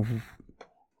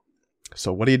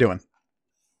 So what are you doing?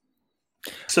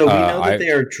 So we know that they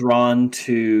are drawn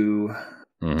to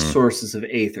Mhm. sources of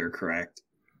aether, correct?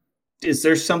 Is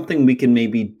there something we can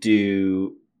maybe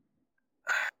do,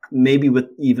 maybe with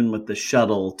the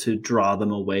shuttle, to draw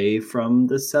them away from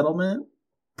the settlement?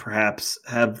 Perhaps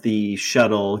have the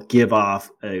shuttle give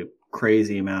off a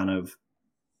crazy amount of,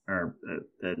 or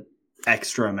an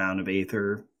extra amount of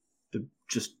aether to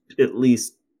just at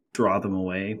least draw them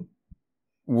away.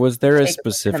 Was there a Take an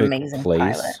specific amazing place?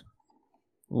 pilot.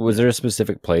 Was there a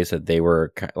specific place that they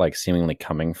were like seemingly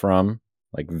coming from?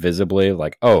 Like visibly,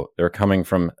 like, oh, they're coming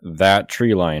from that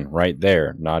tree line right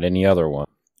there, not any other one.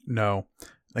 No.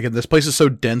 Again, this place is so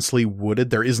densely wooded,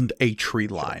 there isn't a tree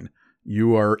line.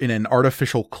 You are in an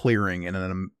artificial clearing in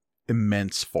an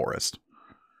immense forest.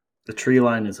 The tree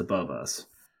line is above us.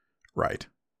 Right.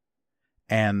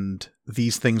 And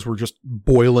these things were just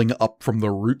boiling up from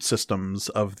the root systems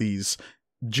of these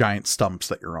giant stumps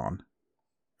that you're on.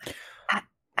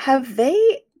 Have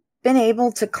they been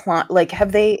able to climb? Like,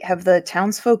 have the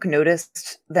townsfolk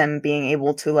noticed them being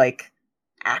able to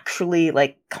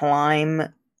actually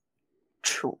climb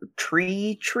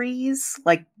trees,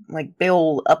 like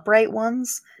build upright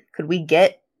ones? Could we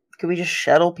just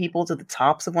shuttle people to the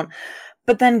tops of one?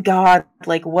 But then, God,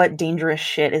 what dangerous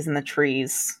shit is in the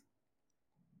trees?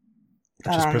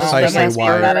 Which is I don't know. precisely That might be a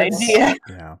why. bad idea.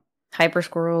 Yeah. Hyper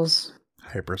squirrels.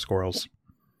 Hyper squirrels.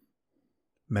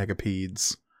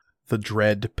 Megapedes. The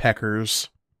dread peckers.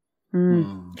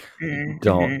 Mm.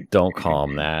 Don't call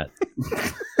them that.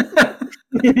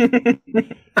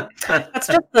 That's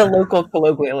just the local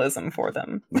colloquialism for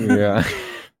them. Yeah.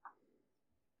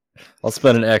 I'll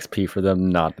spend an XP for them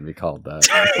not to be called that.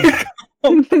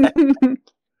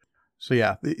 So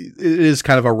yeah, it is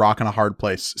kind of a rock and a hard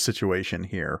place situation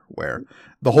here, where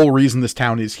the whole reason this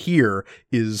town is here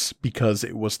is because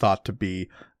it was thought to be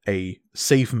a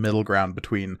safe middle ground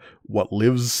between what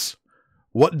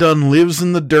done lives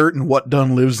in the dirt and what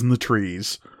done lives in the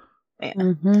trees.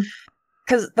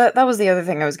 Because that was the other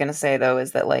thing I was going to say, though,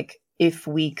 is that if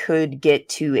we could get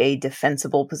to a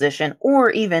defensible position, or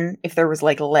even if there was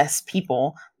less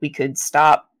people, we could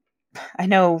stop. I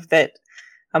know that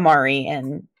Amari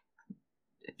and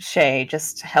Shay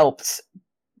just helped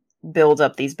build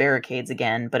up these barricades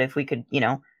again, but if we could,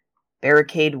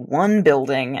 barricade one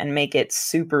building and make it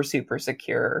super, super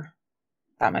secure,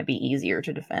 that might be easier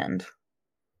to defend.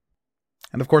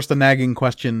 And of course, the nagging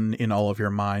question in all of your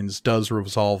minds does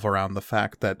revolve around the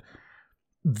fact that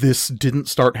this didn't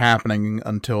start happening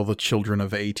until the children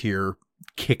of Aetir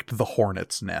kicked the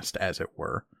hornet's nest, as it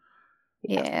were.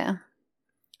 Yeah.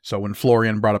 So when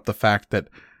Florian brought up the fact that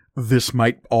this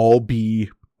might all be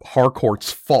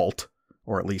Harcourt's fault,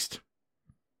 or at least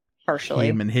Partially.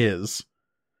 him and his,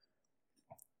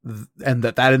 and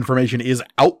that information is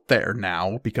out there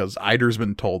now because Eider's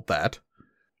been told that.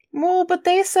 Well, but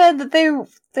they said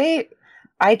that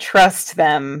I trust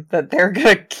them that they're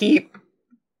gonna keep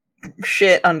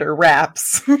shit under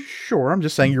wraps. Sure, I'm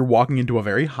just saying you're walking into a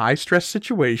very high-stress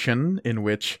situation in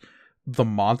which the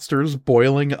monsters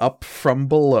boiling up from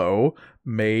below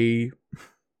may,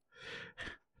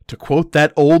 to quote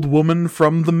that old woman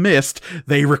from The Mist,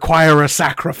 they require a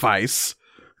sacrifice.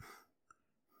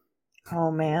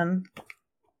 Oh man,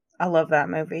 I love that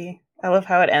movie. I love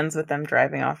how it ends with them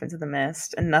driving off into the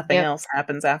mist and nothing else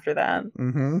happens after that.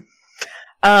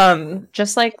 Mm-hmm.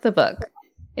 Just like the book.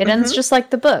 It ends just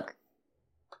like the book.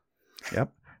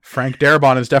 Yep. Frank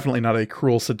Darabont is definitely not a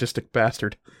cruel, sadistic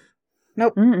bastard.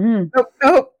 Nope. Mm-mm.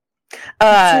 Nope.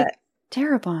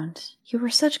 Darabont, you were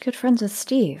such good friends with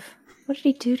Steve. What did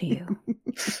he do to you?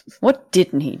 What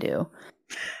didn't he do?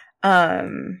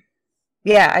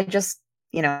 Yeah, I just,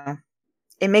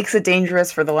 it makes it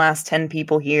dangerous for the last 10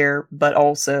 people here, but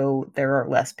also there are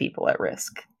less people at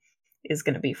risk, is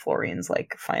going to be Florian's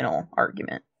final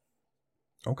argument.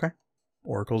 Okay.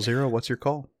 Oracle Zero, what's your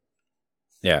call?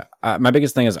 Yeah, my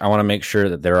biggest thing is I want to make sure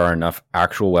that there are enough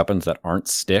actual weapons that aren't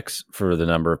sticks for the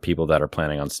number of people that are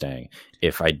planning on staying.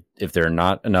 If there are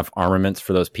not enough armaments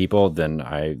for those people, then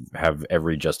I have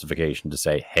every justification to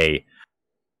say, hey,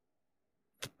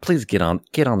 please get on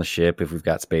the ship if we've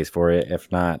got space for it.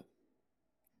 If not,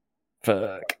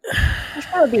 fuck. There's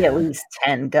probably be at least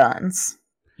 10 guns.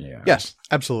 Yeah. Yes,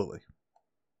 absolutely.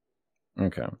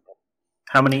 Okay.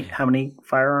 How many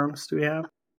firearms do we have?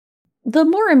 The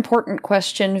more important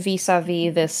question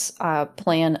vis-a-vis this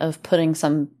plan of putting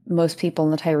most people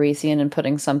in the Tiresian and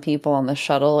putting some people on the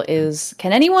shuttle is,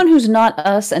 can anyone who's not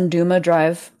us and Duma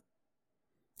drive?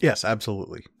 Yes,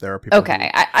 absolutely. There are people. Okay,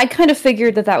 I kind of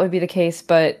figured that would be the case,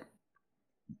 but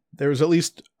there's at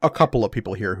least a couple of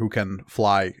people here who can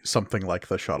fly something like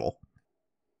the shuttle.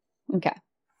 Okay.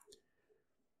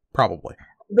 Probably.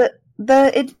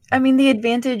 The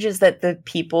advantage is that the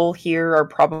people here are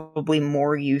probably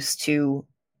more used to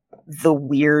the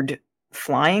weird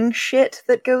flying shit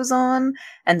that goes on,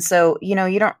 and so you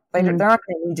don't they're not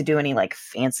going to need to do any like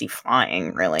fancy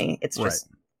flying. Really, it's just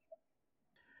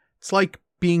it's like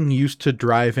being used to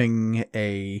driving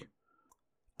a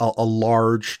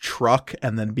large truck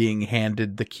and then being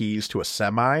handed the keys to a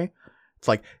semi. It's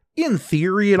like, in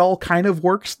theory, it all kind of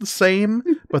works the same,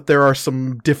 but there are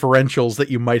some differentials that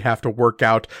you might have to work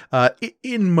out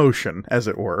in motion, as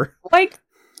it were. Like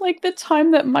the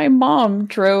time that my mom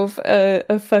drove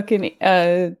a fucking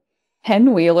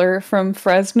Penwheeler from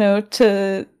Fresno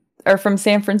or from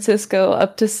San Francisco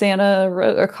up to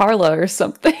Santa Carla or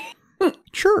something.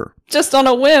 Sure. Just on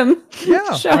a whim. Yeah.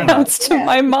 Shoutouts to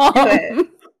my mom.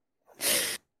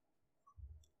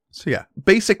 So yeah,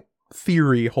 basic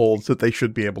theory holds that they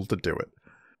should be able to do it.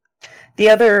 The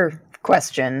other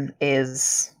question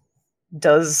is,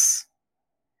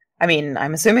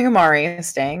 I'm assuming Amari is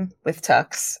staying with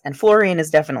Tux, and Florian is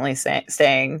definitely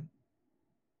staying.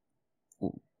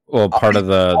 Well, part of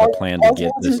the plan to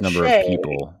get this number of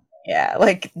people do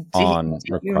you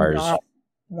requires not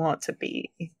want to be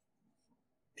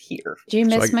here. Do you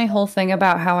miss my whole thing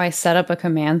about how I set up a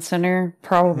command center,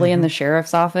 probably in the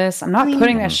sheriff's office? I'm not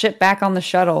putting that shit back on the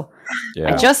shuttle.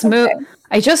 Yeah. I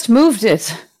just moved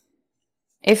it.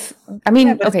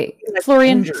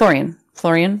 Florian,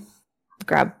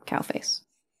 grab Cowface.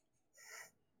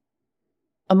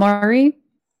 Amari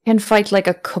can fight like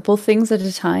a couple things at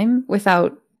a time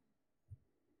without,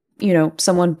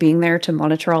 someone being there to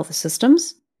monitor all the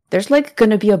systems. There's like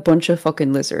gonna be a bunch of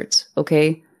fucking lizards,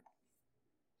 okay?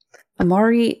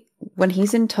 Amari, when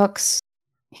he's in Tux,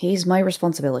 he's my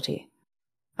responsibility.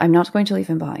 I'm not going to leave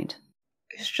him behind.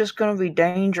 It's just going to be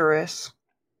dangerous.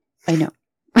 I know.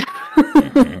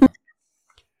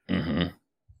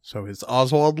 So is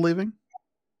Oswald leaving?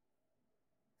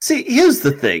 See, here's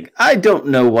the thing. I don't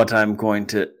know what I'm going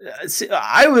to... See,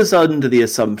 I was under the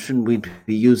assumption we'd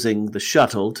be using the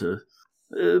shuttle to,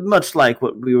 much like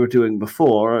what we were doing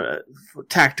before, for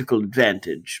tactical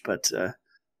advantage, but...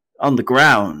 on the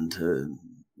ground,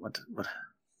 what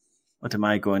am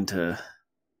I going to...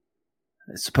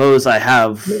 I suppose I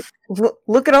have...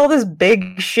 Look at all this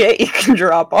big shit you can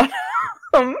drop on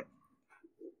them.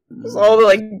 There's all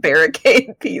the,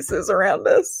 barricade pieces around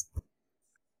us.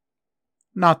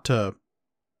 Not to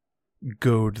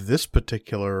goad this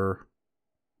particular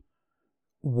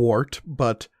wart,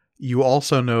 but you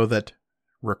also know that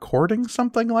recording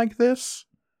something like this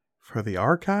for the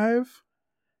archive...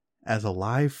 as a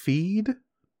live feed?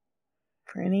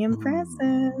 Pretty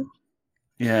impressive.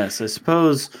 Yes, I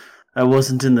suppose I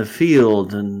wasn't in the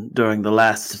field during the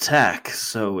last attack,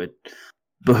 so it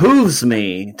behooves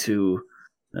me to...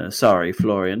 sorry,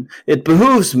 Florian. It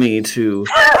behooves me to...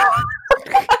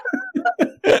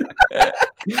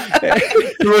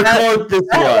 record this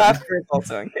one. Laughter is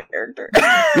also in character.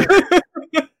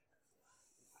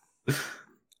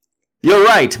 You're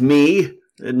right, me.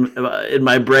 In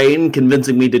my brain,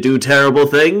 convincing me to do terrible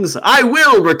things. I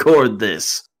will record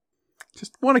this.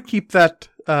 Just want to keep that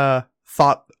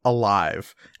thought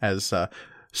alive as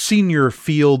senior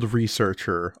field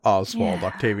researcher Oswald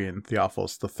Octavian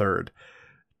Theophilus III.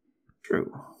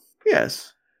 True.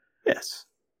 Yes.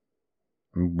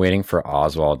 I'm waiting for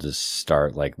Oswald to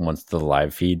start, once the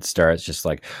live feed starts, just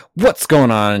what's going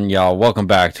on, y'all? Welcome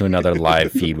back to another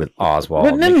live feed with Oswald.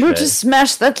 Remember to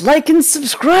smash that like and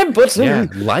subscribe button. Yeah,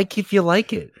 like if you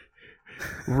like it.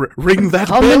 Ring that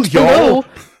bell, y'all.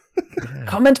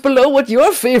 Comment below what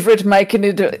your favorite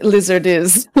myconid lizard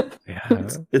is. Yeah.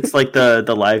 It's like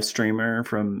the live streamer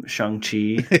from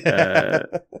Shang-Chi,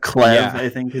 Clev, I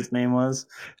think his name was.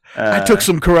 I took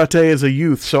some karate as a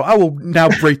youth, so I will now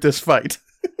break this fight.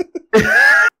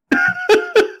 That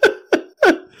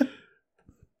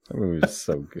movie was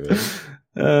so good.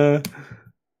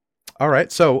 All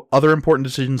right, so other important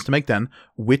decisions to make then.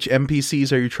 Which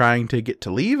NPCs are you trying to get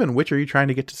to leave, and which are you trying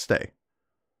to get to stay?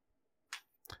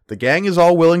 The gang is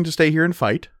all willing to stay here and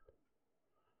fight,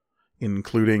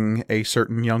 including a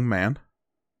certain young man.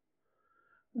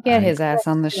 Get his ass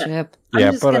on the ship.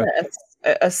 I'm just going to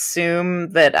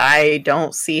assume that I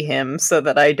don't see him so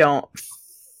that I don't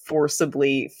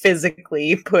forcibly,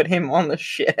 physically put him on the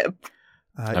ship.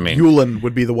 Yulin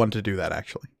would be the one to do that,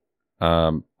 actually.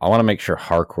 I want to make sure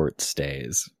Harcourt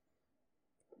stays.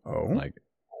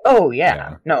 Oh.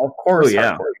 Yeah. No, of course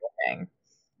Harcourt is staying.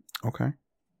 Okay.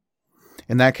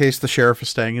 In that case, the sheriff is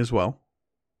staying as well.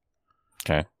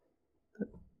 Okay.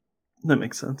 That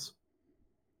makes sense.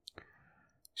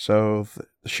 So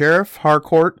the sheriff,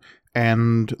 Harcourt,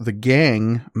 and the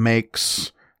gang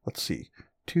makes, let's see,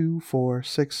 2, 4,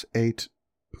 6, 8,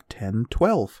 10,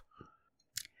 12.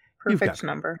 Perfect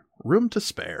number. Room to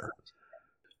spare.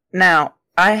 Now,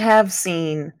 I have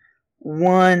seen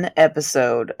one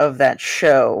episode of that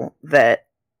show that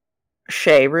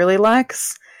Shay really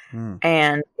likes.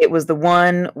 And it was the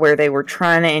one where they were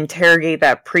trying to interrogate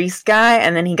that priest guy,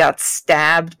 and then he got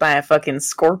stabbed by a fucking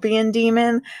scorpion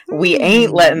demon. We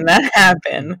ain't letting that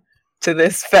happen to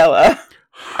this fella.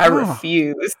 I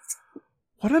refuse.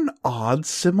 What an odd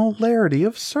similarity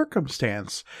of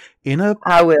circumstance. In a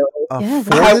I will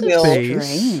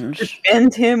base,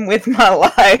 defend him with my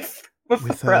life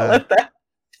before I let that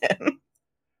happen.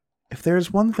 If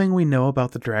there's one thing we know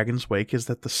about the Dragon's Wake is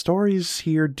that the stories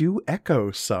here do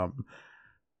echo some.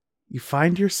 You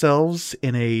find yourselves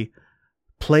in a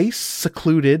place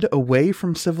secluded away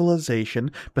from civilization,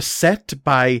 beset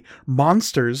by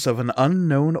monsters of an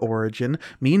unknown origin.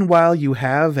 Meanwhile, you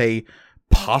have a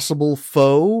possible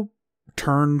foe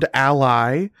turned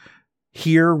ally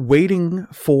here waiting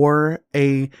for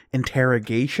a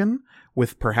interrogation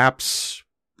with perhaps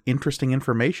interesting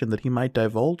information that he might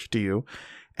divulge to you.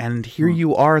 And here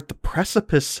you are at the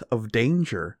precipice of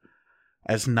danger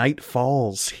as night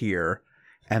falls here,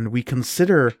 and we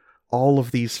consider all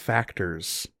of these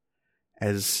factors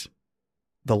as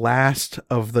the last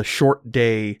of the short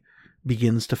day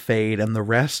begins to fade, and the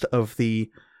rest of the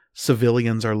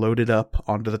civilians are loaded up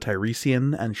onto the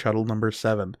Tiresian and shuttle number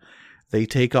 7. They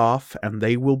take off, and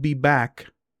they will be back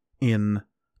in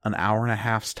an hour and a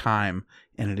half's time,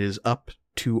 and it is up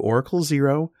to Oracle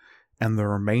Zero and the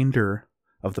remainder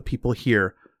of the people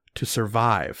here to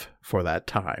survive for that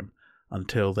time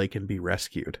until they can be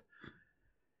rescued.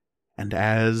 And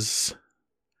as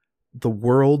the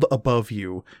world above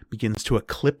you begins to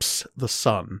eclipse the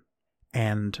sun,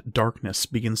 and darkness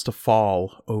begins to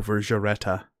fall over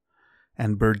Jaretta,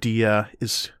 and Berdea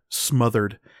is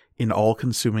smothered in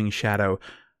all-consuming shadow,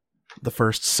 the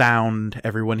first sound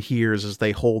everyone hears as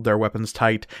they hold their weapons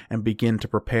tight and begin to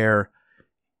prepare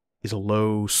is a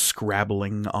low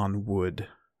scrabbling on wood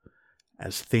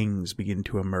as things begin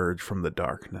to emerge from the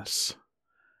darkness.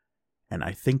 And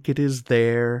I think it is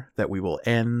there that we will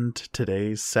end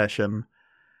today's session,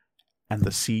 and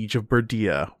the Siege of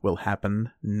Berdea will happen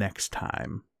next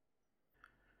time.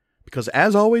 Because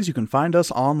as always, you can find us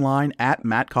online at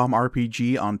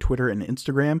MatcomRPG on Twitter and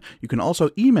Instagram. You can also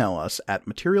email us at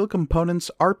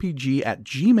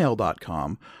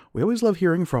materialcomponentsrpg@gmail.com. We always love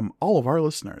hearing from all of our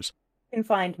listeners. You can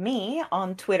find me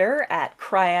on Twitter at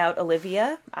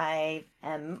CryOutOlivia. I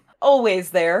am always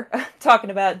there talking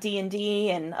about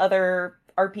D&D and other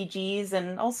RPGs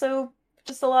and also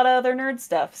just a lot of other nerd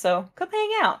stuff. So come hang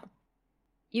out.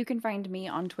 You can find me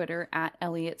on Twitter at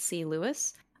Elliot C.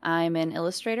 Lewis. I'm an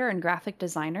illustrator and graphic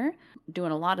designer,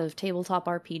 doing a lot of tabletop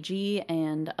RPG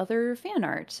and other fan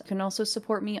art. You can also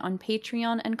support me on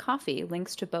Patreon and Ko-fi.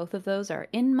 Links to both of those are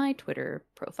in my Twitter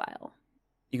profile.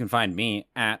 You can find me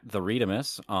at The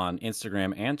Readamus on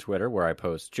Instagram and Twitter, where I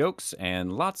post jokes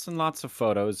and lots of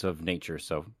photos of nature,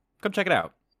 so come check it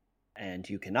out. And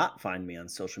you cannot find me on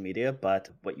social media, but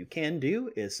what you can do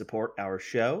is support our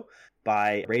show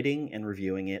by rating and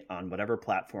reviewing it on whatever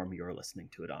platform you're listening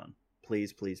to it on.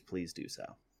 Please, please, please do so.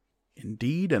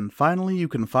 Indeed, and finally, you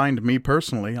can find me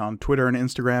personally on Twitter and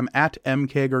Instagram at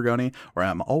MKGorgoni, where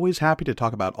I'm always happy to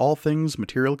talk about all things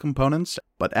material components.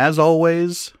 But as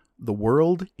always, the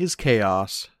world is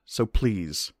chaos, so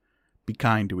please, be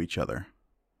kind to each other.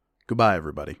 Goodbye,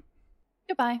 everybody.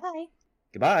 Goodbye. Bye.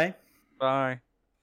 Goodbye. Bye.